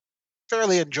 made it a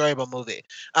fairly enjoyable movie.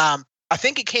 I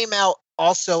think it came out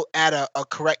also at a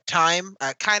correct time.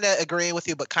 Kind of agreeing with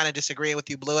you, but kind of disagreeing with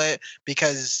you, Blew It,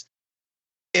 because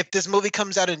if this movie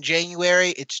comes out in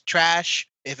January, it's trash.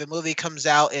 If a movie comes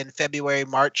out in February,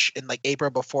 March, and April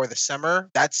before the summer,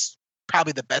 that's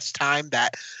probably the best time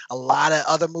that a lot of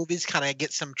other movies kind of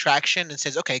get some traction and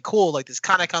says, okay, cool, like this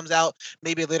kind of comes out.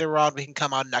 Maybe later on we can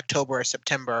come out in October or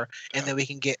September, and then we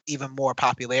can get even more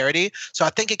popularity. So I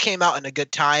think it came out in a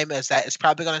good time, as that it's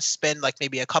probably going to spend like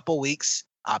maybe a couple weeks,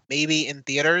 maybe in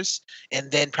theaters,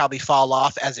 and then probably fall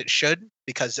off as it should,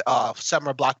 because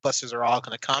summer blockbusters are all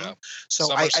going to come. Yeah. So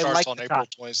Summer I starts like on the April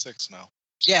time. 26th now.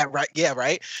 Yeah, right. Yeah,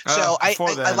 right. So I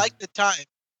Before then, like the time.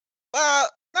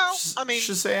 No, I mean,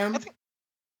 Shazam. I think,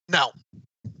 no.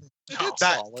 It No. did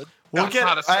That- solid. We'll it's get.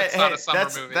 not a summer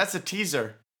movie. That's a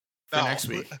teaser for No. next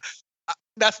week.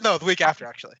 That's the week after,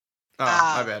 actually. Oh,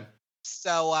 my bad.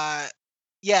 So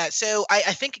yeah, so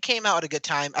I think it came out at a good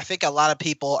time. I think a lot of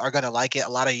people are gonna like it. A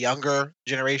lot of younger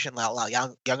generation, a lot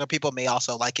of younger people may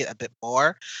also like it a bit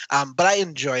more. But I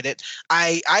enjoyed it.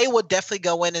 I would definitely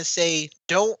go in and say,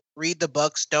 don't read the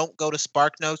books, don't go to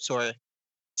Spark Notes or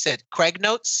said Craig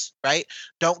Notes, right?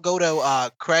 Don't go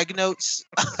to Craig Notes.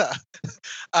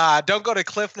 Don't go to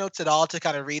Cliff Notes at all to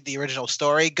kind of read the original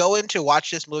story. Go in to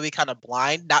watch this movie kind of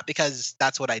blind, not because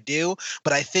that's what I do,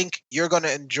 but I think you're going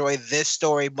to enjoy this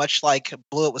story much like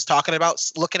Blewett was talking about,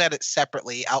 looking at it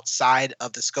separately outside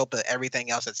of the scope of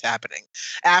everything else that's happening.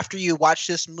 After you watch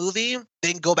this movie,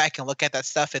 then go back and look at that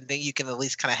stuff, and then you can at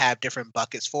least kind of have different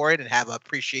buckets for it and have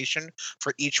appreciation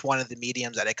for each one of the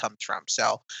mediums that it comes from.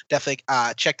 So definitely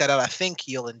check that out. I think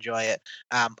you'll enjoy it.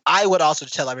 I would also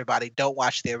tell everybody, don't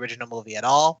watch the original movie at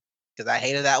all, because I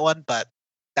hated that one, but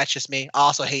that's just me. I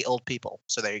also hate old people.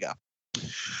 So there you go.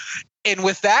 And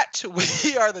with that,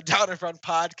 we are the Down in Front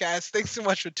podcast. Thanks so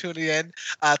much for tuning in.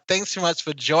 Thanks so much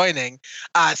for joining.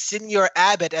 Senor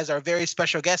Abbott, as our very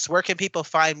special guest, where can people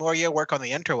find more of your work on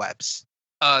the interwebs?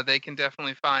 They can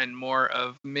definitely find more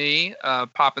of me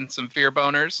popping some fear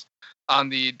boners on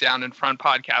the Down in Front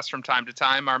podcast from time to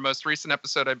time. Our most recent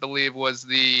episode, I believe, was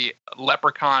the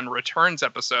Leprechaun Returns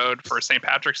episode for St.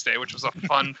 Patrick's Day, which was a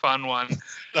fun one.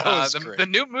 That was great. The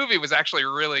new movie was actually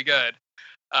really good.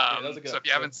 that was a good So if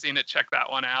you episode. haven't seen it, check that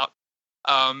one out.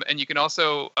 And you can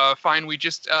also find we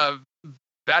just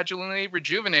vaginally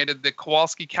rejuvenated the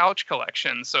Kowalski Couch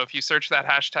Collection. So if you search that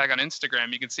hashtag on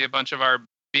Instagram, you can see a bunch of our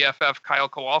BFF Kyle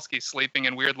Kowalski sleeping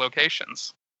in weird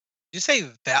locations. Did you say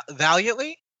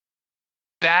valiantly?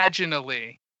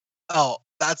 Vaginally. Oh,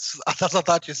 that's what I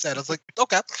thought you said. I was like,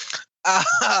 okay.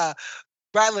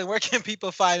 Bradley, where can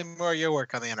people find more of your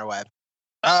work on the interweb?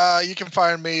 You can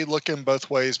find me looking both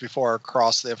ways before I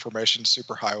cross the information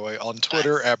superhighway on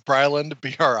Twitter at Bryland,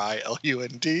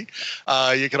 Brilund.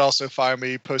 You can also find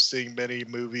me posting many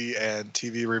movie and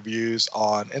TV reviews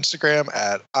on Instagram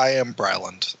at I am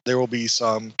Bryland. There will be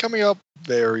some coming up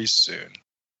very soon.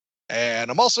 And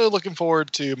I'm also looking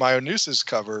forward to my Onusa's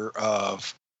cover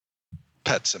of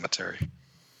Pet Sematary.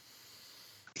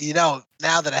 You know,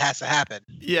 now that it has to happen.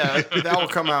 Yeah, that will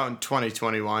come out in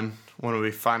 2021 when we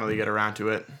finally get around to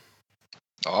it.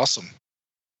 Awesome.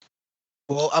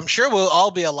 Well, I'm sure we'll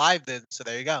all be alive then, so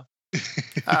there you go.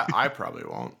 I probably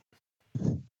won't.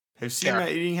 Have you seen Fair. my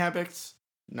eating habits?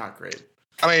 Not great.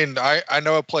 I mean, I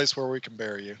know a place where we can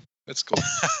bury you. It's cool.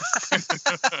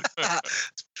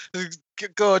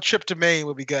 Go a trip to Maine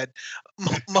would be good.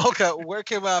 Mocha, where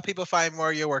can people find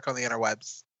more of your work on the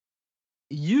interwebs?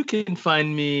 You can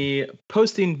find me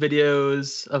posting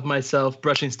videos of myself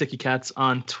brushing sticky cats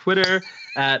on Twitter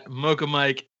at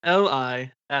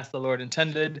MochaMikeLI, as the Lord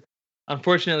intended.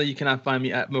 Unfortunately, you cannot find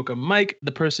me at Mocha Mike.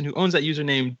 The person who owns that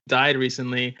username died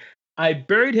recently. I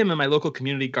buried him in my local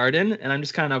community garden, and I'm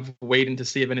just kind of waiting to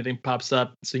see if anything pops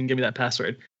up so you can give me that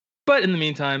password. But in the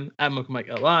meantime, at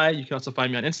MochaMikeLI, you can also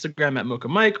find me on Instagram at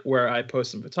MochaMike, where I post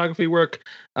some photography work,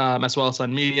 as well as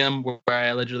on Medium, where I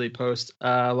allegedly post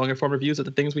longer form reviews of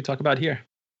the things we talk about here.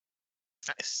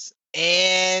 Nice.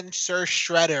 And Sir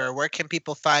Shredder, where can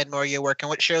people find more of your work and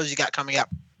what shows you got coming up?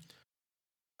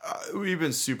 We've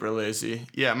been super lazy.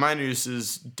 Yeah, my news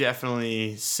is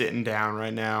definitely sitting down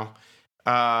right now.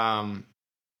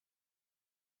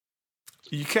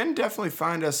 You can definitely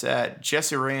find us at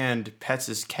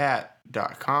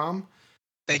JesseRandPetsHisCat.com.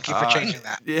 Thank you for changing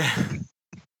that. Yeah.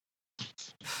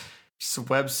 It's a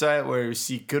website where you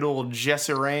see good old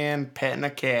Jesse Rand petting a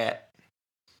cat.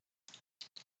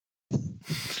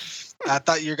 I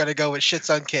thought you were going to go with shits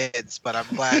on kids, but I'm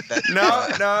glad that...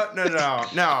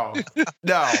 No.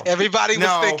 Everybody was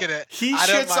No. thinking it. He I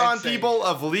don't shits mind on saying people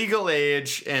of legal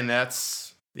age, and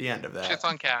that's the end of that. Shits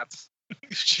on cats.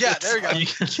 Yeah, there you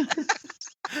go.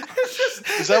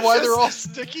 Is that why they're all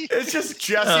sticky? It's just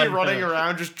Jesse running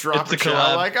around, just dropping shit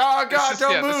out like, oh god,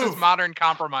 don't move. This is modern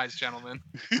compromise, gentlemen.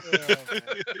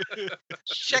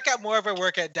 Check out more of our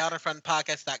work at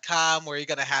downinfrontpodcast.com, where you're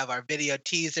going to have our video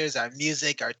teasers, our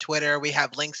music, our Twitter. We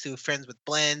have links to Friends with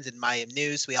Blends and Mayim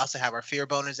News. We also have our Fear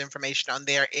Boners information on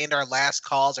there, and our last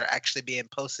calls are actually being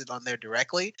posted on there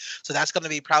directly. So that's going to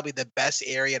be probably the best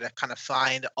area to kind of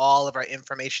find all of our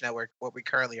information that what we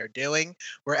currently are doing.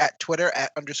 We're at Twitter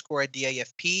at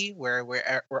 _DAFP, where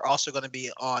we're also going to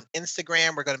be on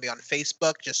Instagram. We're going to be on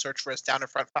Facebook. Just search for us,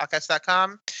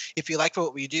 downinfrontpodcast.com. If you like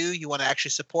what we do, you want to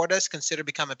actually support us, consider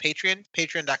becoming a Patreon,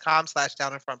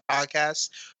 patreon.com/downinfrontpodcast.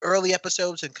 Early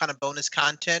episodes and kind of bonus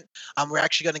content. We're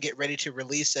actually going to get ready to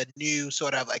release a new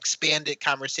sort of expanded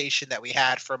conversation that we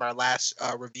had from our latest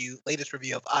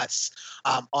review of us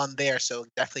on there. So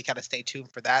definitely kind of stay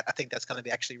tuned for that. I think that's going to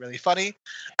be actually really funny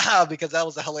because that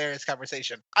was a hilarious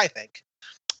conversation, I think.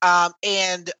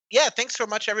 And yeah, thanks so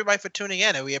much everybody for tuning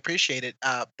in, and we appreciate it.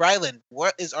 Brylan,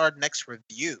 what is our next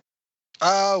review?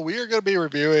 We are going to be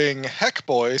reviewing Heck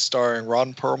Boy, starring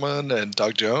Ron Perlman and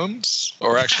Doug Jones.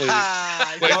 Or actually,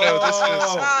 wait, no,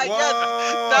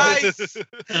 nice. this is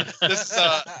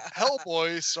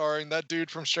Hellboy, starring that dude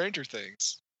from Stranger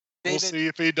Things. We'll see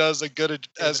if he does as good a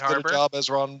job as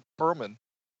Ron Perlman.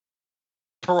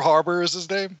 Pearl Harbor is his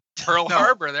name. Pearl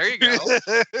Harbor. There you go.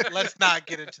 Let's not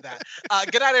get into that.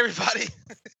 Good night, everybody.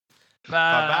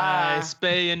 Bye.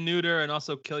 Spay and neuter, and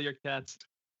also kill your cats.